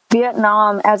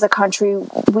 Vietnam as a country,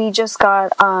 we just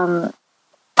got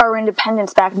our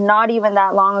independence back not even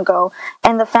that long ago.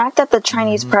 And the fact that the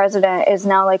Chinese president is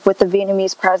now like with the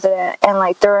Vietnamese president and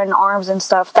like they're in arms and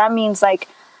stuff, that means like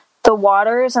the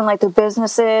waters and like the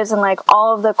businesses and like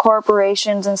all of the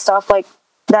corporations and stuff, like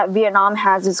that Vietnam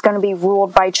has is going to be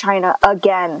ruled by China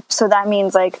again. So that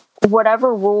means like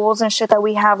whatever rules and shit that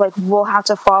we have, like we'll have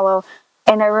to follow.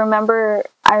 And I remember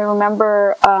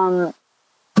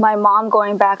my mom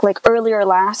going back like earlier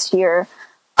last year,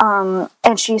 and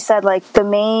she said like the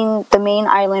main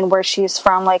island where she's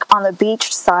from, like on the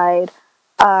beach side,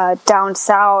 down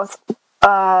south,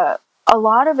 a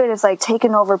lot of it is like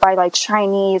taken over by like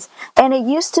Chinese, and it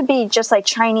used to be just like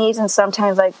Chinese and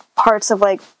sometimes like parts of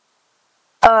like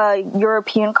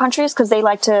European countries, because they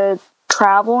like to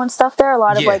travel and stuff there. A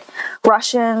lot of like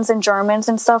Russians and Germans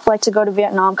and stuff like to go to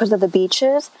Vietnam because of the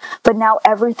beaches. But now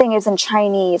everything is in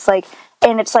Chinese, like,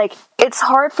 and it's like it's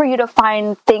hard for you to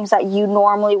find things that you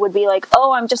normally would be like,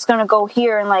 oh, I'm just gonna go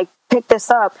here and like pick this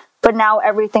up. But now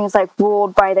everything's like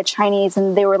ruled by the Chinese,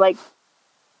 and they were like,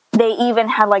 they even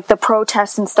had like the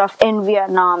protests and stuff in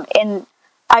Vietnam. And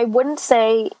I wouldn't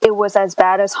say it was as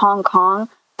bad as Hong Kong,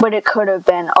 but it could have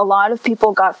been. A lot of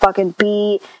people got fucking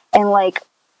beat, and like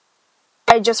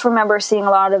I just remember seeing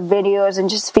a lot of videos and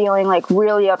just feeling like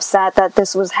really upset that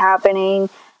this was happening.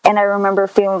 And I remember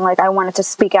feeling like I wanted to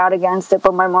speak out against it,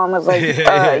 but my mom was like,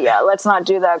 yeah, let's not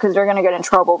do that because you're going to get in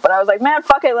trouble. But I was like, man,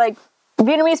 fuck it. Like,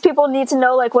 Vietnamese people need to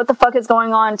know like what the fuck is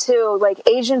going on too. Like,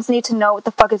 Asians need to know what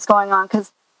the fuck is going on,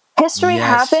 because history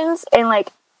happens, and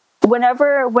like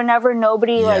whenever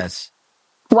nobody like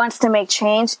wants to make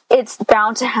change, it's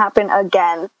bound to happen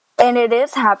again. And it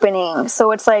is happening.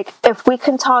 So it's like, if we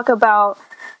can talk about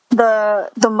the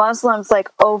Muslims like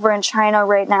over in China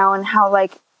right now, and how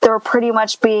like they're pretty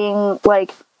much being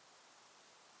like,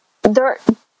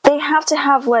 they have to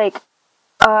have like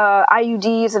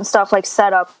IUDs and stuff like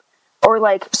set up, or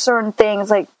like certain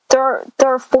things, like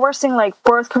they're forcing like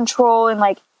birth control, and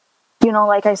like, you know,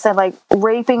 like I said, like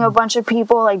raping a bunch of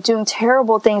people, like doing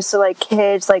terrible things to like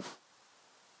kids. Like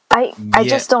I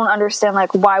just don't understand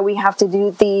like why we have to do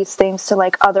these things to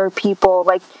like other people,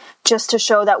 like just to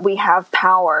show that we have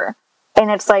power. And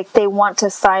it's like they want to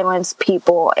silence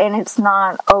people, and it's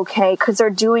not okay, because they're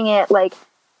doing it like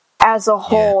as a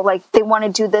whole. Like they want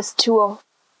to do this to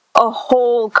a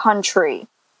whole country.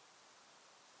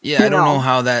 Yeah, I don't know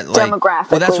how that like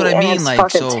demographically. Well, that's what I mean. It's like,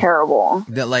 fucking so terrible.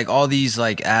 That like all these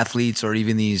like athletes or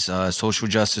even these social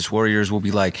justice warriors will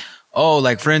be like, oh,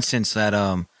 like for instance that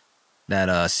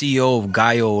CEO of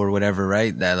Gallo or whatever,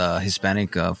 right? That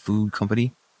Hispanic food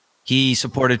company, he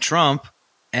supported Trump,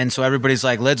 and so everybody's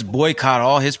like, let's boycott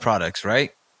all his products,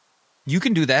 right? You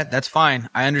can do that. That's fine.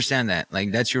 I understand that.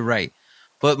 Like, that's your right.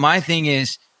 But my thing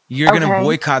is, you're going to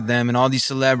boycott them and all these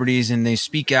celebrities, and they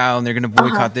speak out and they're going to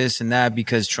boycott this and that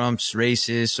because Trump's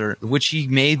racist, or which he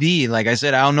may be. Like I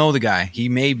said, I don't know the guy. He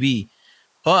may be,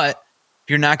 but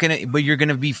you're going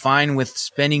to be fine with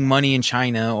spending money in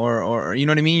China, or you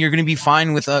know what I mean? You're going to be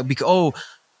fine with, because,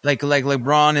 like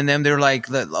LeBron and them, they're like,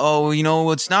 oh, you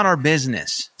know, it's not our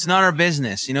business. It's not our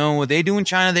business. You know, what they do in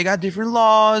China, they got different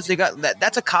laws. They got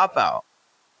that's a cop out.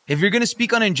 If you're going to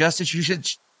speak on injustice, you should.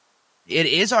 It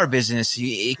is our business,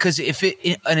 because if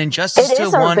an injustice to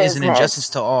one is an injustice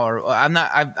to all. I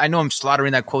know I'm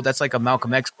slaughtering that quote. That's like a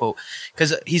Malcolm X quote,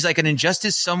 because he's like, an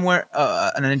injustice somewhere,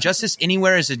 an injustice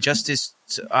anywhere is a justice.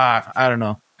 I don't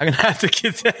know. I'm gonna have to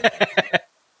get that.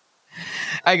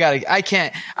 I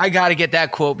gotta get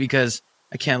that quote, because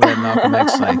I can't let Malcolm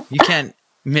X like, you can't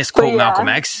misquote Malcolm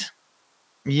X.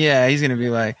 Yeah, he's gonna be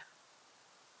like,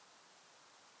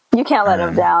 you can't let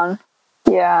him down.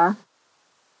 Yeah.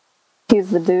 He's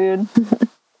the dude.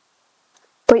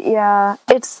 But yeah,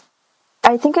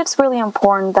 I think it's really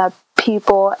important that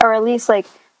people, or at least like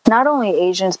not only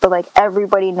Asians, but like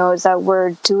everybody knows that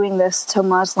we're doing this to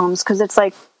Muslims. Because it's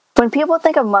like, when people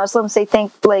think of Muslims, they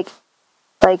think like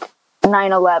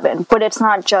 9/11, but it's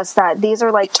not just that. These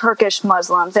are like Turkish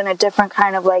Muslims in a different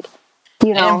kind of like,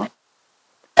 you know,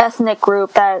 ethnic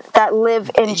group that live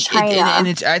in China.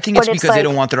 I think it's because they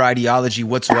don't want their ideology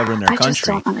whatsoever in their country. Just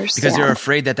don't understand. Because they're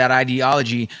afraid that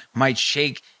ideology might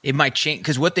shake. It might change,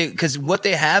 because what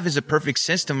they have is a perfect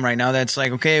system right now that's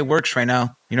like, okay, it works right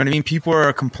now. You know what I mean? People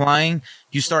are complying.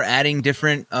 You start adding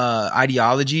different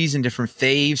ideologies and different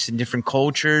faiths and different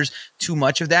cultures, too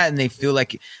much of that, and they feel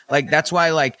like that's why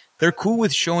like they're cool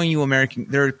with showing you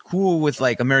they're cool with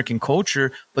like American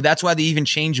culture, but that's why they even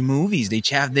change movies. They've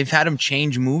had them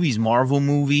change movies, Marvel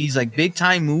movies, like big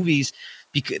time movies,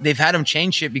 because they've had them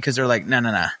change shit because they're like,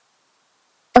 nah.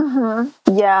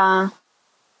 Yeah.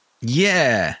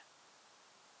 Yeah.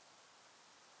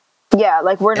 Yeah,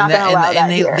 like we're not going to allow that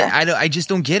here. I just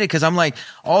don't get it, because I'm like,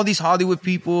 all these Hollywood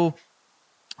people,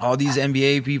 all these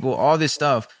NBA people, all this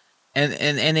stuff,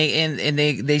 And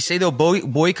they say they'll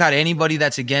boycott anybody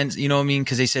that's against, you know what I mean?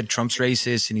 Because they said Trump's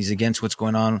racist and he's against what's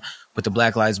going on with the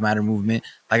Black Lives Matter movement.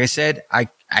 Like I said, I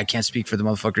can't speak for the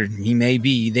motherfucker.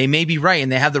 They may be right,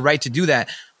 and they have the right to do that.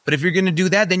 But if you're going to do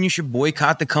that, then you should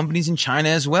boycott the companies in China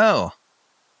as well.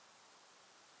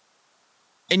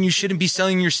 And you shouldn't be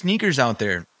selling your sneakers out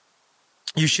there.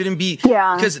 You shouldn't be,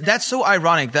 because that's so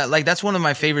ironic that like that's one of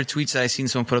my favorite tweets that I seen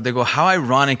someone put up. They go, how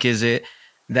ironic is it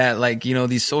that like, you know,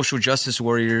 these social justice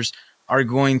warriors are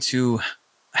going to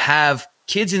have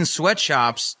kids in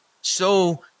sweatshops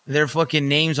sew their fucking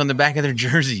names on the back of their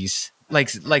jerseys, like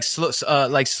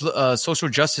social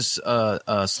justice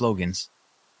slogans.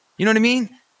 You know what I mean?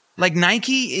 Like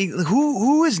Nike,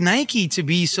 who is Nike to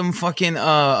be some fucking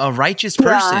a righteous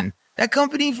person? Yeah. That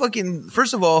company fucking,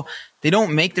 first of all, they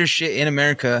don't make their shit in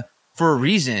America for a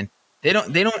reason. They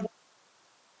don't.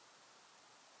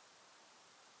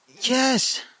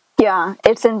 Yes. Yeah,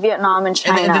 it's in Vietnam and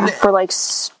China and for like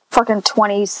fucking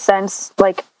 20 cents.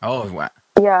 Like, oh, wow.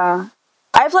 Yeah.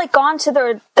 I've like gone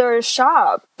to their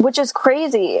shop, which is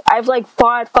crazy. I've like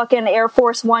bought fucking Air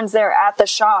Force Ones there at the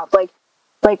shop.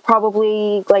 Like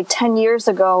probably like 10 years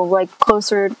ago, like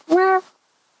closer,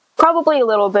 probably a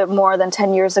little bit more than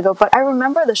 10 years ago. But I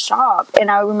remember the shop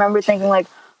and I remember thinking like,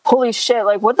 holy shit,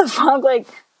 like what the fuck? Like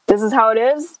this is how it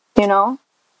is, you know?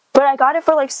 But I got it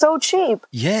for like so cheap.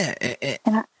 Yeah.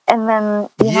 And then,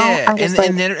 you know, I'm just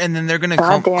and then they're going to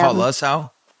call us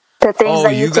out. The things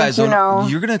that you guys think, don't,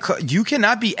 you know. You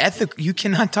cannot be ethical. You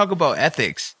cannot talk about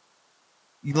ethics.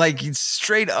 Like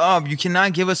straight up, you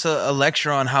cannot give us a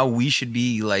lecture on how we should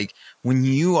be like when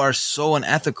you are so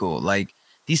unethical. Like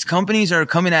these companies are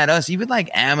coming at us, even like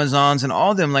Amazons and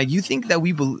all of them. Like you think that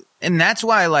and that's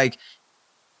why like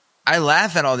I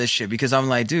laugh at all this shit because I'm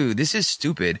like, dude, this is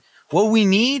stupid. What we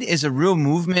need is a real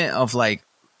movement of like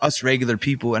us regular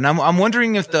people. And I'm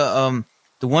wondering if the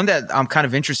one that I'm kind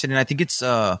of interested in, I think it's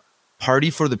Party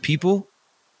for the People.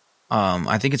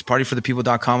 I think it's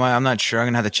partyforthepeople.com. I'm not sure. I'm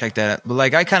gonna have to check that out. But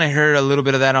like I kind of heard a little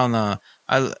bit of that on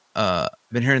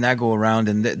been hearing that go around,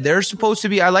 and they're supposed to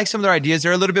be, I like some of their ideas.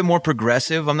 They're a little bit more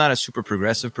progressive. I'm not a super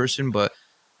progressive person, but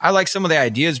I like some of the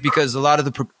ideas because a lot of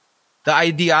the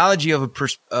ideology of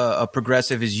a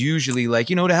progressive is usually like,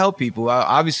 you know, to help people.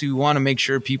 Obviously we want to make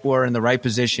sure people are in the right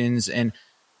positions and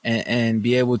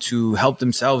be able to help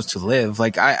themselves to live.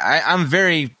 Like I'm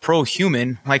very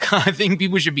pro-human. Like I think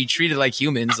people should be treated like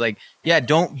humans. Like, yeah,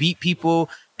 don't beat people,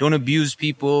 don't abuse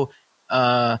people.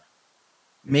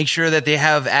 Make sure that they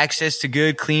have access to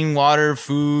good, clean water,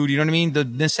 food. You know what I mean? The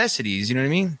necessities. You know what I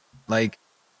mean? Like,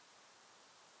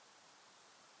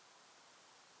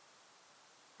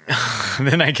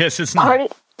 then I guess it's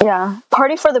not.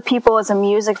 Party for the People is a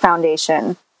music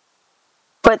foundation.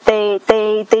 But they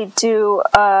do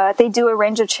a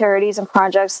range of charities and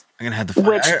projects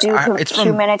which do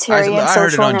humanitarian,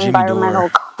 social, and environmental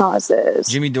causes.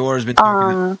 Jimmy Dore has been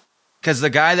talking because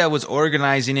the guy that was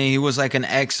organizing it, he was like an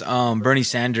ex Bernie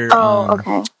Sanders. Oh,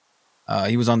 okay.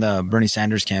 He was on the Bernie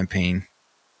Sanders campaign.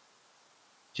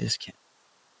 Just can't.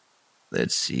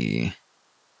 Let's see.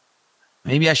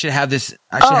 Maybe I should have this.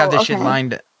 Shit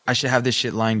lined. I should have this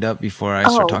shit lined up before I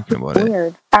start talking about it.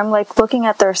 Weird. I'm like looking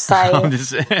at their site.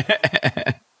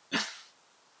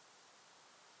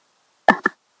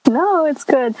 No, it's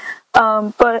good.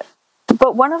 But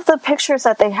one of the pictures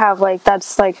that they have,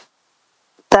 that's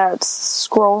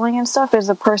scrolling and stuff, is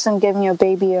a person giving a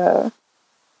baby a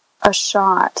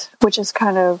shot, which is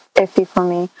kind of iffy for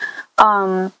me.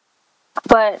 But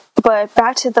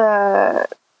back to the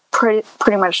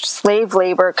pretty much slave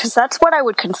labor, because that's what I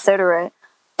would consider it.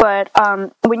 But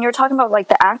when you're talking about like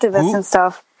the activists and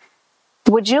stuff,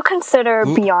 would you consider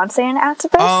Beyonce an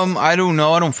activist? I don't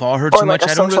know. I don't follow her too much. Or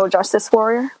like a social justice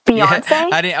warrior? Beyonce? Yeah,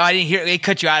 I didn't hear. It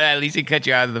cut you out. At least it cut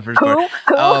you out of the first part.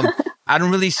 I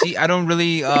don't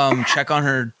really check on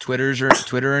her Twitter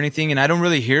or anything, and I don't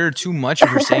really hear too much of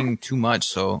her saying too much.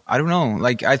 So I don't know.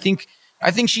 Like I think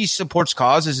she supports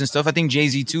causes and stuff. I think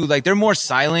Jay-Z too. Like they're more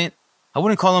silent. I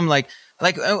wouldn't call them like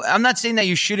I'm not saying that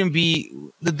you shouldn't be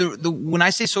the when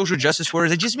I say social justice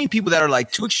warriors, I just mean people that are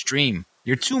like too extreme.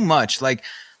 You're too much. Like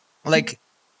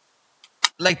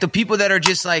the people that are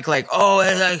just like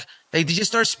they just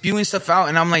start spewing stuff out,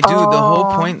 and I'm like, dude,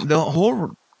 the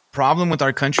whole problem with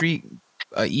our country,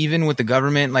 even with the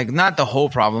government, like not the whole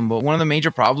problem, but one of the major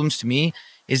problems to me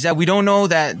is that we don't know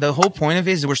that the whole point of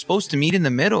it is that we're supposed to meet in the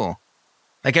middle.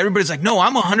 Like everybody's like, no,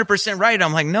 I'm 100% right.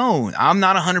 I'm like, no, I'm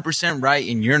not 100% right,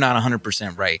 and you're not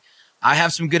 100% right. I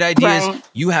have some good ideas. Right.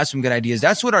 You have some good ideas.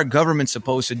 That's what our government's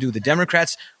supposed to do. The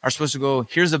Democrats are supposed to go,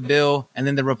 here's a bill. And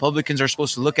then the Republicans are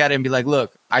supposed to look at it and be like,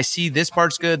 look, I see this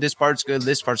part's good. This part's good.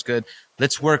 This part's good.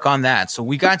 Let's work on that. So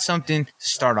we got something to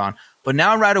start on. But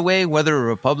now right away, whether a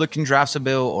Republican drafts a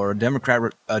bill or a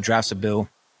Democrat drafts a bill,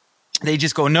 they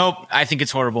just go, nope, I think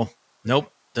it's horrible.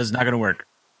 Nope, that's not going to work.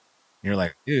 And you're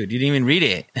like, dude, you didn't even read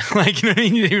it. Like, you know what I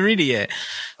mean? You didn't read it yet.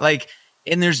 Like,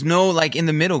 and there's no like in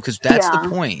the middle, because that's the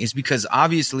point, is because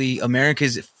obviously America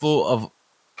is full of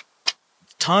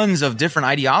tons of different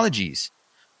ideologies.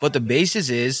 But the basis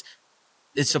is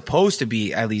it's supposed to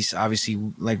be, at least obviously,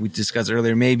 like we discussed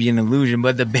earlier, maybe an illusion,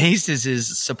 but the basis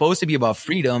is supposed to be about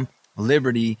freedom,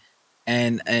 liberty,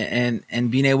 and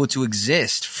being able to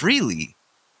exist freely.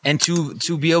 And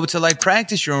to be able to like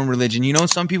practice your own religion. You know,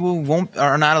 some people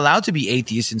are not allowed to be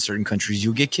atheists in certain countries.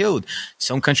 You'll get killed.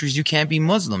 Some countries you can't be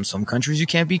Muslim. Some countries you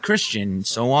can't be Christian,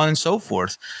 so on and so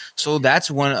forth. So that's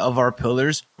one of our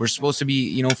pillars. We're supposed to be,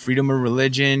 you know, freedom of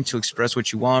religion, to express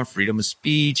what you want, freedom of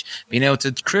speech, being able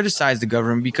to criticize the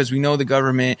government, because we know the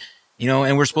government, you know,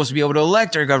 and we're supposed to be able to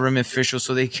elect our government officials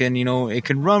so they can, you know, it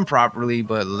can run properly.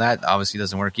 But that obviously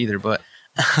doesn't work either. But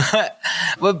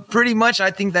but pretty much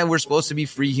I think that we're supposed to be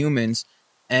free humans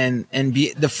and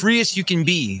be the freest you can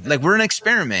be. Like, we're an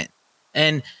experiment.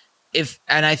 And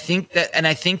I think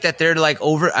that they're like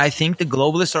I think the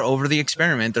globalists are over the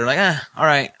experiment. They're like, all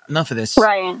right, enough of this.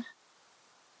 Right.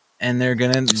 And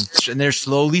they're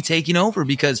slowly taking over,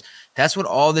 because that's what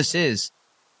all this is.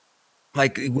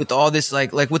 Like with all this,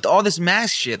 like with all this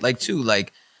mask shit, like too,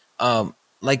 like,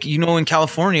 you know, in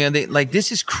California, they like,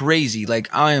 this is crazy. Like,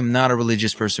 I am not a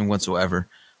religious person whatsoever,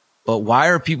 but why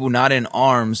are people not in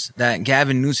arms that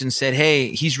Gavin Newsom said, hey,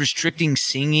 he's restricting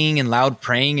singing and loud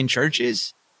praying in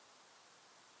churches?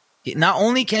 Not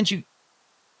only can't you.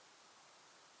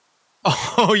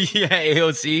 Oh, yeah,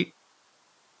 AOC.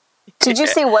 Did you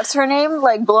see what's her name?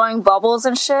 Like blowing bubbles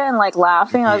and shit and like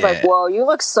laughing. I was like, whoa, you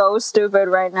look so stupid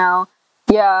right now.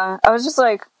 Yeah. I was just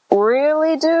like,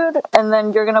 really, dude? And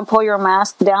then you're gonna pull your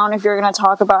mask down if you're gonna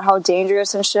talk about how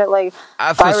dangerous and shit, like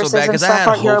I feel viruses so bad, and because I stuff had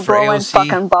are. You're hope for blowing AOC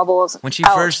fucking bubbles when she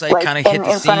out, first like kind of hit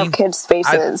the in front of kids'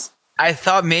 faces. I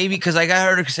thought maybe because I got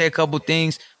her to say a couple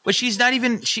things, but she's not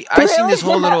even. I seen this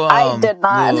whole little I did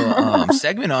not. little,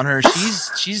 segment on her.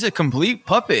 She's a complete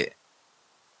puppet.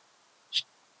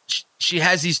 She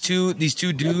has these two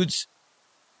dudes.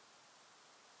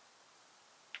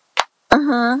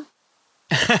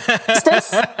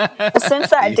 Since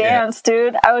that dance,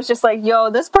 dude, I was just like, yo,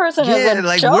 this person is a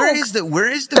like, joke. where is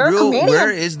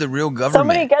the real government?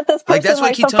 Somebody get this person like, that's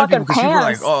what I keep some telling people, because people are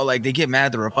like, pants. oh, like they get mad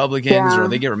at the Republicans or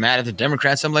they get mad at the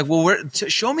Democrats. I'm like, well,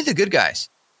 show me the good guys.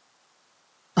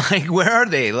 Like, where are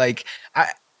they? Like,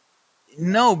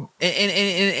 no,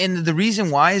 and the reason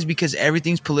why is because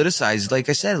everything's politicized. Like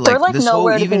I said, like, they're like this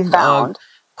nowhere whole to be found.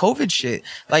 COVID shit.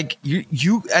 Like,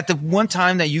 you at the one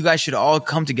time that you guys should all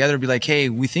come together and be like, hey,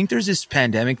 we think there's this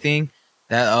pandemic thing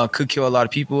that could kill a lot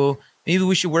of people. Maybe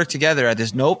we should work together at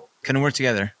this. Nope, couldn't work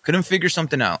together. Couldn't figure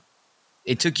something out.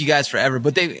 It took you guys forever,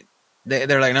 but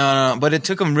they're like, no. But it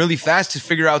took them really fast to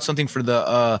figure out something for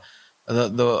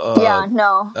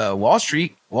Wall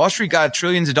Street. Wall Street got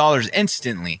trillions of dollars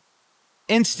instantly.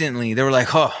 They were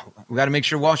like, oh, we got to make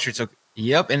sure Wall Street's okay.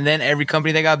 Yep. And then every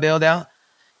company that got bailed out.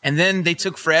 And then they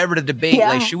took forever to debate. Yeah.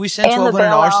 Like, should we send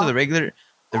 $1,200 to the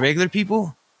regular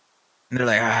people? And they're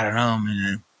like, I don't know,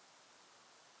 man.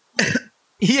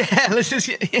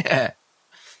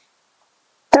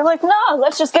 They're like, no,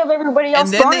 let's just give everybody else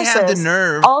bonuses. And then bonuses. they have the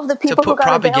nerve all of the people to put who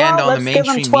propaganda on the let's give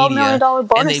them mainstream $12 media, million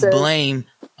bonuses. and they blame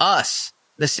us,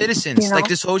 the citizens. You know? Like,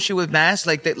 this whole shit with masks,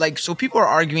 like so people are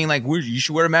arguing like, you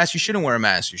should wear a mask, you shouldn't wear a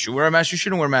mask, you should wear a mask, you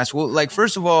shouldn't wear a mask. Well, like,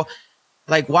 first of all,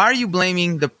 like, why are you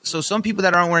blaming so some people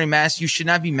that aren't wearing masks, you should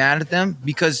not be mad at them,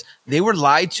 because they were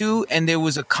lied to, and there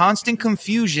was a constant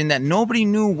confusion that nobody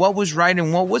knew what was right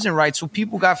and what wasn't right. So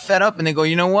people got fed up and they go,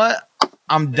 you know what?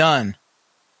 I'm done.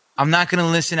 I'm not going to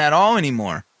listen at all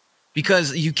anymore,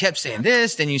 because you kept saying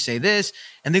this, then you say this,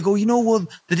 and they go, you know, well,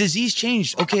 the disease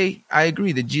changed. Okay, I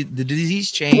agree. The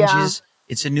disease changes. Yeah.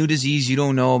 It's a new disease. You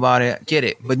don't know about it. Get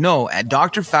it. But no,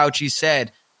 Dr. Fauci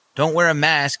said, don't wear a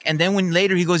mask. And then when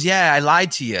later he goes, yeah, I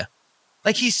lied to you.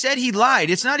 Like, he said he lied.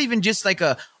 It's not even just like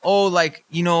I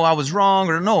was wrong,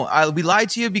 or no, we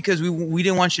lied to you because we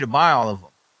didn't want you to buy all of them.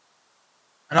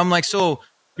 And I'm like, so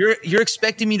you're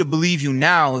expecting me to believe you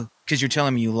now because you're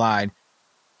telling me you lied.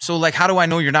 So, like, how do I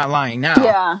know you're not lying now?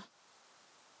 Yeah.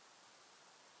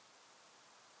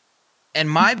 And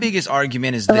my biggest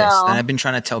argument is this, and I've been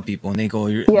trying to tell people, and they go,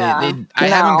 I haven't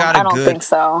got a good, think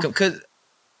so.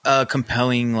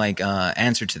 compelling, like,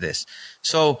 answer to this.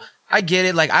 So I get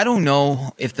it. Like, I don't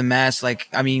know if the masks, like,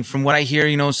 I mean, from what I hear,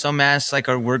 you know, some masks like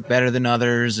work better than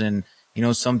others, and you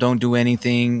know, some don't do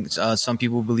anything. Some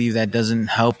people believe that doesn't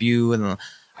help you, and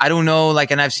I don't know.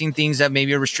 Like, and I've seen things that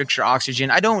maybe restrict your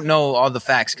oxygen. I don't know all the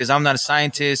facts because I'm not a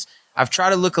scientist. I've tried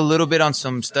to look a little bit on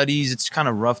some studies. It's kind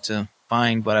of rough to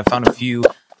find, but I found a few.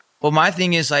 But my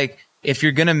thing is, like, if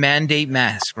you're gonna mandate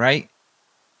masks, right,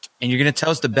 and you're gonna tell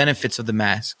us the benefits of the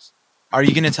masks, are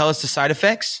you gonna tell us the side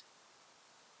effects?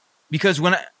 Because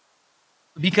when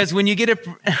you get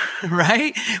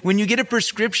when you get a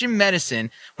prescription medicine,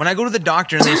 when I go to the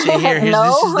doctor and they say,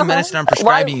 this is the medicine I'm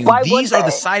prescribing you. These are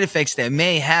the side effects that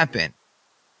may happen.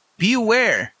 Be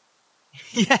aware.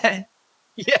 Yeah.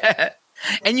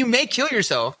 And you may kill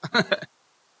yourself.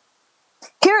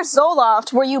 Here's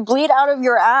Zoloft, where you bleed out of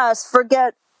your ass,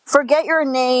 forget your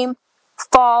name,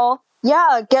 fall,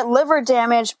 get liver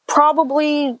damage,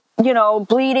 probably, you know,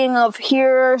 bleeding of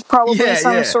here, probably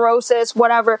some cirrhosis,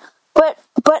 whatever.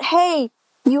 But hey,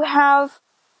 you have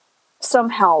some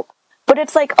help. But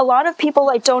it's like a lot of people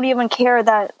like don't even care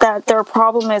that their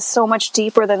problem is so much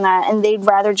deeper than that, and they'd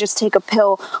rather just take a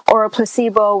pill or a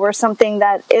placebo or something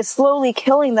that is slowly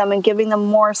killing them and giving them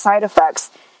more side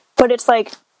effects. But it's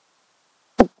like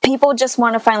people just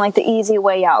want to find like the easy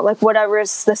way out, like whatever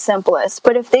is the simplest.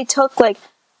 But if they took like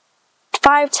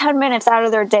 5-10 minutes out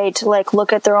of their day to like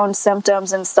look at their own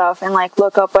symptoms and stuff and like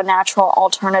look up a natural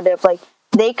alternative, like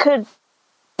they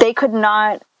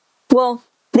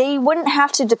wouldn't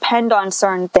have to depend on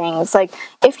certain things. Like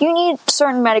if you need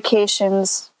certain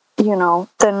medications, you know,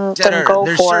 then go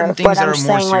for it. But I'm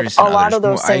saying like a lot of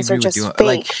those things are just fake.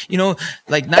 Like, you know,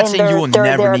 like not saying you will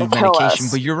never need medication,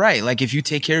 but you're right. Like if you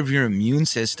take care of your immune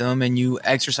system and you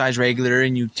exercise regular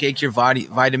and you take your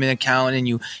vitamin account and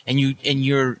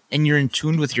you're in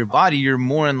tune with your body, you're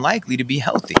more than likely to be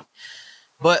healthy.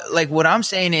 But like what I'm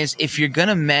saying is, if you're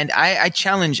gonna I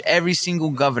challenge every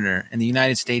single governor in the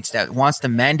United States that wants to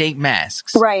mandate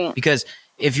masks, right? Because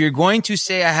if you're going to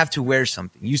say I have to wear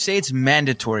something, you say it's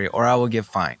mandatory, or I will get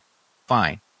fined.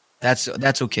 Fine, that's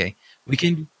okay. We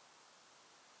can.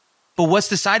 But what's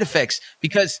the side effects?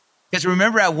 Because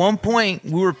remember, at one point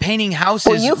we were painting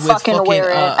houses. Well, you with fucking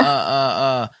wear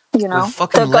it. You know,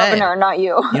 the lead. Governor, not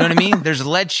you. You know what I mean? There's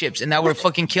lead chips, and now we're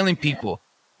fucking killing people.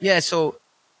 Yeah, so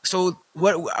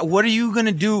what are you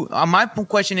gonna do? My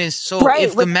question is,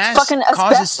 if the mask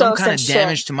causes some kind of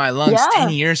damage to my lungs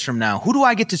 10 years from now, who do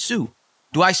I get to sue?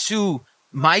 Do I sue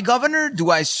my governor?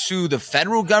 Do I sue the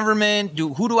federal government?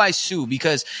 Who do I sue?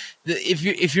 Because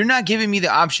if you're not giving me the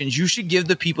options, you should give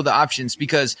the people the options,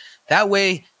 because that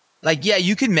way, like, yeah,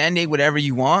 you can mandate whatever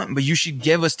you want, but you should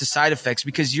give us the side effects,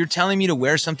 because you're telling me to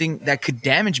wear something that could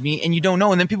damage me and you don't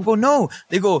know. And then people go, no,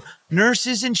 they go,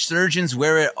 nurses and surgeons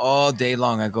wear it all day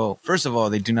long. I go, first of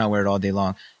all, they do not wear it all day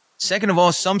long. Second of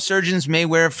all, some surgeons may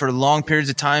wear it for long periods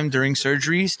of time during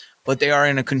surgeries, but they are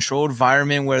in a controlled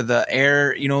environment where the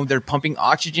air, you know, they're pumping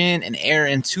oxygen and air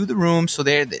into the room. So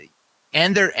they're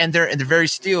very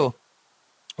still.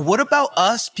 What about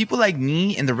us, people like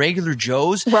me and the regular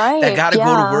Joes that got to go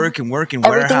to work and work in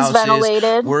warehouses,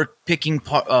 ventilated. Work picking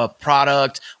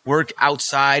product, work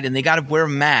outside, and they got to wear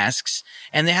masks,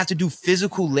 and they have to do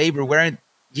physical labor wearing.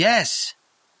 Yes.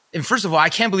 And first of all, I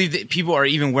can't believe that people are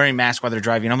even wearing masks while they're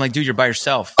driving. I'm like, dude, you're by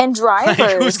yourself. And drivers.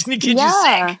 Like, who's going to get you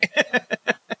sick?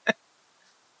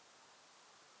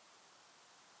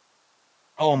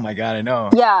 Oh my God, I know.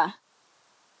 Yeah.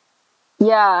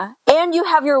 And you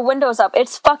have your windows up.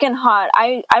 It's fucking hot.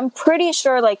 I'm pretty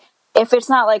sure, like, if it's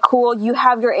not, like, cool, you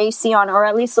have your AC on, or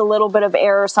at least a little bit of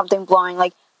air or something blowing.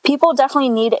 Like, people definitely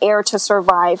need air to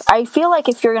survive. I feel like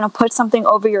if you're going to put something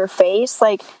over your face,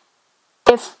 like,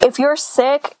 if you're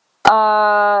sick,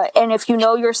 and if you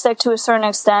know you're sick to a certain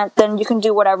extent, then you can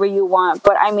do whatever you want.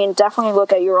 But, I mean, definitely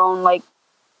look at your own, like,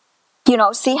 you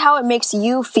know, see how it makes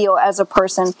you feel as a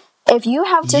person. If you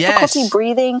have difficulty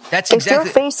breathing, if your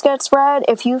face gets red,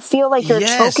 if you feel like you're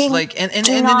choking, like, and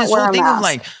then this whole thing of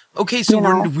like, okay, so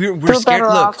we're scared.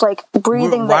 Look, off, like,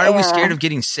 breathing why the are we air. scared of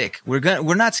getting sick?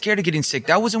 We're not scared of getting sick.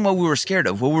 That wasn't what we were scared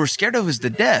of. What we were scared of is the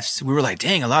deaths. We were like,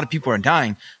 dang, a lot of people are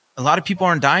dying. A lot of people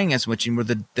aren't dying as much, and where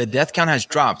the death count has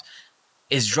dropped.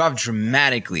 It's dropped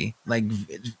dramatically, like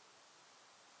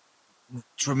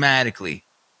dramatically.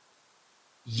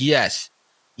 Yes.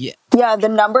 Yeah, the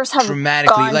numbers have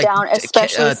gone down,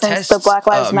 especially since the Black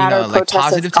Lives Matter protests. Like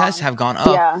positive tests have gone up.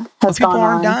 Yeah, but people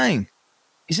aren't dying.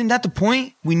 Isn't that the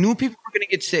point? We knew people were going to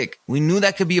get sick. We knew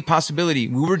that could be a possibility.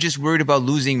 We were just worried about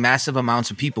losing massive amounts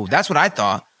of people. That's what I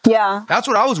thought. Yeah. That's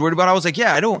what I was worried about. I was like,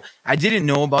 I didn't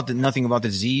know about nothing about the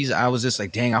disease. I was just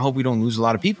like, dang, I hope we don't lose a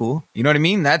lot of people. You know what I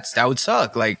mean? That would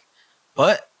suck. Like,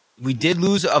 but we did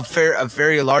lose a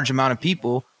very large amount of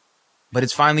people, but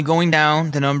it's finally going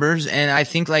down, the numbers. And I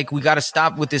think like we got to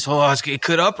stop with this whole, it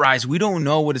could uprise. We don't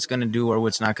know what it's going to do or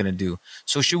what's not going to do.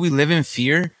 So should we live in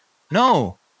fear?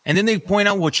 No. And then they point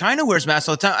out, well, China wears masks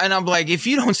all the time. And I'm like, if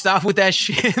you don't stop with that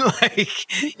shit,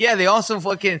 like, yeah, they also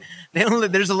fucking,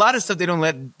 there's a lot of stuff they don't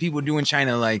let people do in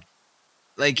China. Like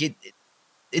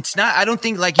it's not, I don't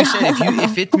think, like you said,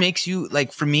 if it makes you,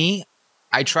 like for me,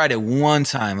 I tried it one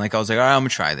time. Like I was like, all right, I'm going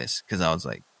to try this. Cause I was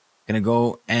like, going to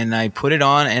go, and I put it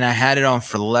on, and I had it on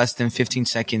for less than 15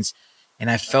 seconds.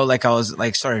 And I felt like I was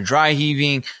like, started dry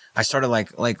heaving. I started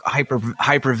like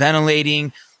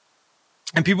hyperventilating.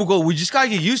 And people go, we just got to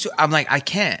get used to it. I'm like, I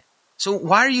can't. So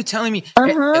why are you telling me?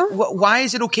 Why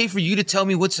is it okay for you to tell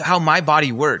me how my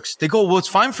body works? They go, well, it's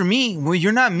fine for me. Well,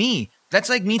 you're not me. That's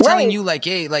like me telling you like,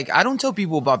 hey, like I don't tell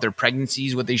people about their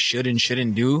pregnancies, what they should and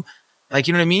shouldn't do. Like,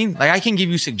 you know what I mean? Like I can give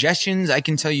you suggestions. I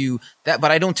can tell you that,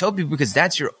 but I don't tell people because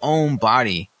that's your own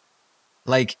body.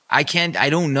 Like I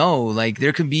don't know. Like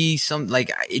there could be some,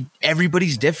 like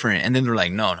everybody's different. And then they're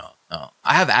like, no.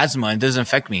 I have asthma. It doesn't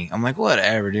affect me. I'm like,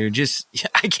 whatever, dude. Just,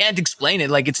 I can't explain it.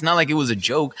 Like, it's not like it was a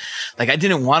joke. Like, I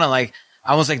didn't want to, like,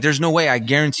 I was like, there's no way. I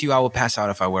guarantee you I will pass out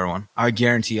if I wear one. I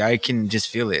guarantee I can just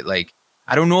feel it. Like,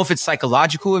 I don't know if it's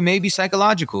psychological. It may be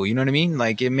psychological. You know what I mean?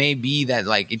 Like, it may be that,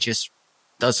 like, it just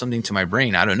does something to my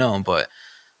brain. I don't know, but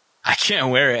I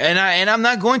can't wear it. And I'm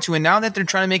not going to. And now that they're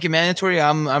trying to make it mandatory,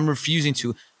 I'm refusing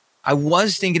to. I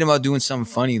was thinking about doing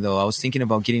something funny, though. I was thinking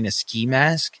about getting a ski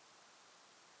mask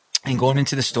and going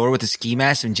into the store with a ski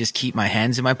mask and just keep my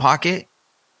hands in my pocket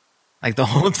like the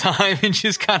whole time and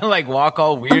just kind of like walk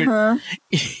all weird.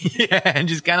 Yeah, and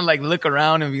just kind of like look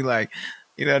around and be like,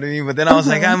 you know what I mean? But then I was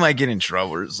like, I might get in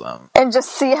trouble or something. And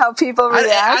just see how people react.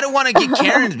 I don't want to get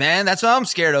Karens, man. That's what I'm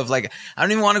scared of. Like, I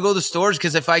don't even want to go to the stores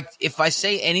because if I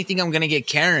say anything, I'm going to get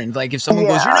Karen. Like if someone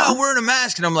goes, you're not wearing a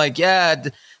mask. And I'm like, yeah,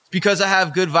 it's because I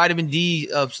have good vitamin D,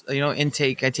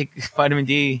 intake. I take vitamin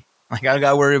D. Like I don't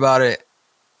got to worry about it.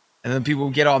 And then people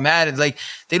get all mad. It's like,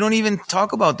 they don't even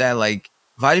talk about that. Like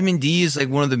vitamin D is like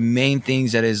one of the main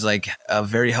things that is like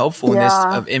very helpful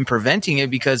in preventing it,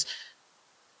 because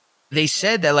they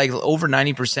said that like over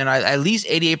 90%, at least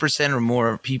 88% or more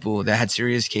of people that had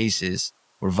serious cases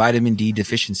were vitamin D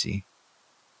deficiency.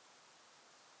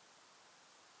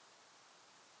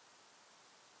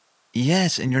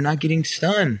 Yes. And you're not getting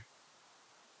sun.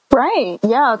 Right,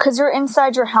 yeah, because you're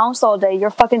inside your house all day. You're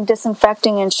fucking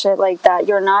disinfecting and shit like that.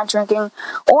 You're not drinking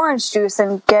orange juice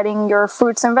and getting your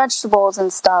fruits and vegetables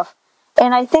and stuff.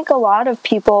 And I think a lot of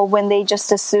people, when they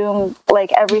just assume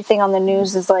like everything on the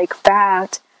news is like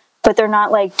fact, but they're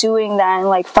not like doing that and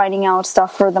like finding out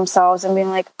stuff for themselves and being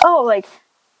like, oh, like,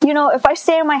 you know, if I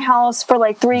stay in my house for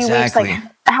like 3 weeks, like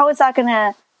how is that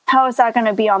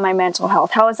gonna be on my mental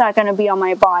health? How is that gonna be on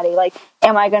my body? Like,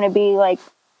 am I gonna be like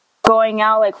going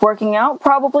out, like working out?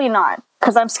 Probably not,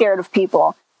 because I'm scared of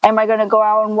people. Am I going to go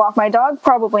out and walk my dog?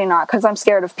 Probably not, because I'm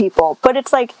scared of people. But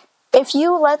it's like, if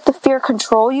you let the fear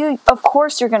control you, of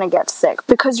course you're going to get sick,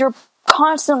 because you're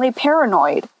constantly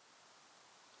paranoid.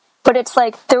 But it's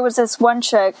like, there was this one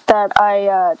chick that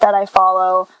I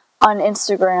follow on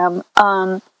Instagram,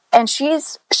 and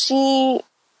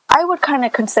I would kind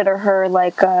of consider her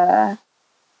like a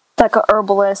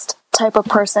herbalist type of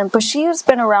person, but she's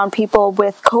been around people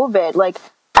with COVID, like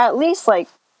at least like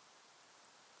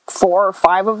 4 or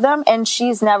 5 of them, and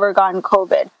she's never gotten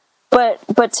COVID. But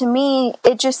to me,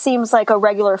 it just seems like a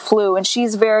regular flu, and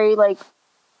she's very like,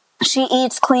 she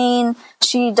eats clean,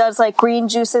 she does like green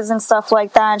juices and stuff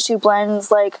like that, and she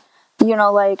blends like, you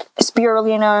know, like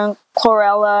spirulina and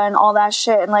chlorella and all that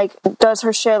shit, and like does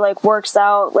her shit, like works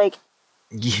out, like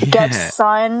gets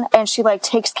sun, and she like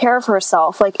takes care of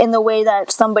herself, like in the way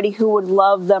that somebody who would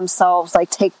love themselves like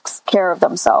takes care of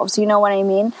themselves, you know what I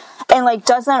mean? And like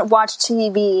doesn't watch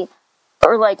TV,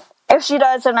 or like if she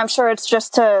does, then I'm sure it's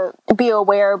just to be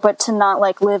aware, but to not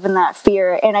like live in that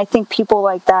fear. And I think people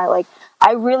like that, like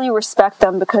I really respect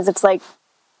them, because it's like,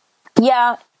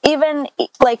 yeah, even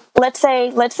like let's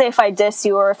say if I diss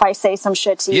you or if I say some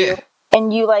shit to you,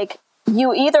 and you like,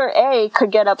 you either A,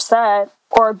 could get upset,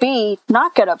 or B,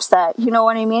 not get upset. You know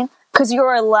what I mean? Because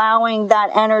you're allowing that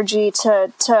energy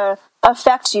to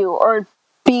affect you or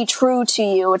be true to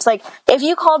you. It's like, if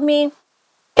you called me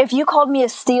a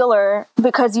stealer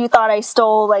because you thought I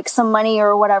stole like some money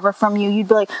or whatever from you, you'd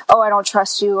be like, oh, I don't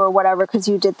trust you or whatever because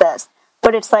you did this.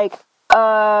 But it's like,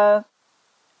 but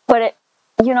it,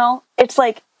 you know, it's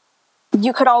like,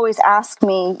 you could always ask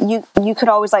me. You could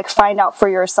always like find out for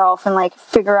yourself and like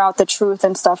figure out the truth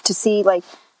and stuff to see like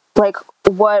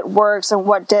what works and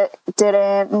what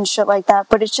didn't and shit like that.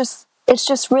 But it's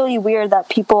just really weird that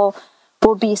people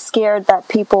will be scared that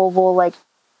people will like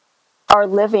are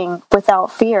living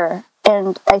without fear,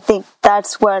 and I think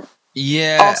that's what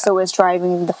also is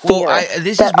driving the fear. Well,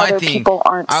 this that is my other thing. people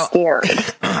aren't scared.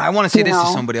 I want to say You this to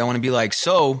know? somebody. I want to be like,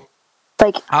 so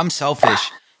Like, I'm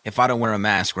selfish if I don't wear a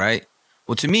mask, right?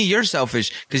 Well, to me, you're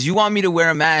selfish because you want me to wear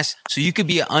a mask so you could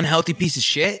be an unhealthy piece of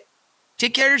shit.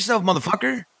 Take care of yourself,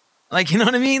 motherfucker. Like, you know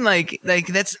what I mean? Like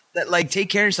take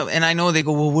care of yourself. And I know they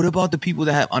go, well, what about the people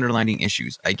that have underlying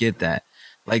issues? I get that.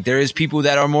 Like, there is people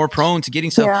that are more prone to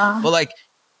getting stuff. Yeah. But like,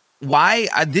 why?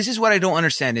 This is what I don't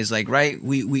understand is like, right?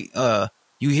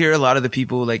 You hear a lot of the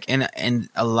people like, and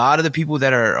a lot of the people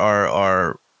that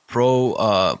are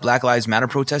pro Black Lives Matter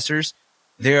protesters,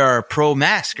 they are pro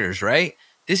maskers, right?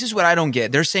 This is what I don't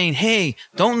get. They're saying, hey,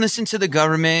 don't listen to the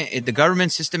government. The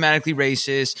government's systematically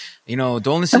racist. You know,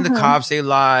 don't listen to the cops. They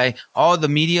lie. All the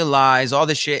media lies, all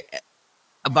the shit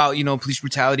about, you know, police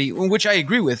brutality, which I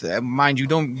agree with. Mind you,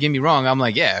 don't get me wrong. I'm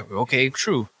like, yeah, okay,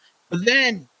 true. But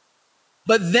then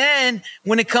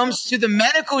when it comes to the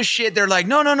medical shit, they're like,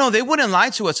 no, they wouldn't lie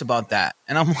to us about that.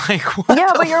 And I'm like, what yeah,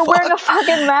 the but you're fuck? wearing a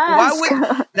fucking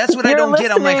mask. That's what I You're don't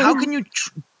get. I'm like, how listening. can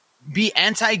you be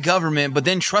anti-government, but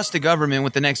then trust the government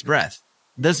with the next breath?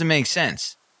 Doesn't make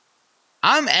sense.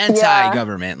 I'm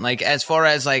anti-government. Like, as far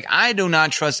as like, I do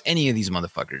not trust any of these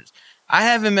motherfuckers. I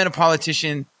haven't met a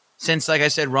politician since, like I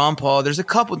said, Ron Paul. There's a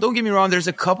couple, don't get me wrong, there's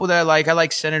a couple that I like. I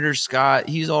like Senator Scott.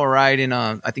 He's all right in,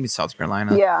 I think it's South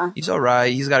Carolina. Yeah. He's all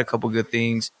right. He's got a couple good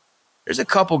things. There's a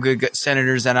couple good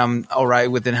senators that I'm all right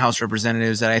with in House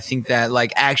Representatives that I think that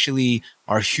like actually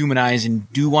are humanized and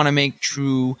do want to make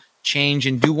true change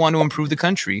and do want to improve the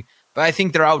country. But I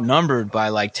think they're outnumbered by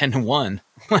like 10-1.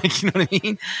 Like, you know what I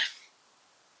mean?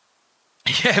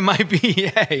 Yeah, it might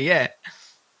be.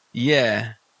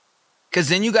 Yeah. Because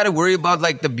then you got to worry about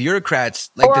like the bureaucrats.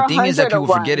 Like, Or the thing is that people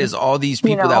 100-1. forget is all these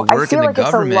people You know, that I work in feel the like it's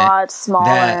a government lot smaller.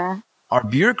 that are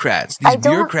bureaucrats. I These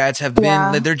don't- bureaucrats have been,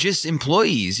 yeah. they're just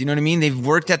employees. You know what I mean? They've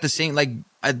worked at the same, like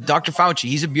Dr. Fauci,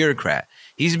 he's a bureaucrat.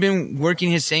 He's been working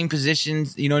his same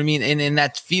positions, you know what I mean, in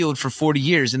that field for 40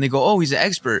 years. And they go, oh, he's an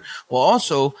expert. Well,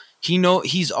 also,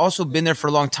 he's also been there for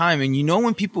a long time. And you know,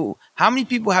 when people, how many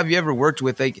people have you ever worked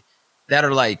with like that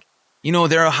are like, you know,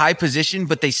 they're a high position,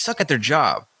 but they suck at their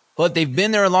job. But they've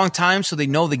been there a long time, so they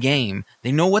know the game.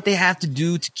 They know what they have to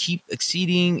do to keep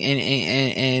exceeding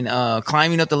and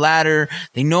climbing up the ladder.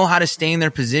 They know how to stay in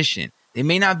their position. They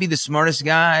may not be the smartest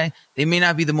guy. They may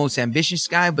not be the most ambitious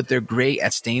guy, but they're great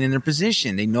at staying in their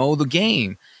position. They know the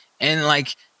game. And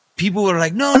like, people are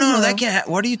like, no, that can't.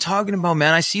 What are you talking about,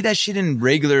 man? I see that shit in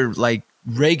regular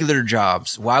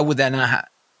jobs. Why would that not?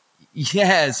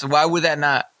 Yes. Why would that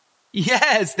not?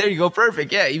 Yes. There you go.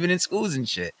 Perfect. Yeah. Even in schools and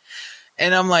shit.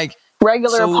 And I'm like,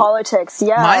 Regular so politics,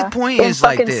 yeah. my point In is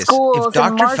like fucking this. schools If Dr.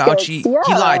 and markets, Fauci, yeah.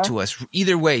 he lied to us.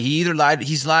 Either way, he's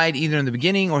lied either in the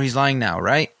beginning or he's lying now,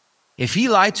 right? If he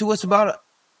lied to us about it,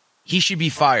 he should be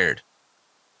fired.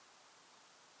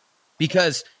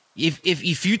 Because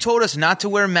if you told us not to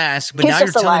wear masks, but He's now you're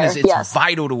just a telling us liar, it's yes.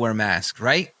 vital to wear masks,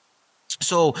 right?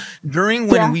 So during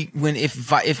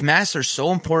if masks are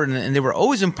so important and they were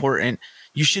always important,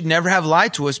 you should never have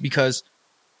lied to us because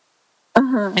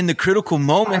in the critical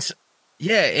moments,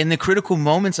 in the critical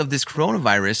moments of this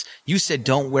coronavirus, you said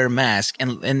don't wear masks,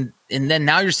 and then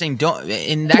now you're saying don't,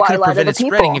 and that Why could have lie to the prevented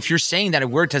spreading. people? If you're saying that it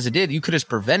worked as it did, you could have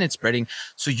prevented spreading.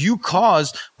 So you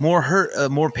caused more hurt,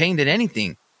 more pain than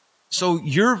anything. So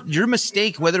your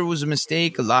mistake, whether it was a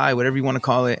mistake, a lie, whatever you want to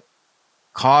call it,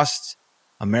 cost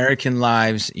American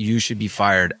lives. You should be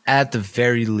fired at the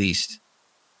very least.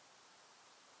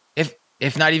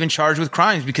 If not even charged with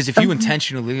crimes, because if you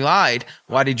intentionally lied,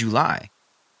 why did you lie?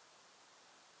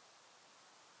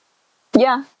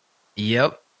 Yeah.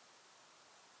 Yep.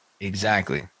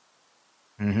 Exactly.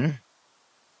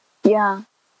 Yeah.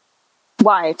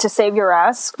 Why? To save your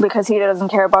ass? Because he doesn't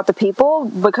care about the people?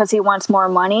 Because he wants more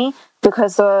money?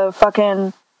 Because the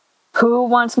fucking who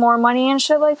wants more money and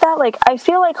shit like that? Like, I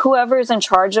feel like whoever's in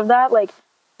charge of that, like,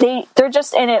 they're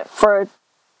just in it for,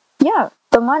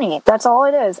 the money. That's all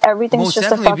it is. Everything's Most just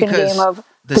a definitely, fucking game of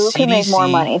the who can make more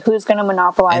CDC money, who's going to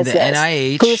monopolize and the this,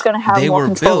 NIH, who's going to have they more were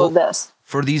control of built this.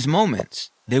 for these moments.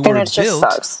 They And were it just built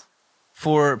sucks.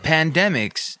 for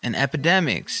pandemics and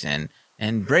epidemics and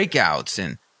breakouts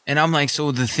and I'm like,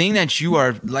 so the thing that you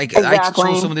are like, I Exactly.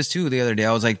 told some of this too the other day.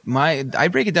 I was like, I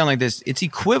break it down like this. It's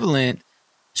equivalent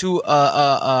to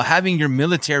having your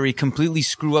military completely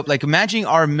screw up. Like, imagine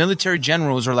our military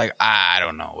generals are like, I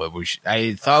don't know what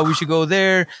I thought we should go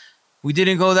there. We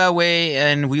didn't go that way,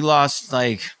 and we lost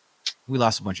a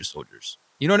bunch of soldiers.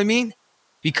 You know what I mean?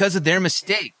 Because of their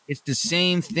mistake. It's the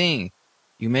same thing.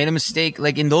 You made a mistake.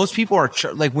 Like, and those people are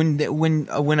like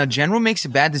when a general makes a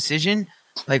bad decision,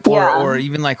 like or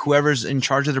even like whoever's in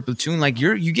charge of their platoon, like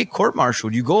you get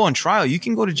court-martialed. You go on trial. You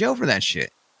can go to jail for that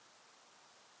shit.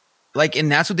 Like,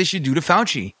 and that's what they should do to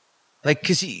Fauci. Like,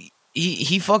 cause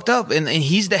he fucked up and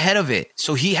he's the head of it.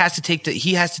 So he has to take the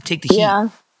heat. Yeah.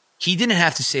 He didn't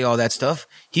have to say all that stuff.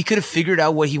 He could have figured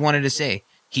out what he wanted to say.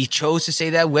 He chose to say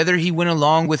that, whether he went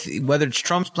along with, whether it's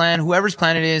Trump's plan, whoever's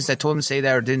plan it is that told him to say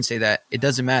that or didn't say that, it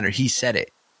doesn't matter. He said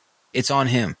it. It's on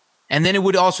him. And then it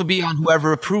would also be on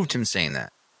whoever approved him saying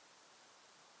that.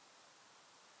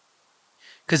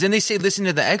 Because then they say, listen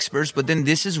to the experts, but then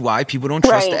this is why people don't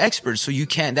trust the experts. So you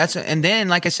can't, and then,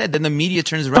 like I said, then the media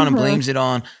turns around and blames it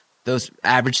on those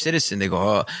average citizen. They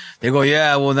go,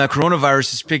 yeah, well, that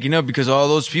coronavirus is picking up because all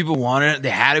those people they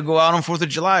had to go out on 4th of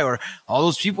July, or all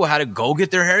those people had to go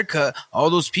get their hair cut. All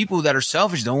those people that are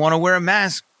selfish don't want to wear a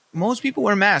mask. Most people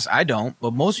wear masks. I don't,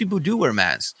 but most people do wear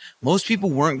masks. Most people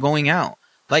weren't going out.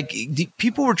 Like,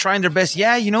 people were trying their best.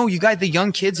 Yeah, you got the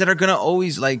young kids that are going to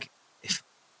always, like,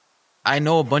 I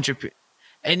know a bunch of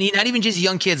and not even just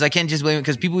young kids. I can't just blame it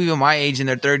because people even my age in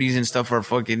their 30s and stuff are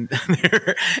fucking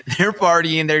they're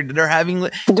partying. They're having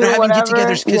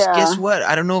get-togethers. Because guess what?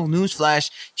 I don't know. Newsflash: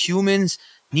 humans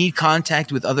need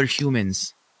contact with other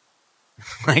humans.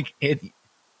 Like it.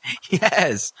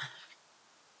 Yes.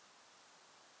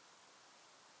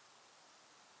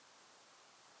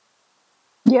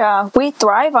 Yeah, we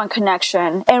thrive on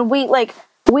connection, and we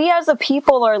as a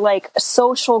people are like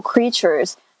social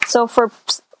creatures. So for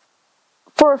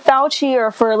Fauci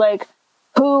or for like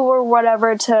who or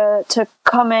whatever to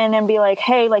come in and be like,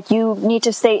 hey, like you need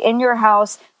to stay in your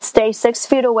house, stay 6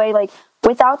 feet away, like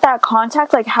without that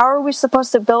contact, like how are we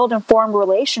supposed to build and form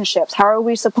relationships? How are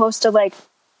we supposed to like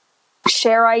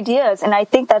share ideas? And I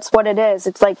think that's what it is.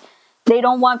 It's like they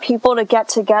don't want people to get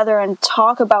together and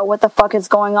talk about what the fuck is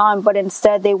going on, but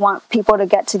instead they want people to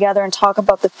get together and talk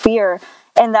about the fear.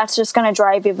 And that's just going to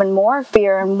drive even more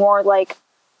fear and more like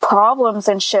problems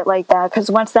and shit like that. Because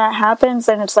once that happens,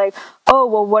 then it's like, oh,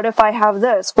 well, what if I have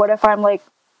this? What if I'm like,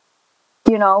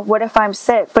 what if I'm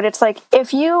sick? But it's like,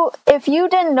 if you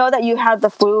didn't know that you had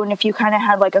the flu and if you kind of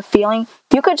had like a feeling,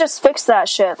 you could just fix that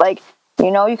shit. Like,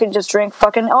 you could just drink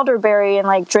fucking elderberry and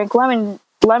like drink lemon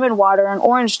water and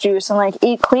orange juice and like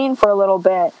eat clean for a little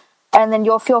bit. And then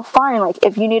you'll feel fine. Like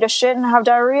if you need a shit and have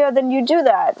diarrhea, then you do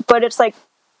that. But it's like,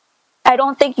 I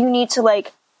don't think you need to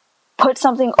like put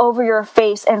something over your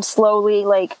face and slowly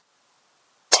like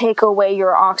take away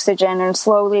your oxygen and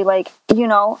slowly like,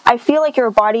 I feel like your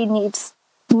body needs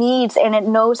and it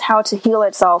knows how to heal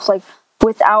itself, like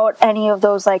without any of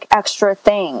those like extra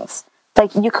things.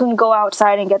 Like you can go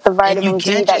outside and get the vitamin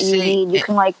D that you need. You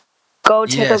can like go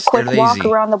take a quick walk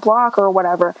around the block or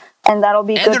whatever, and that'll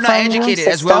be good. And they're not educated,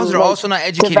 as well as they're also not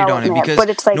educated on it, because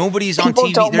it's like nobody's on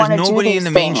TV. There's nobody in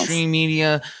the mainstream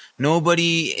media.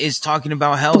 Nobody is talking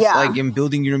about health, like in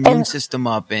building your immune system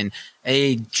up and,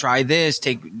 hey, try this,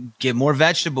 get more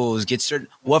vegetables,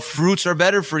 what fruits are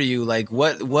better for you? Like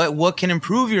what can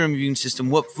improve your immune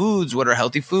system? What are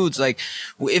healthy foods? Like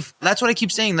if that's what I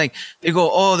keep saying, like they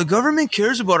go, oh, the government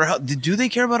cares about our health. Do they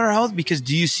care about our health? Because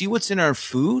do you see what's in our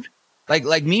food?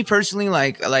 Like me personally,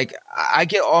 like I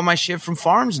get all my shit from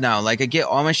farms now. Like I get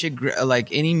all my shit, like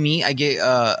any meat I get,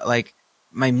 like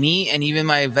my meat and even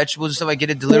my vegetables and stuff, I get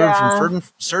it delivered from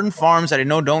certain farms that I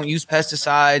know don't use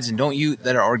pesticides and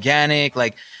that are organic.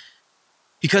 Like,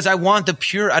 because I want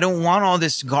I don't want all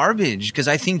this garbage, because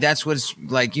I think that's what's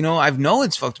like, I know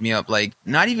it's fucked me up. Like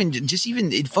not even, just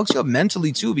even, it fucks you up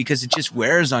mentally too, because it just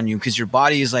wears on you, because your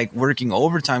body is like working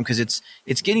overtime, because it's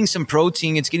getting some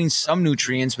protein, it's getting some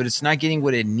nutrients, but it's not getting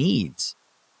what it needs.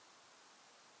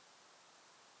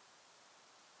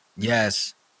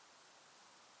 Yes.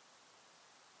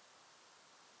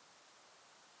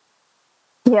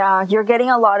 Yeah, you're getting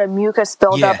a lot of mucus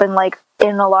buildup in like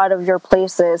in a lot of your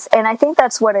places, and I think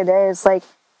that's what it is. Like,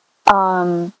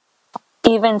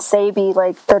 even Sabi,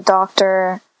 like the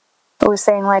doctor, was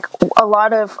saying, like a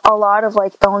lot of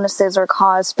like illnesses are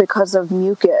caused because of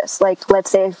mucus. Like,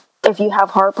 let's say if you have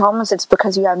heart problems, it's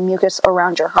because you have mucus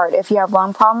around your heart. If you have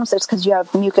lung problems, it's because you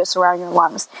have mucus around your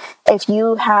lungs. If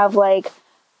you have like,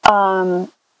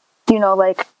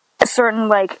 like certain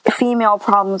like female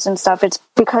problems and stuff, it's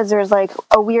because there's like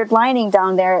a weird lining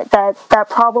down there that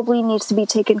probably needs to be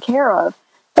taken care of.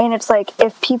 And it's like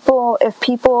if people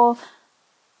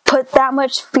put that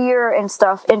much fear and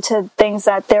stuff into things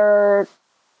that they're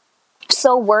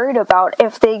so worried about,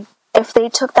 if they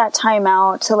took that time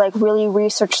out to like really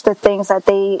research the things that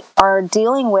they are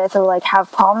dealing with or like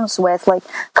have problems with, like,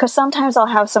 because sometimes I'll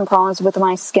have some problems with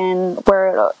my skin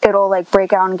where it'll like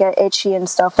break out and get itchy and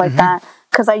stuff like that.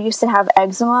 because I used to have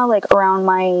eczema like around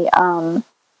my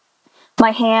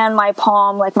my hand, my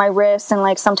palm, like my wrist, and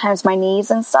like sometimes my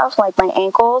knees and stuff, like my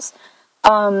ankles.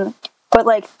 But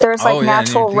like there's like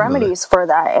natural remedies for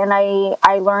that. And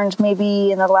I learned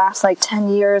maybe in the last like 10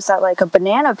 years that like a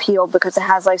banana peel, because it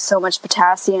has like so much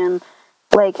potassium,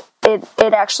 like it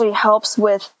actually helps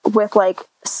with like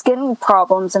skin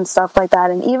problems and stuff like that.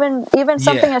 And even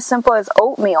something as simple as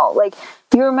oatmeal. Like,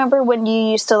 you remember when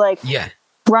you used to like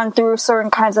run through certain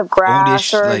kinds of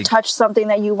grass or like, touch something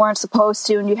that you weren't supposed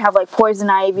to, and you have like poison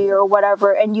ivy or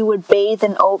whatever, and you would bathe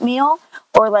in oatmeal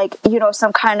or like, you know,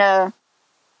 some kind of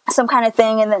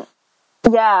thing. And then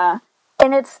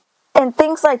and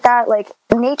things like that. Like,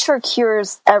 nature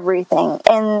cures everything,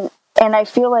 and I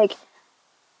feel like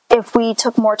if we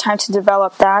took more time to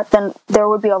develop that, then there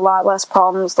would be a lot less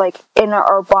problems like in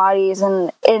our bodies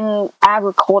and in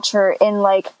agriculture, in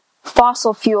like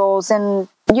fossil fuels, and,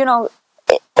 you know,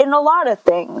 in a lot of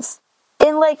things.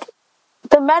 In like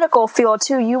the medical field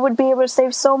too, you would be able to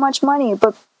save so much money,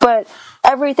 but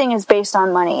everything is based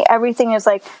on money. Everything is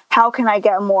like, how can I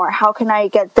get more? How can I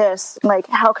get this? Like,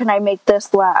 how can I make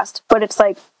this last? But it's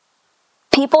like,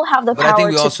 people have the power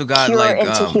to cure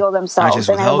and to heal themselves. Not just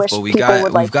with and health, I wish but people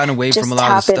would like we've gotten away just from a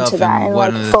lot of tap into stuff. that And and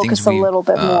one like of the focus things a we've little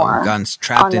bit more gotten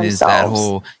trapped on in is that themselves.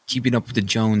 whole keeping up with the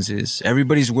Joneses.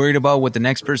 Everybody's worried about what the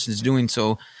next person's doing.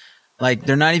 So like,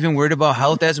 they're not even worried about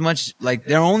health as much. Like,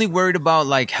 they're only worried about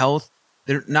like health.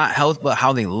 They're not health, but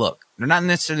how they look. They're not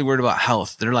necessarily worried about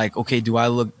health. They're like, okay, do I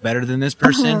look better than this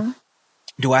person?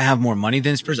 Do I have more money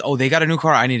than this person? Oh, they got a new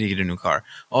car. I need to get a new car.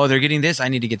 Oh, they're getting this. I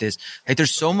need to get this. Like,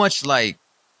 there's so much like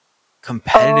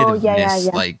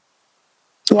competitiveness, like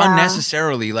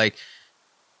unnecessarily, like,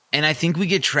 and I think we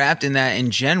get trapped in that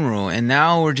in general. And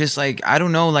now we're just like, I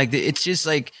don't know, like, it's just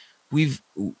like we've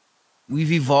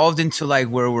evolved into like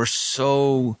where we're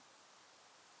so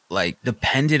like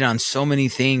dependent on so many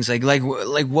things. Like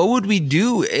what would we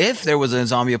do if there was a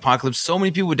zombie apocalypse? So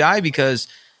many people would die because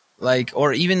like,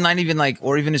 or even not even like,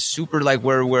 or even a super like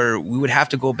where we would have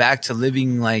to go back to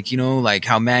living like, you know, like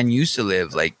how man used to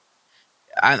live. Like,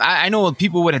 I know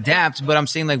people would adapt, but I'm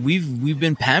saying like we've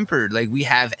been pampered. Like, we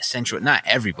have central, not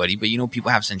everybody, but you know,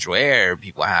 people have central air,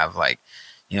 people have like,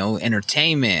 you know,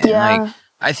 entertainment. Yeah. And like,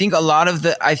 I think a lot of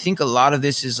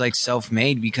this is like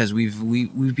self-made because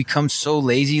we've become so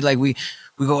lazy. Like we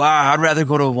go, I'd rather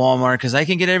go to Walmart because I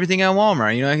can get everything at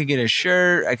Walmart. You know, I could get a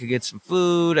shirt, I could get some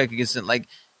food, I could get some like,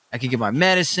 I could get my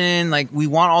medicine. Like, we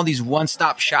want all these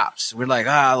one-stop shops. We're like,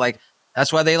 like,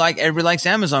 that's why everybody likes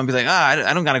Amazon. Be like,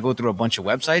 I don't got to go through a bunch of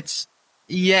websites.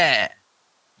 Yeah.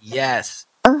 Yes.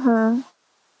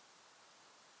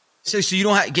 So you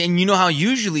don't have, and you know how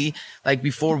usually like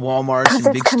before Walmart's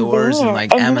and big stores and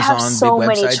like and Amazon, so big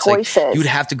websites, like you'd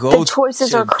have to go to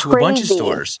a bunch of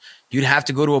stores. You'd have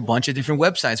to go to a bunch of different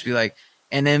websites. Be like,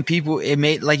 and then people, it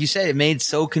made, like you said, it made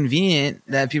so convenient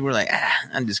that people were like,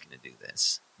 I'm just gonna do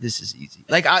this. This is easy.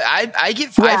 Like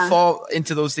I fall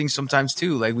into those things sometimes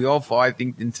too. Like, we all fall, I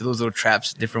think, into those little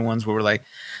traps, different ones where we're like,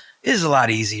 this is a lot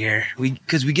easier.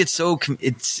 Because we get so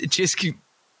it just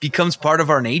becomes part of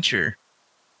our nature.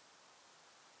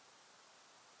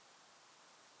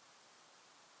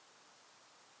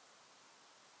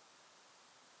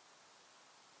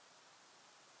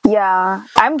 Yeah,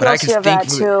 I'm guilty of that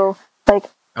too. Like,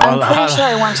 I'm pretty sure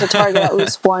I went to Target at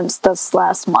least once this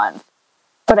last month,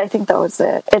 but I think that was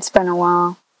it. It's been a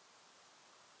while.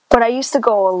 But I used to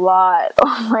go a lot.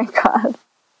 Oh my God.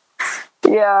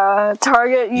 Yeah,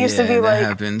 Target used to be like,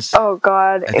 happens. Oh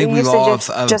God, I think it used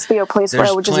to just be a place where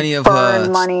I would just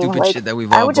burn money. Like, shit that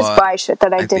we've I all would just bought. buy shit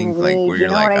that I didn't think, need. where You you're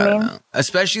know like, what I mean? don't know.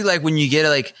 Especially like when you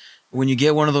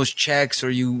get one of those checks, or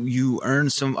you earn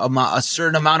a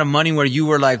certain amount of money where you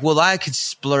were like, well, I could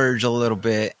splurge a little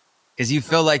bit because you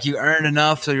feel like you earned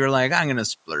enough, so you're like, I'm gonna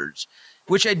splurge.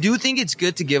 Which I do think it's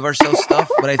good to give ourselves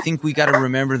stuff, but I think we got to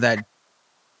remember that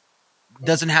it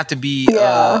doesn't have to be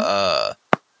a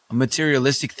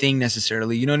materialistic thing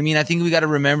necessarily. You know what I mean? I think we got to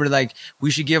remember, like,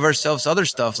 we should give ourselves other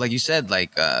stuff, like you said,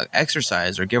 like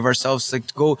exercise, or give ourselves like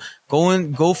to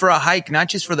go for a hike, not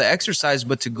just for the exercise,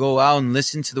 but to go out and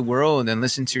listen to the world and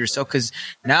listen to yourself. Because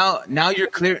now you're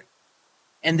clear,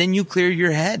 and then you clear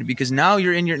your head, because now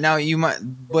you're in you might.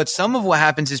 But some of what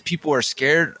happens is people are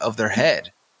scared of their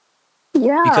head.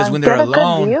 Yeah, because when they're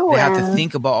alone, they have to in.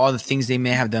 think about all the things they may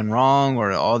have done wrong,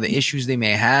 or all the issues they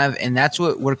may have. And that's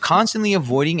what we're constantly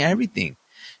avoiding everything.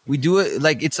 We do it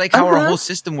like, it's like how our whole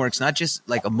system works, not just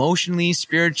like emotionally,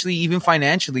 spiritually, even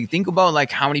financially. Think about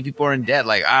like how many people are in debt.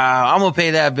 Like, I'm going to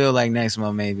pay that bill like next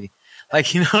month, maybe.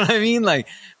 Like, you know what I mean? Like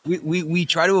we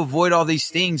try to avoid all these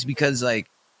things because like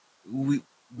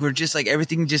we're just like,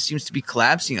 everything just seems to be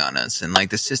collapsing on us, and like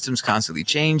the system's constantly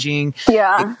changing.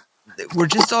 Yeah. We're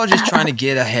just all just trying to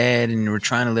get ahead, and we're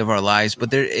trying to live our lives,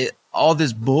 but all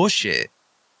this bullshit,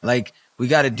 like, we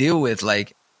got to deal with,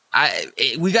 like,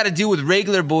 we got to deal with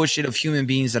regular bullshit of human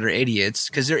beings that are idiots,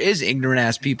 because there is ignorant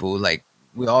ass people, like,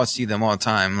 we all see them all the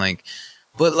time, like,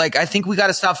 but like, I think we got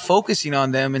to stop focusing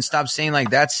on them and stop saying like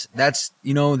that's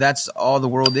all the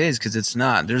world is, because it's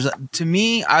not. To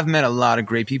me, I've met a lot of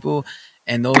great people,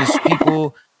 and those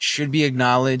people should be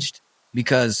acknowledged,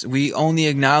 because we only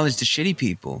acknowledge the shitty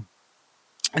people.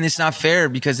 And it's not fair,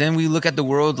 because then we look at the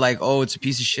world like, oh, it's a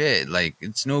piece of shit. Like,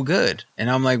 it's no good.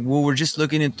 And I'm like, well, we're just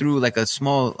looking it through like a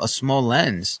small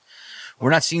lens. We're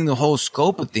not seeing the whole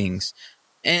scope of things.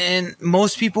 And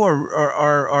most people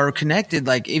are connected.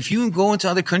 Like, if you go into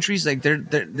other countries, like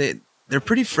they're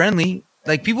pretty friendly.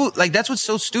 Like, people, like, that's what's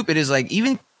so stupid is like,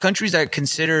 even countries that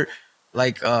consider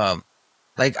like I'm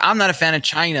not a fan of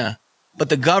China, but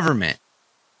the government,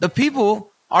 the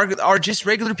people are just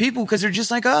regular people, because they're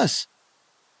just like us.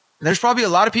 There's probably a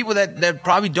lot of people that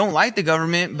probably don't like the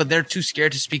government, but they're too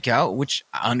scared to speak out, which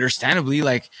understandably,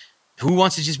 like, who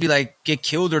wants to just be like, get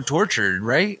killed or tortured,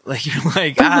 right? Like, you're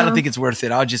like, I don't think it's worth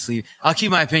it. I'll just leave. I'll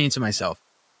keep my opinion to myself.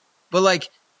 But like,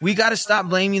 we got to stop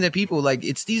blaming the people. Like,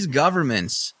 it's these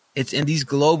governments, and these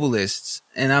globalists.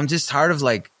 And I'm just tired of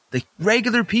like the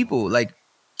regular people, like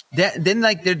that. Then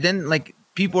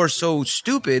people are so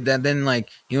stupid that then, like,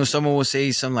 someone will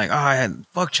say something like, oh,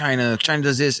 fuck China. China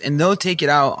does this. And they'll take it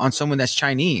out on someone that's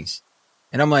Chinese.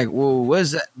 And I'm like, well, what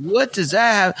is that? What does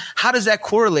that have? How does that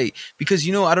correlate? Because,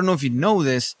 I don't know if you know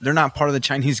this, they're not part of the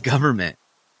Chinese government,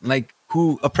 like,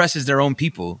 who oppresses their own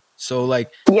people. So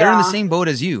like, they're in the same boat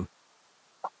as you.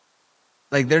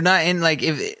 Like, they're not in, like,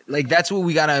 if, like, that's what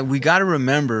we gotta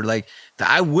remember. Like,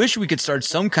 I wish we could start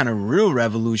some kind of real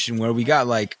revolution where we got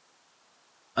like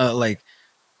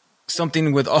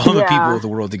something with all the people of the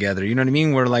world together. You know what I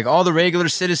mean? Where like all the regular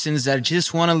citizens that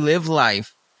just want to live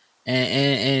life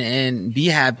and be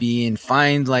happy and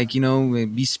find, like,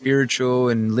 be spiritual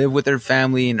and live with their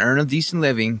family and earn a decent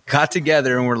living, got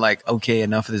together and we're like, okay,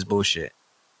 enough of this bullshit.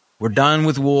 We're done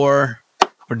with war.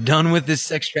 We're done with this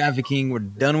sex trafficking. We're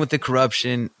done with the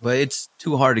corruption. But it's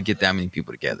too hard to get that many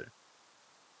people together.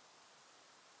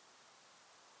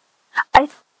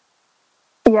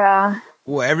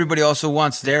 Well, everybody also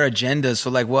wants their agenda. So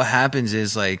like, what happens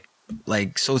is like,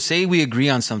 so say we agree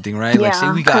on something, right? Yeah, like,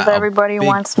 say we got everybody a big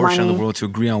wants portion money, of the world to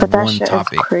agree on but that one shit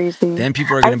topic. is crazy. Then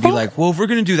people are going to be like, well, if we're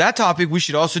going to do that topic, we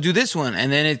should also do this one.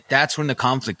 And then that's when the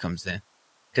conflict comes in.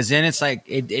 Because then it's like,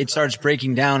 it starts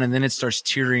breaking down, and then it starts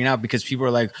teetering out because people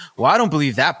are like, well, I don't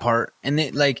believe that part. And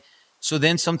then like, so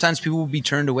then sometimes people will be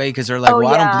turned away because they're like,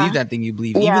 I don't believe that thing you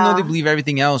believe. Even though they believe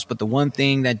everything else, but the one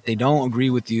thing that they don't agree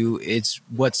with you, it's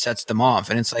what sets them off.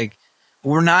 And it's like,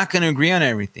 we're not going to agree on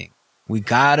everything. We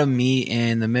got to meet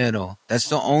in the middle. That's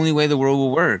the only way the world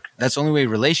will work. That's the only way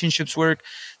relationships work.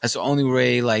 That's the only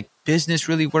way like business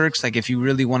really works. Like, if you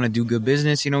really want to do good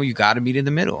business, you got to meet in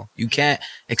the middle. You can't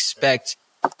expect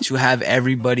to have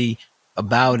everybody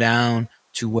bow down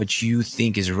to what you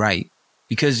think is right.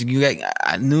 Because you get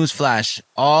newsflash,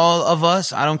 all of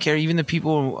us, I don't care, even the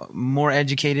people more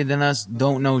educated than us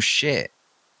don't know shit.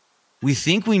 We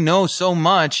think we know so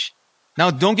much.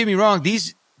 Now, don't get me wrong,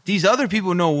 these other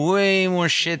people know way more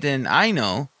shit than I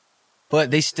know,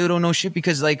 but they still don't know shit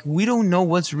because, like, we don't know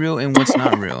what's real and what's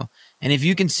not real. And if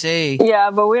you can say,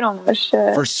 but we don't know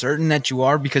shit for certain that you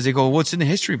are, because they go, what's in the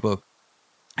history book?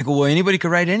 I go, well, anybody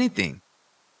could write anything.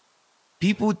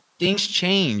 Things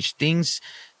change. Things,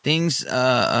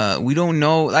 we don't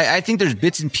know. I think there's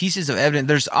bits and pieces of evidence.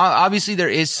 There's obviously there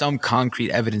is some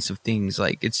concrete evidence of things.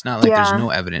 Like, it's not like there's no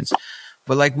evidence.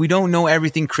 But like, we don't know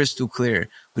everything crystal clear.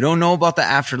 We don't know about the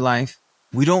afterlife.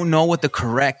 We don't know what the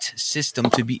correct system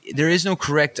to be. There is no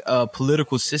correct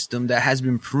political system that has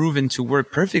been proven to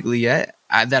work perfectly yet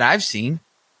that I've seen.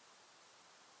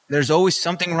 There's always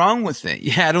something wrong with it.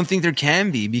 Yeah, I don't think there can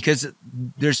be, because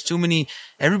there's too many.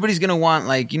 Everybody's going to want,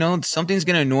 like, something's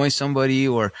going to annoy somebody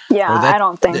or I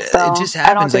don't think so. It just happens.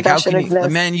 I don't think like, that should exist.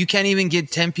 Man, you can't even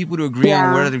get 10 people to agree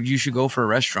on whether you should go for a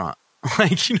restaurant.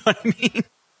 Like, you know what I mean?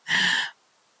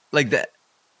 Like that.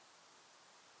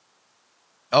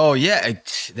 Oh, yeah.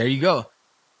 There you go.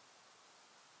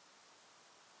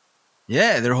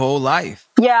 Yeah, their whole life.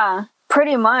 Yeah,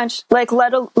 pretty much. Like,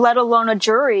 let alone a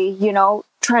jury,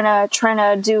 trying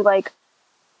to do, like,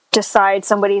 decide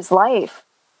somebody's life.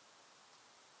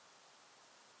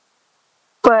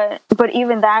 But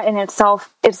even that in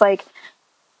itself is like,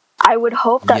 I would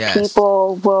hope that Yes.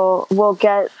 people will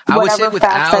get I would say whatever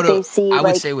facts that without. they see, I would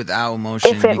like say without emotion,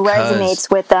 if it because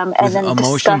resonates with them, and with then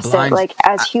emotion discuss it blinds. like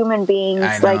as human beings,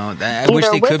 I know. like I wish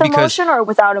either they with could, because emotion or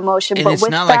without emotion, and but it's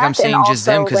with not fact, like I'm saying and just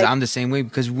them, also, because like, I'm the same way.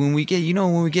 Because when we get,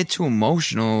 when we get too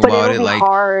emotional but about it'll it, be like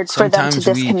hard for them to sometimes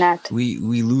disconnect.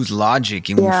 we lose logic,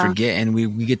 and Yeah. we forget, and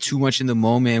we get too much in the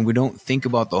moment, and we don't think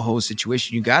about the whole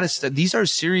situation. You gotta these are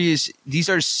serious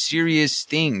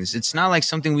things. It's not like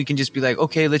something we can just be like,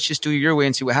 okay, let's just do it your way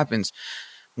and see what happens.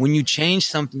 When you change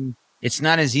something, it's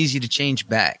not as easy to change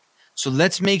back. So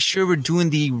let's make sure we're doing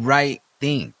the right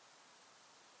thing.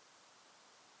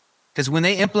 Because when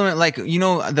they implement, like,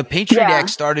 the Patriot Yeah. Act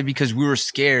started because we were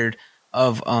scared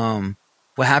of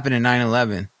what happened in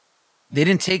 9/11. They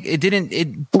didn't take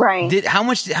it. Right. How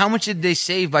much did they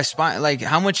save by spying? Like,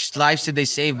 how much lives did they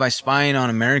save by spying on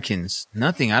Americans?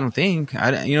 Nothing. I don't think. You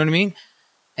know what I mean?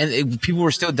 And people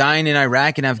were still dying in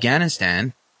Iraq and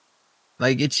Afghanistan.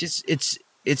 Like,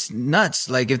 it's nuts.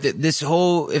 Like, if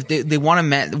they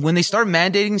want to, when they start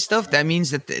mandating stuff, that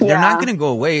means that they're not going to go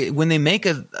away. When they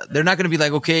they're not going to be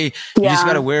like, okay, you just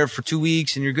got to wear it for 2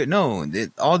 weeks and you're good. No,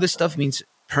 all this stuff means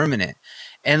permanent.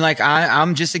 And like,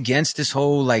 I'm just against this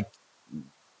whole like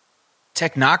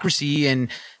technocracy and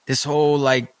this whole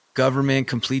like government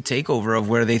complete takeover of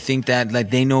where they think that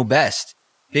like they know best.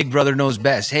 Big brother knows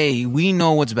best. Hey, we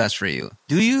know what's best for you.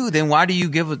 Do you? Then why do you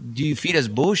feed us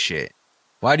bullshit?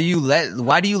 Why do you let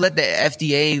the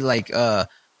FDA like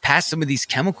pass some of these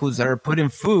chemicals that are put in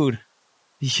food?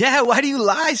 Yeah, why do you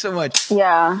lie so much?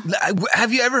 Yeah.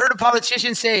 Have you ever heard a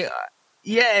politician say,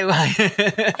 yeah,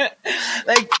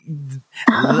 like,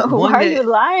 Why are you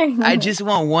lying? I just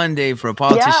want one day for a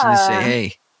politician to say,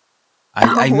 hey, I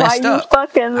Why messed you up.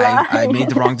 fucking I lying? made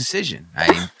the wrong decision.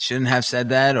 I shouldn't have said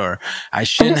that, or I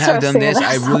shouldn't You have start done singing this.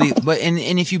 that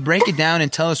And if you break it down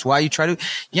and tell us why you try to,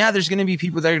 there's going to be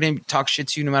people that are going to talk shit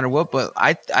to you no matter what. But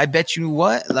I bet you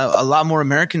what, a lot more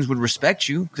Americans would respect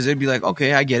you, because they'd be like,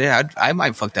 okay, I get it. I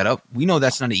might fuck that up. We know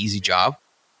that's not an easy job.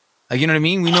 Like, you know what I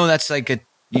mean? We know that's like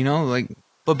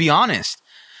but be honest.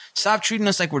 Stop treating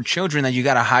us like we're children that you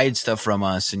got to hide stuff from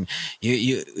us, and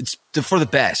it's for the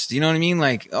best. You know what I mean?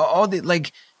 Like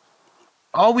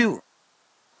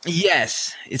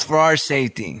yes, it's for our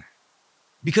safety,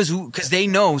 because they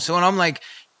know. So, and I'm like,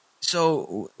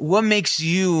 so what makes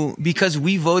you, because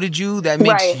we voted you, that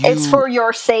makes right. you It's for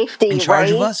your safety, in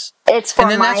charge right? of us? It's for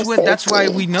and then my that's why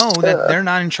safety. we know that they're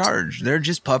not in charge. They're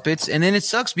just puppets. And then it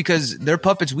sucks because they're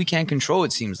puppets we can't control,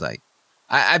 it seems like.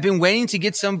 I've been waiting to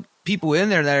get some people in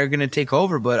there that are going to take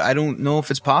over, but I don't know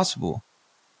if it's possible.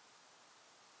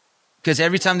 Because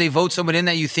every time they vote someone in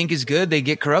that you think is good, they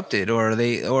get corrupted, or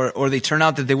they turn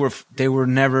out that they were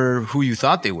never who you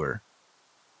thought they were.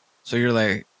 So you're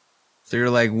like,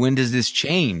 when does this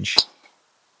change?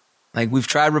 Like, we've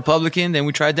tried Republican, then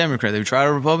we tried Democrat. Then we tried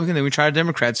a Republican, then we tried a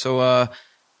Democrat. So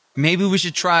maybe we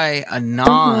should try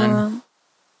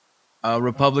a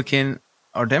Republican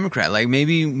or Democrat. Like,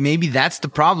 maybe that's the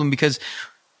problem, because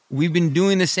we've been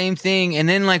doing the same thing. And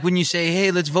then, like, when you say,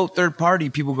 hey, let's vote third party,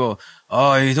 people go,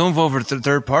 oh, you don't vote for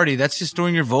third party. That's just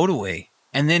throwing your vote away.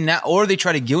 And then or they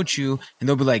try to guilt you, and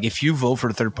they'll be like, if you vote for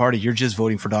the third party, you're just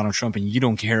voting for Donald Trump and you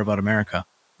don't care about America.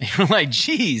 And you're like,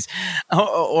 geez.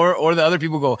 Or the other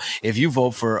people go, if you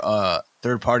vote for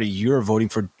third party, you're voting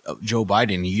for Joe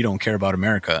Biden and you don't care about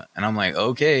America. And I'm like,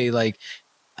 okay, like,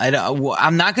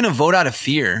 I'm not going to vote out of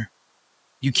fear.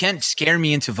 You can't scare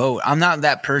me into vote. I'm not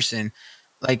that person.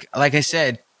 Like I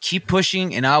said, keep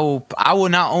pushing, and I will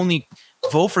not only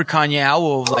vote for Kanye, I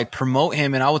will like promote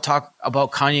him, and I will talk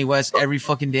about Kanye West every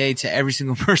fucking day to every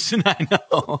single person I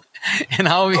know. And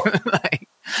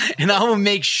I will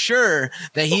make sure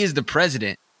that he is the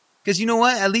president. Because you know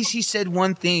what? At least he said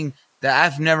one thing that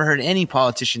I've never heard any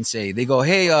politician say. They go,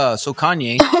 hey, so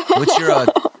Kanye,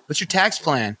 what's your tax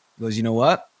plan? He goes, you know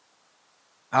what?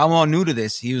 I'm all new to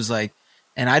this. He was like,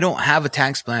 and I don't have a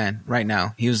tax plan right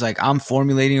now. He was like, I'm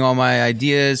formulating all my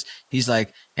ideas. He's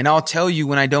like, and I'll tell you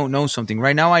when I don't know something.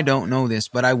 Right now, I don't know this,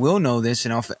 but I will know this.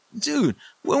 And dude,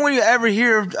 when will you ever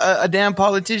hear a damn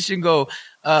politician go,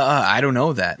 I don't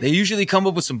know that? They usually come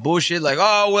up with some bullshit like,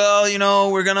 oh,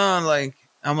 well, we're gonna, like,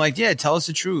 I'm like, yeah, tell us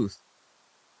the truth.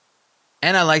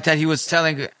 And I like that he was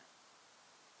telling,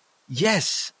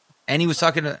 yes. And he was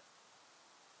talking to,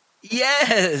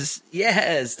 yes,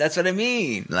 that's what I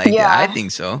mean. Like, yeah. I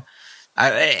think so.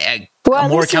 I'm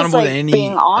more accountable than any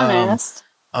being honest.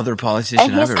 Other politician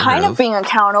and he's I've ever kind heard of being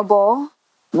accountable,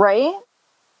 right?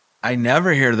 I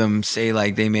never hear them say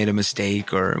like they made a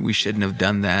mistake or we shouldn't have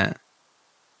done that.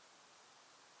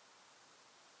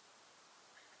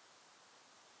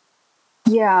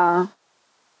 Yeah.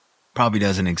 Probably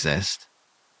doesn't exist.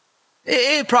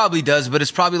 It probably does, but it's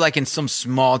probably like in some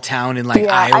small town in like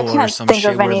Yeah, I Iowa or can't some think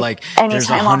shit of where any like any there's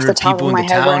time off the 100 top people of in my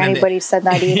the head town where and anybody said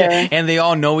that either. and they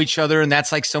all know each other, and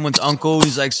that's like someone's uncle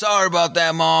who's like, sorry about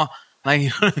that, ma. Like, you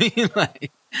know what I mean?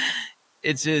 Like,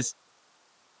 it's just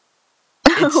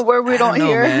Where we I don't know,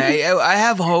 hear. man. I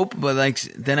have hope, but like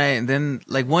then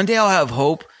like one day I'll have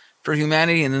hope for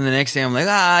humanity, and then the next day I'm like,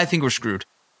 I think we're screwed.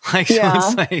 Like, so Yeah.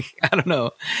 it's like, I don't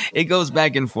know. It goes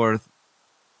back and forth.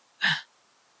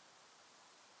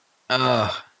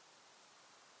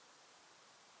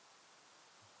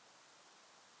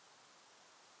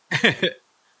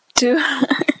 Dude.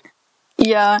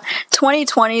 Yeah,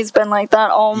 2020 has been like that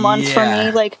all month for Yeah.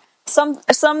 me. Like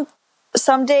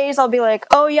some days I'll be like,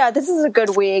 oh yeah, this is a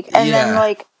good week, and then Yeah.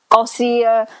 like I'll see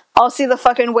the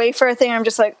fucking Wayfair thing, and I'm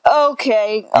just like,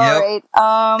 okay, all Yep. right,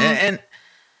 And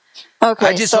okay.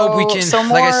 I just so, hope we can, so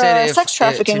more like I said, if sex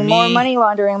trafficking, to more me, money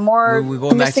laundering, more we go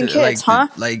back missing to kids, like, huh?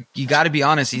 like you got to be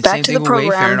honest. It's Back same to thing the with Wayfair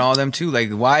program. and all them too.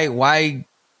 Like, why?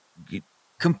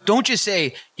 Don't just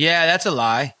say, yeah, that's a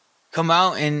lie. Come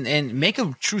out and make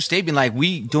a true statement. Like,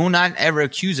 we do not ever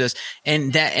accuse us.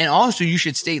 And also you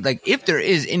should state, like, if there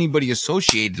is anybody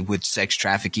associated with sex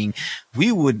trafficking,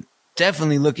 we would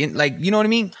definitely look in, like, you know what I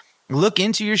mean? Look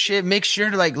into your shit. Make sure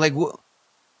to like,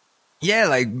 yeah,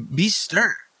 like be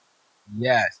stern.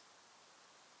 Yes.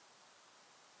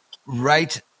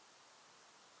 Right.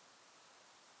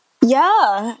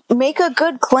 Yeah, make a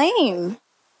good claim.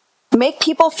 Make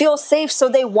people feel safe so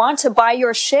they want to buy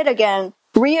your shit again.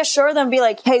 Reassure them, be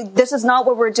like, hey, this is not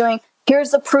what we're doing.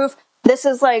 Here's the proof. This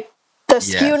is like the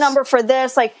SKU Yes. number for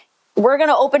this. Like, we're going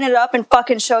to open it up and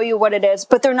fucking show you what it is.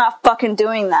 But they're not fucking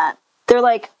doing that. They're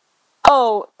like,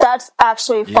 oh, that's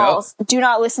actually false. Do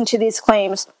not listen to these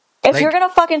claims. If Like- you're going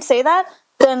to fucking say that,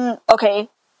 then okay,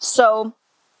 so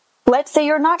let's say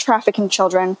you're not trafficking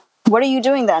children. What are you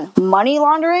doing then? Money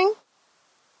laundering?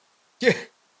 Yeah.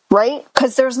 Right?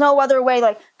 Because there's no other way.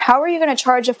 Like, how are you going to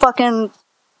charge a fucking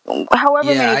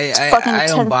however many fucking I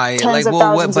don't buy it. tens Like, of well,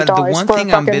 thousands but of the dollars one for a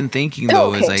thing I've fucking been thinking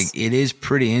though is pillowcase? like, it is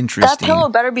pretty That interesting pillow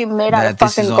better be made out that of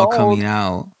this fucking is all gold coming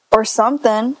out, or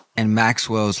something. and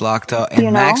Maxwell's locked up, and You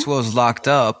know? Maxwell's locked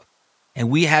up, and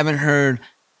we haven't heard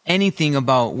anything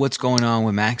about what's going on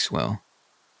with Maxwell.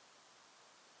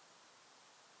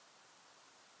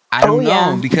 I don't Oh,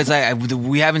 yeah. know, because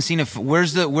we haven't seen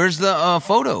where's the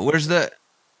photo?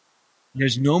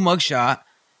 There's no mugshot.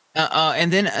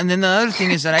 And then the other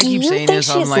thing is that I Do keep you saying think this.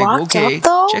 I'm she's like, locked okay, up,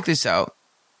 though? check this out.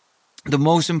 The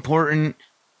most important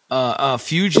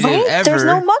fugitive Right? ever There's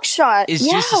no mugshot. is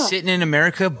Yeah. just sitting in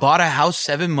America, bought a house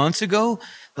 7 months ago.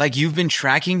 Like, you've been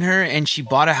tracking her and she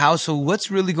bought a house. So what's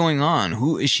really going on?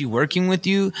 Who is she working with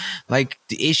you? Like,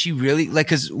 is she really like,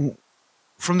 cause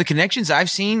from the connections I've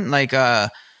seen, like, her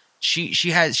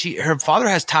father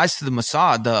has ties to the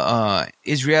Mossad, the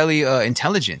Israeli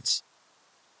intelligence.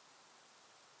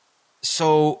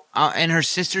 So, and her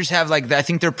sisters have like, I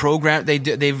think their program, I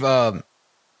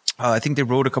think they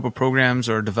wrote a couple programs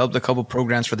or developed a couple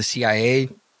programs for the CIA.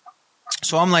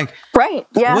 So I'm like, Right.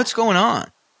 Yeah. what's going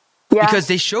on? yeah. Because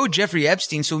they showed Jeffrey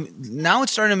Epstein. So now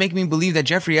it's starting to make me believe that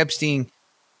Jeffrey Epstein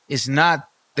is not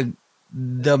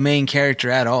the main character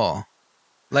at all.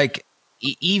 Like,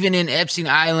 even in Epstein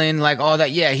Island, like all that.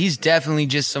 Yeah, he's definitely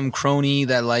just some crony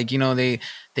that, like, you know, they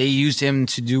used him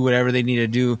to do whatever they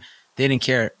needed to do. They didn't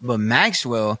care. But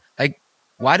Maxwell, like,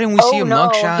 why didn't we see a no,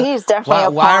 mugshot? he's definitely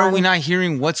a why are pawn. we not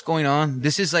hearing what's going on?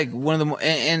 This is like one of the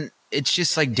and it's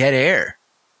just like dead air.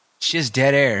 It's just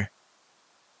dead air.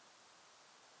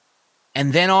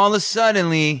 And then all of a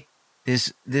suddenly,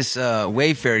 this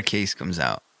Wayfair case comes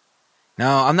out.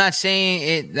 Now, I'm not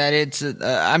saying that it's.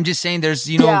 I'm just saying there's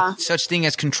Yeah. such thing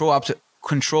as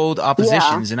controlled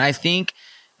oppositions, and I think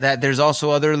that there's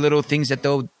also other little things that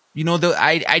they'll.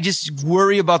 I just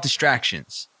worry about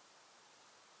distractions.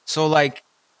 So, like,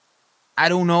 I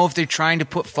don't know if they're trying to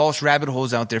put false rabbit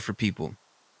holes out there for people.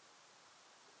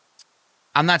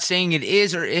 I'm not saying it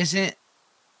is or isn't.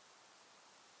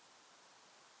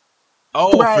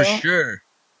 Oh, for Right. sure.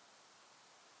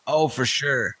 Oh, for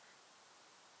sure.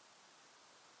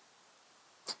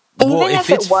 Even Well, if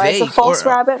it's it was a fake, false or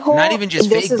rabbit hole, not even just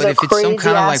this fake, is but a if it's some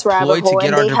kind of like crazy-ass rabbit ploy to hole, get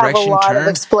and our they have a direction lot of turned,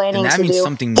 explaining then that to means do.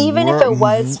 something Even if it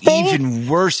was fake, even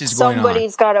worse is going on.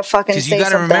 somebody's got to fucking Because say you got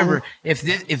to something. remember, if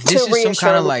this is some reassure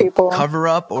kind of the like people. cover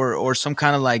up or some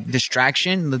kind of like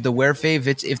distraction, the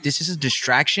Wayfair, if this is a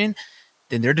distraction,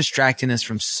 then they're distracting us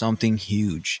from something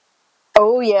huge.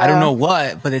 Oh yeah. I don't know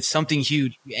what, but it's something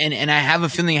huge. And I have a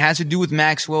feeling it has to do with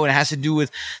Maxwell. It has to do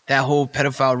with that whole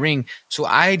pedophile ring. So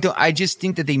I just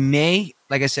think that they may,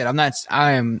 like I said,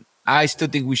 I still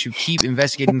think we should keep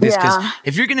investigating this, because Yeah.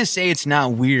 if you're going to say it's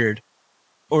not weird,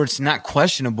 or it's not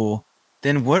questionable,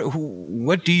 then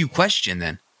what do you question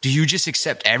then? Do you just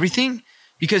accept everything?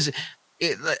 Because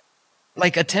it,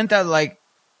 like a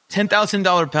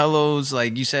 $10,000 pillows,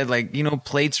 like you said, like, you know,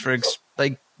 plates for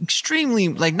like extremely,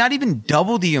 like not even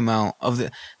double the amount of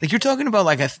the, like you're talking about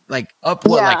like like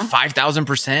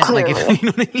 5,000%, like if, you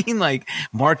know what I mean, like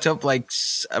marked up like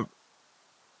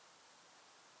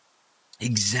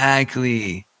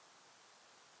exactly.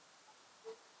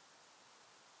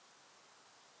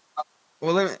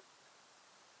 Well,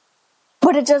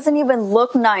 but it doesn't even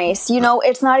look nice. You know,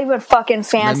 it's not even fucking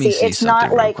fancy. It's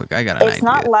not like, it's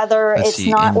not leather. It's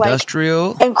not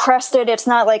industrial, like encrusted. It's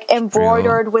not like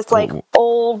embroidered with like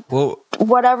old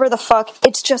whatever the fuck.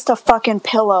 It's just a fucking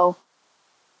pillow.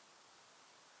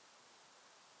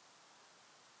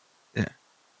 Yeah.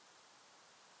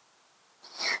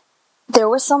 There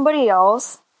was somebody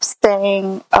else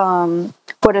saying,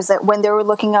 what is it? When they were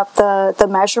looking up the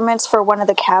measurements for one of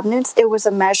the cabinets, it was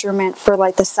a measurement for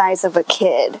like the size of a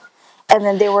kid. And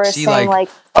then they were saying like,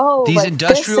 oh, these like,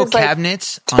 industrial this is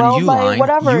cabinets like 12 on by Uline,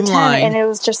 whatever, 10, and it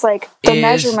was just like the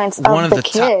measurements of the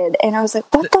kid. And I was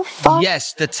like, what the fuck?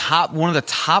 Yes, one of the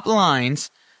top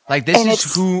lines. Like this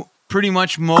is who pretty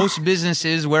much most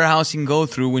businesses, warehousing go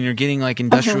through when you're getting like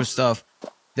industrial stuff.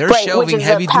 Their shelving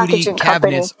heavy duty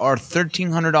cabinets are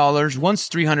 $1,300. One's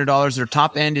 $300. Their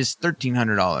top end is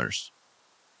 $1,300.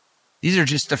 These are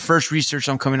just the first research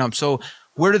I'm coming up. So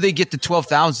where do they get the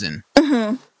 12,000?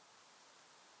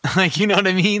 Like, you know what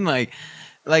I mean? Like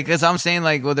as I'm saying,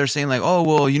 like, well, they're saying like, oh,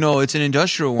 well, you know, it's an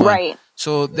industrial one, right?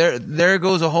 So there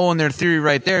goes a hole in their theory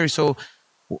right there. So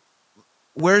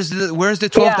where's the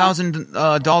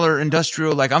 $12,000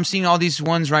 industrial? Like I'm seeing all these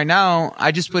ones right now.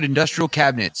 I just put industrial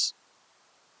cabinets.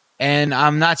 And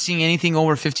I'm not seeing anything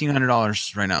over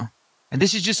 $1,500 right now. And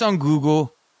this is just on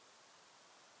Google.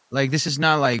 Like, this is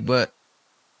not like, but.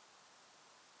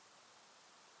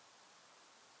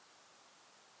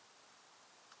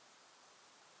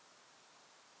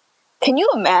 Can you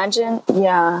imagine?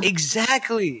 Yeah.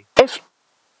 Exactly.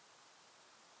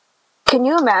 Can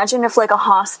you imagine if like a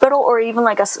hospital or even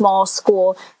like a small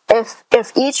school, if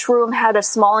each room had a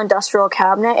small industrial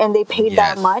cabinet and they paid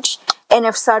that much, and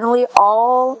if suddenly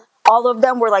all of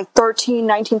them were like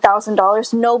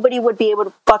 $19,000, nobody would be able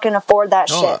to fucking afford that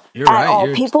shit at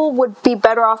all. People would be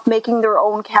better off making their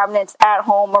own cabinets at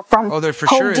home or from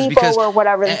Home Depot or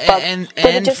whatever the fuck. But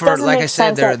it just doesn't make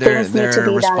sense that things need to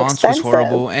be that expensive. Was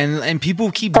horrible, and people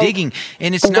keep digging,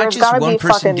 and it's not just one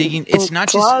person digging. It's not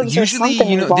just usually,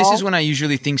 you know, this is when I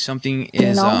usually think something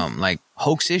is like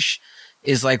hoaxish.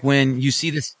 Is like when you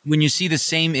see the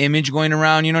same image going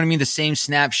around, you know what I mean? The same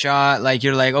snapshot, like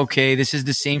you're like, okay, this is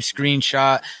the same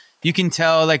screenshot. You can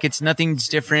tell like it's nothing's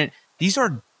different. These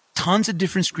are tons of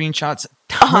different screenshots,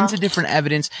 tons of different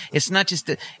evidence. It's not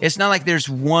like there's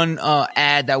one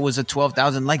ad that was a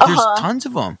 12,000. Like there's tons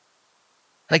of them.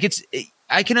 Like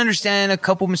I can understand a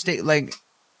couple mistakes. Like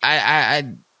I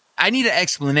need an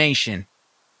explanation.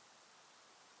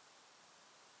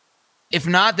 If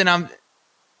not, then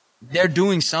they're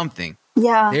doing something.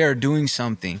 Yeah. They are doing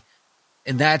something.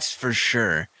 And that's for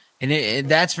sure. And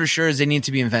that's for sure is they need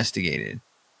to be investigated.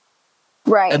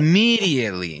 Right.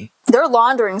 Immediately. They're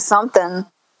laundering something.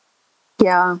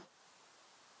 Yeah.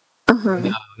 Mm-hmm.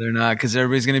 No, they're not, because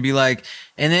everybody's going to be like,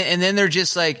 and then they're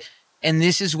just like, and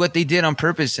this is what they did on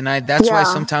purpose. And that's why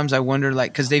sometimes I wonder,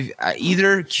 like, because they've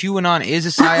either QAnon is a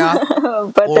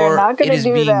psyop, but they're not going it to is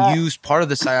do being that. used part of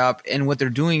the psyop. And what they're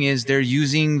doing is they're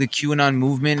using the QAnon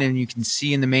movement, and you can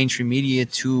see in the mainstream media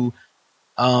to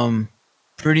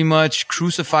pretty much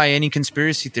crucify any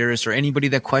conspiracy theorist or anybody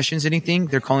that questions anything.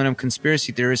 They're calling them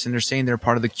conspiracy theorists, and they're saying they're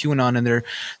part of the QAnon, and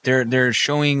they're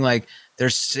showing like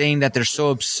they're saying that they're so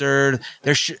absurd.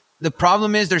 The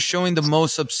problem is they're showing the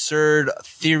most absurd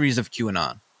theories of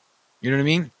QAnon. You know what I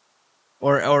mean?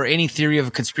 Or any theory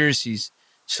of conspiracies.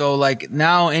 So like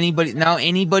now anybody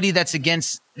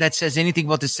that says anything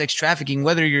about the sex trafficking,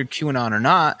 whether you're QAnon or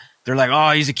not, they're like,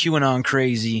 oh, he's a QAnon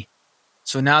crazy.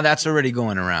 So now that's already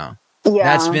going around. Yeah.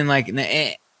 That's been like,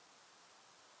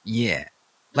 yeah.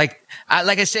 Like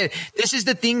I said, this is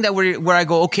the thing that where I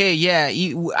go, okay, yeah,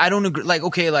 I don't agree. Like,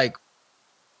 okay, like,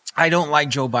 I don't like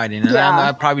Joe Biden, and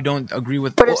I probably don't agree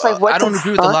with. But it's like, what I don't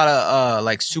agree with a fuck? lot of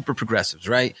like super progressives,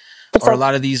 right? It's or like, a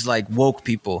lot of these like woke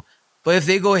people. But if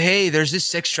they go, hey, there's this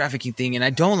sex trafficking thing, and I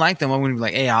don't like them, I'm going to be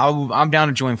like, hey, I'm down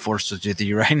to join forces with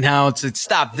you right now to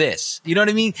stop this. You know what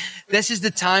I mean? This is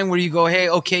the time where you go, hey,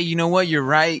 okay, you know what? You're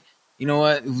right. You know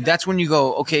what? That's when you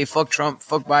go, okay, fuck Trump,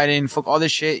 fuck Biden, fuck all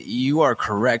this shit. You are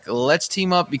correct. Let's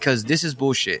team up because this is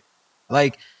bullshit.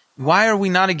 Like, why are we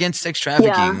not against sex trafficking?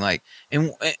 Yeah. Like,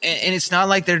 and it's not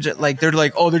like they're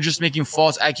like, oh, they're just making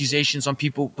false accusations on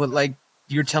people. But like,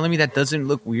 you're telling me that doesn't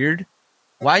look weird?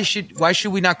 Why should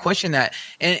we not question that?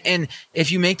 And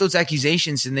if you make those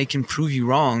accusations and they can prove you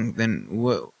wrong, then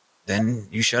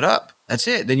you shut up. That's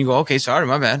it. Then you go, okay, sorry,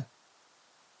 my bad.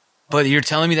 But you're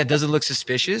telling me that doesn't look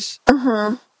suspicious?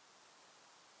 Mm-hmm.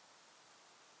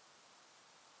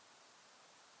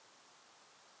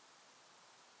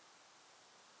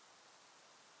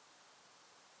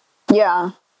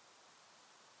 Yeah.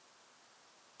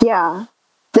 Yeah.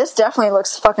 This definitely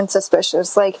looks fucking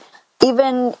suspicious. Like,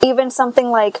 even something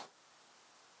like,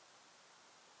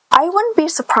 I wouldn't be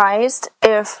surprised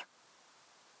if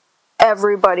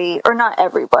everybody, or not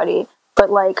everybody, but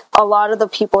like a lot of the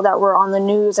people that were on the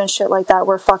news and shit like that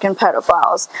were fucking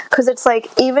pedophiles. Cause it's like,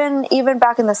 even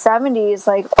back in the 70s,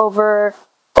 like over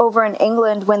in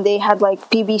England when they had like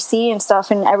BBC and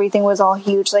stuff and everything was all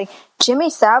huge, like Jimmy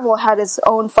Savile had his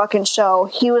own fucking show.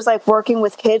 He was like working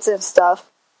with kids and stuff,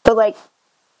 but like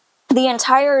the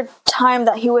entire time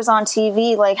that he was on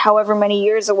TV, like however many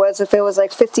years it was, if it was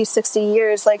like 50, 60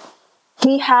 years, like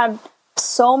he had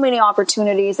so many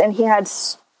opportunities and he had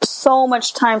so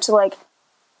much time to like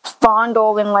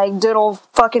fondle and like diddle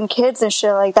fucking kids and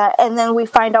shit like that. And then we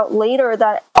find out later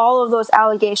that all of those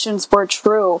allegations were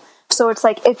true. So it's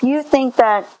like, if you think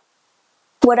that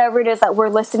whatever it is that we're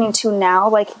listening to now,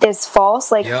 like, is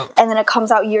false, like, Yep. and then it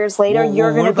comes out years later,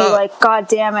 you're going to be like, God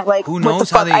damn it, like, who what knows the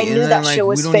fuck? how they, I knew that like, shit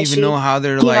was we don't fishy. even know how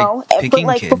they're you like know? picking But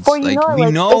like, kids. before you Like, know it, we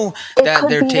like, know it that could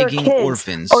they're be your taking kids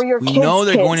orphans. or your We kids' know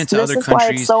they're going kids. into This other is why it's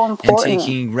countries so and important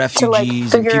taking to, like, refugees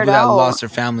and figure people it that out. lost their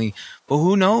family. But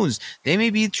who knows? They may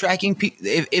be tracking people.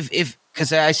 If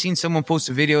because I seen someone post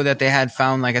a video that they had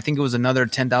found, like, I think it was another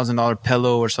 $10,000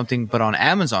 pillow or something, but on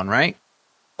Amazon, right?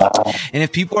 And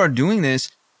if people are doing this,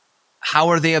 how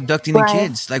are they abducting the Right.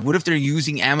 kids? Like, what if they're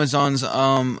using Amazon's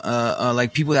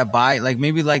like people that buy, like,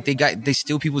 maybe like they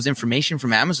steal people's information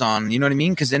from Amazon, you know what I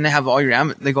mean? Because then they have all your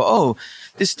they go, oh,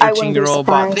 this I wouldn't be 13-year-old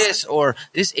bought surprised. this, or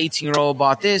this 18-year-old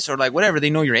bought this, or like whatever. They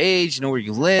know your age, know where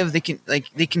you live. They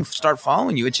can start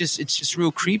following you. It's just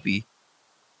real creepy.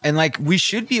 And like, we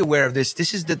should be aware of this.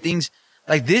 This is the things,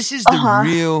 like, this is the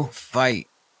real fight.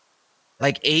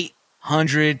 Like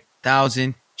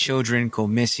 800,000 children go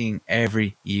missing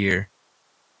every year.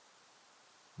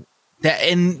 That,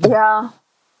 and Yeah.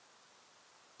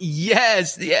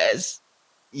 yes.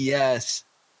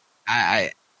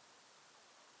 I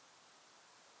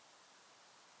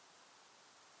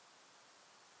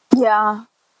Yeah.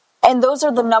 And those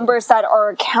are the numbers that are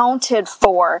accounted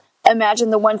for. Imagine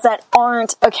the ones that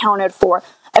aren't accounted for.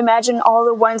 Imagine all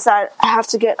the ones that have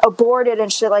to get aborted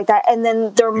and shit like that. And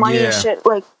then their money and Yeah. shit,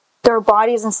 like their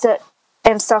bodies and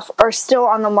stuff are still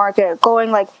on the market,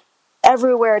 going like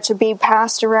everywhere to be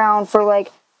passed around for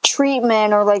like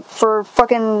treatment or like for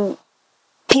fucking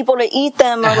people to eat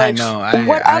them or I like know. I agree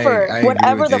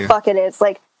whatever with the you. fuck it is.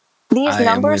 Like, these I am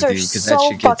numbers with are you, 'cause that so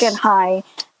shit gets- fucking high.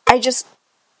 It's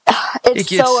It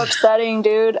gets- so upsetting,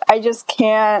 dude. I just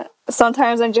can't.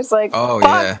 Sometimes I'm just like, oh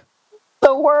fuck yeah.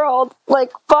 the world.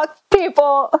 Like, fuck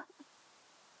people.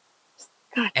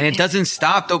 And it doesn't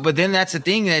stop though. But then that's the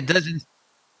thing, that it doesn't.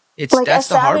 It's Like, that's as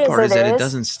the sad hard as part, is that it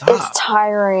doesn't stop. It's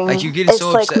tiring. Like, you're getting it's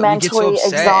so like upset. We get so mentally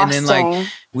upset, exhausting. and then like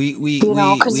we you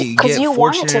know, because get you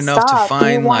want it fortunate to enough stop. to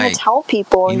find you want like, to tell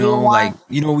people. you know, want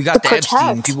we got to the Epstein.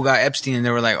 protect. People got Epstein, and they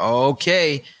were like, oh,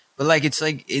 okay, but like it's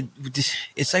like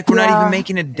we're not Yeah. even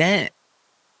making a dent.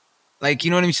 Like, you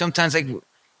know what I mean? Sometimes, like,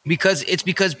 because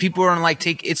people are like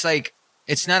it's like,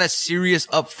 it's not a serious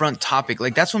upfront topic.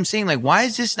 Like, that's what I'm saying. Like, why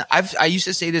is this? I used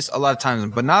to say this a lot of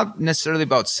times, but not necessarily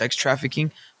about sex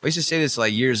trafficking. But I used to say this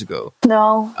like years ago.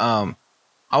 No.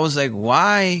 I was like,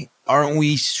 why aren't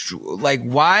we like,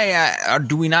 why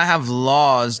do we not have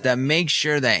laws that make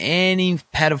sure that any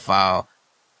pedophile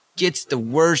gets the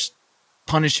worst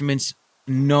punishments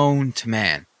known to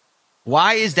man?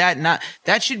 Why is that not?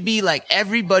 That should be like,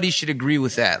 everybody should agree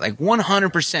with that. Like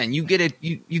 100%. You get it.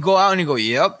 You go out and you go,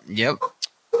 yep.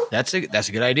 That's a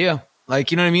good idea. Like,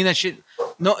 you know what I mean? That shit.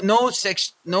 No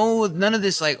sex. No, none of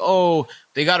this. Like, oh,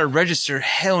 they got to register.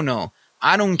 Hell no.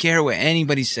 I don't care what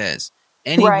anybody says.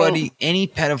 Anybody, any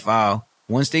pedophile,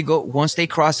 once they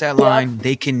cross that line,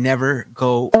 they can never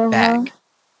go back.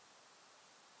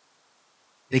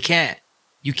 They can't.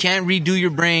 You can't redo your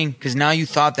brain because now you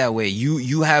thought that way.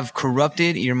 You have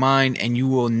corrupted your mind, and you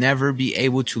will never be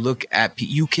able to look at.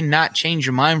 You cannot change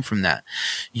your mind from that.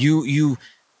 You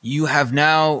have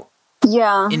now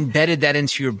embedded that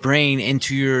into your brain,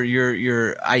 into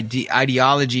your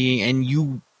ideology, and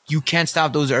you can't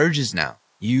stop those urges now.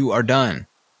 You are done.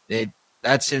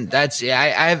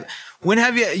 When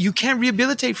have you can't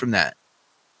rehabilitate from that.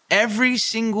 Every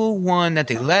single one that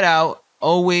they let out,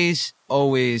 always,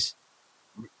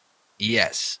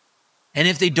 yes. And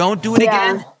if they don't do it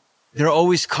again, they're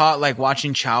always caught like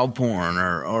watching child porn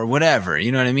or whatever.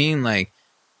 You know what I mean? Like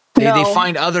they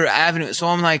find other avenues. So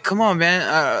I'm like, come on,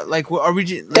 man. Like, are we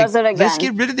just, like, Does it again. let's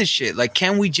get rid of this shit. Like,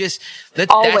 can we just that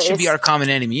should be our common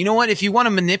enemy? You know what? If you want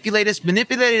to manipulate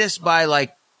us by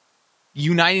like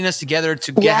uniting us together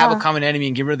to have a common enemy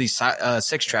and get rid of these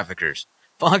sex traffickers.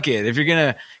 Fuck it. If you're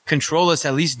gonna control us,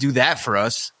 at least do that for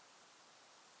us.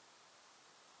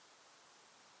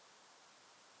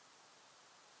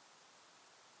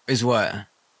 Is what?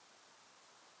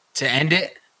 To end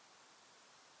it?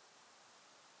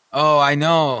 Oh, I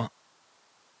know.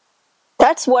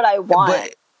 That's what I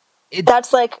want. But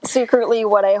that's like secretly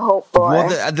what I hope for.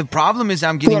 Well, the problem is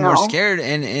I'm getting more scared,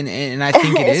 and I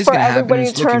think it is going to happen.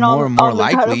 It's looking more and more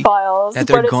likely that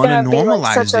they're going to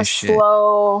normalize this shit.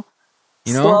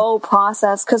 Slow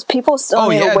process, because people still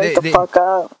need to wake the fuck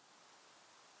up.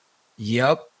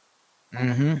 Yep.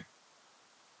 Mm-hmm.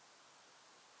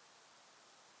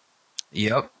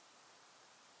 Yep.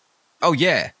 Oh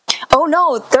yeah. Oh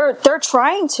no, they're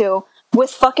trying to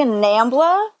with fucking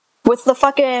NAMBLA, with the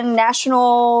fucking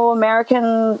National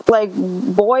American like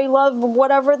Boy Love,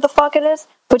 whatever the fuck it is,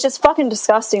 which is fucking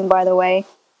disgusting, by the way.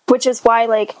 Which is why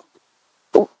like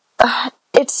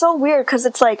it's so weird, because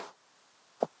it's like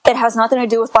it has nothing to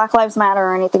do with Black Lives Matter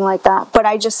or anything like that, but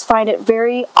I just find it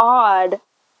very odd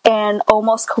and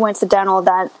almost coincidental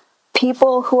that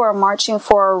people who are marching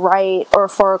for a right or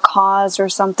for a cause or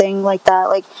something like that,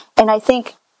 like, and I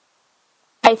think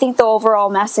the overall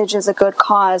message is a good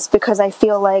cause, because I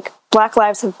feel like Black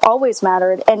lives have always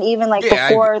mattered, and even like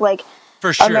before like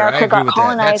for sure, America got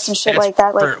colonized and shit like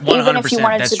that, like even if you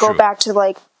wanted to go back to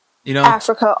like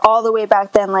Africa all the way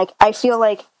back then, like I feel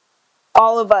like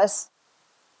all of us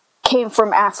came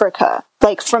from Africa,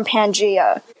 like from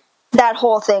Pangea, that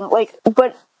whole thing, like,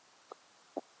 but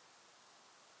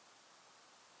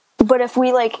if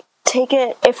we like take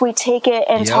it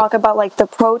and talk about like the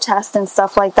protest and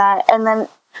stuff like that, and then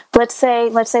let's say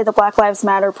the Black Lives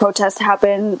Matter protest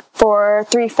happened for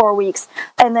 3-4 weeks,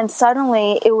 and then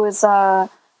suddenly it was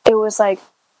like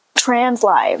trans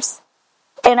lives,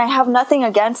 and I have nothing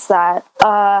against that.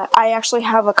 I actually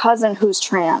have a cousin who's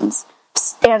trans,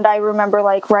 and I remember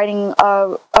like writing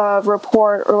a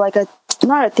report, or like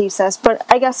not a thesis, but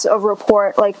I guess a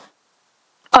report like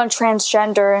on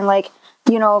transgender, and like,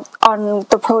 you know, on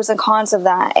the pros and cons of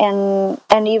that,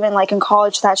 and even like in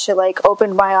college, that shit like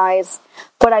opened my eyes.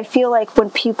 But I feel like when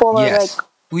people are like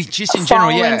just in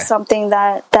following general, something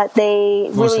that they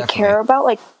really care about,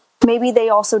 like maybe they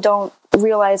also don't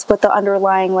realize what the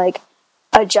underlying like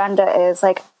agenda is.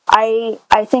 Like I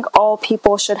think all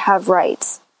people should have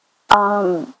rights,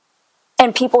 and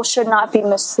people should not be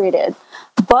mistreated.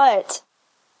 But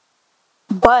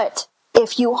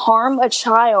if you harm a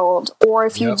child, or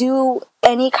if you do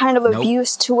any kind of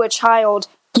abuse to a child,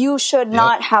 you should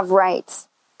not have rights.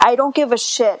 I don't give a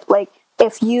shit. Like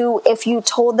if you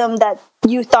told them that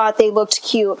you thought they looked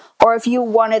cute, or if you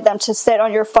wanted them to sit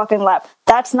on your fucking lap,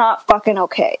 that's not fucking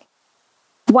okay.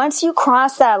 Once you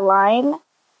cross that line,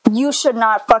 you should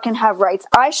not fucking have rights.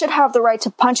 I should have the right to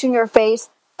punch in your face,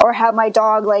 or have my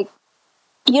dog like,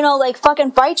 you know, like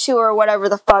fucking bite you or whatever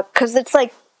the fuck. Because it's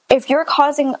like, if you're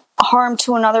causing harm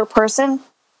to another person,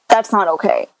 that's not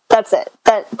okay. That's it.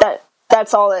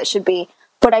 That's all it should be.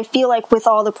 But I feel like with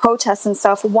all the protests and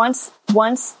stuff, once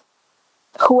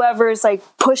whoever's like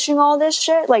pushing all this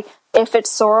shit, like if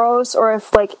it's Soros or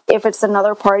if it's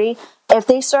another party, if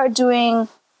they start doing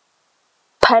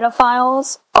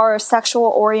pedophiles or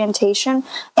sexual orientation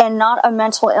and not a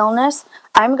mental illness,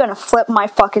 I'm gonna flip my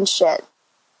fucking shit.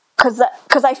 Cause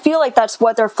I feel like that's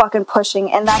what they're fucking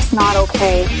pushing, and that's not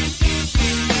okay.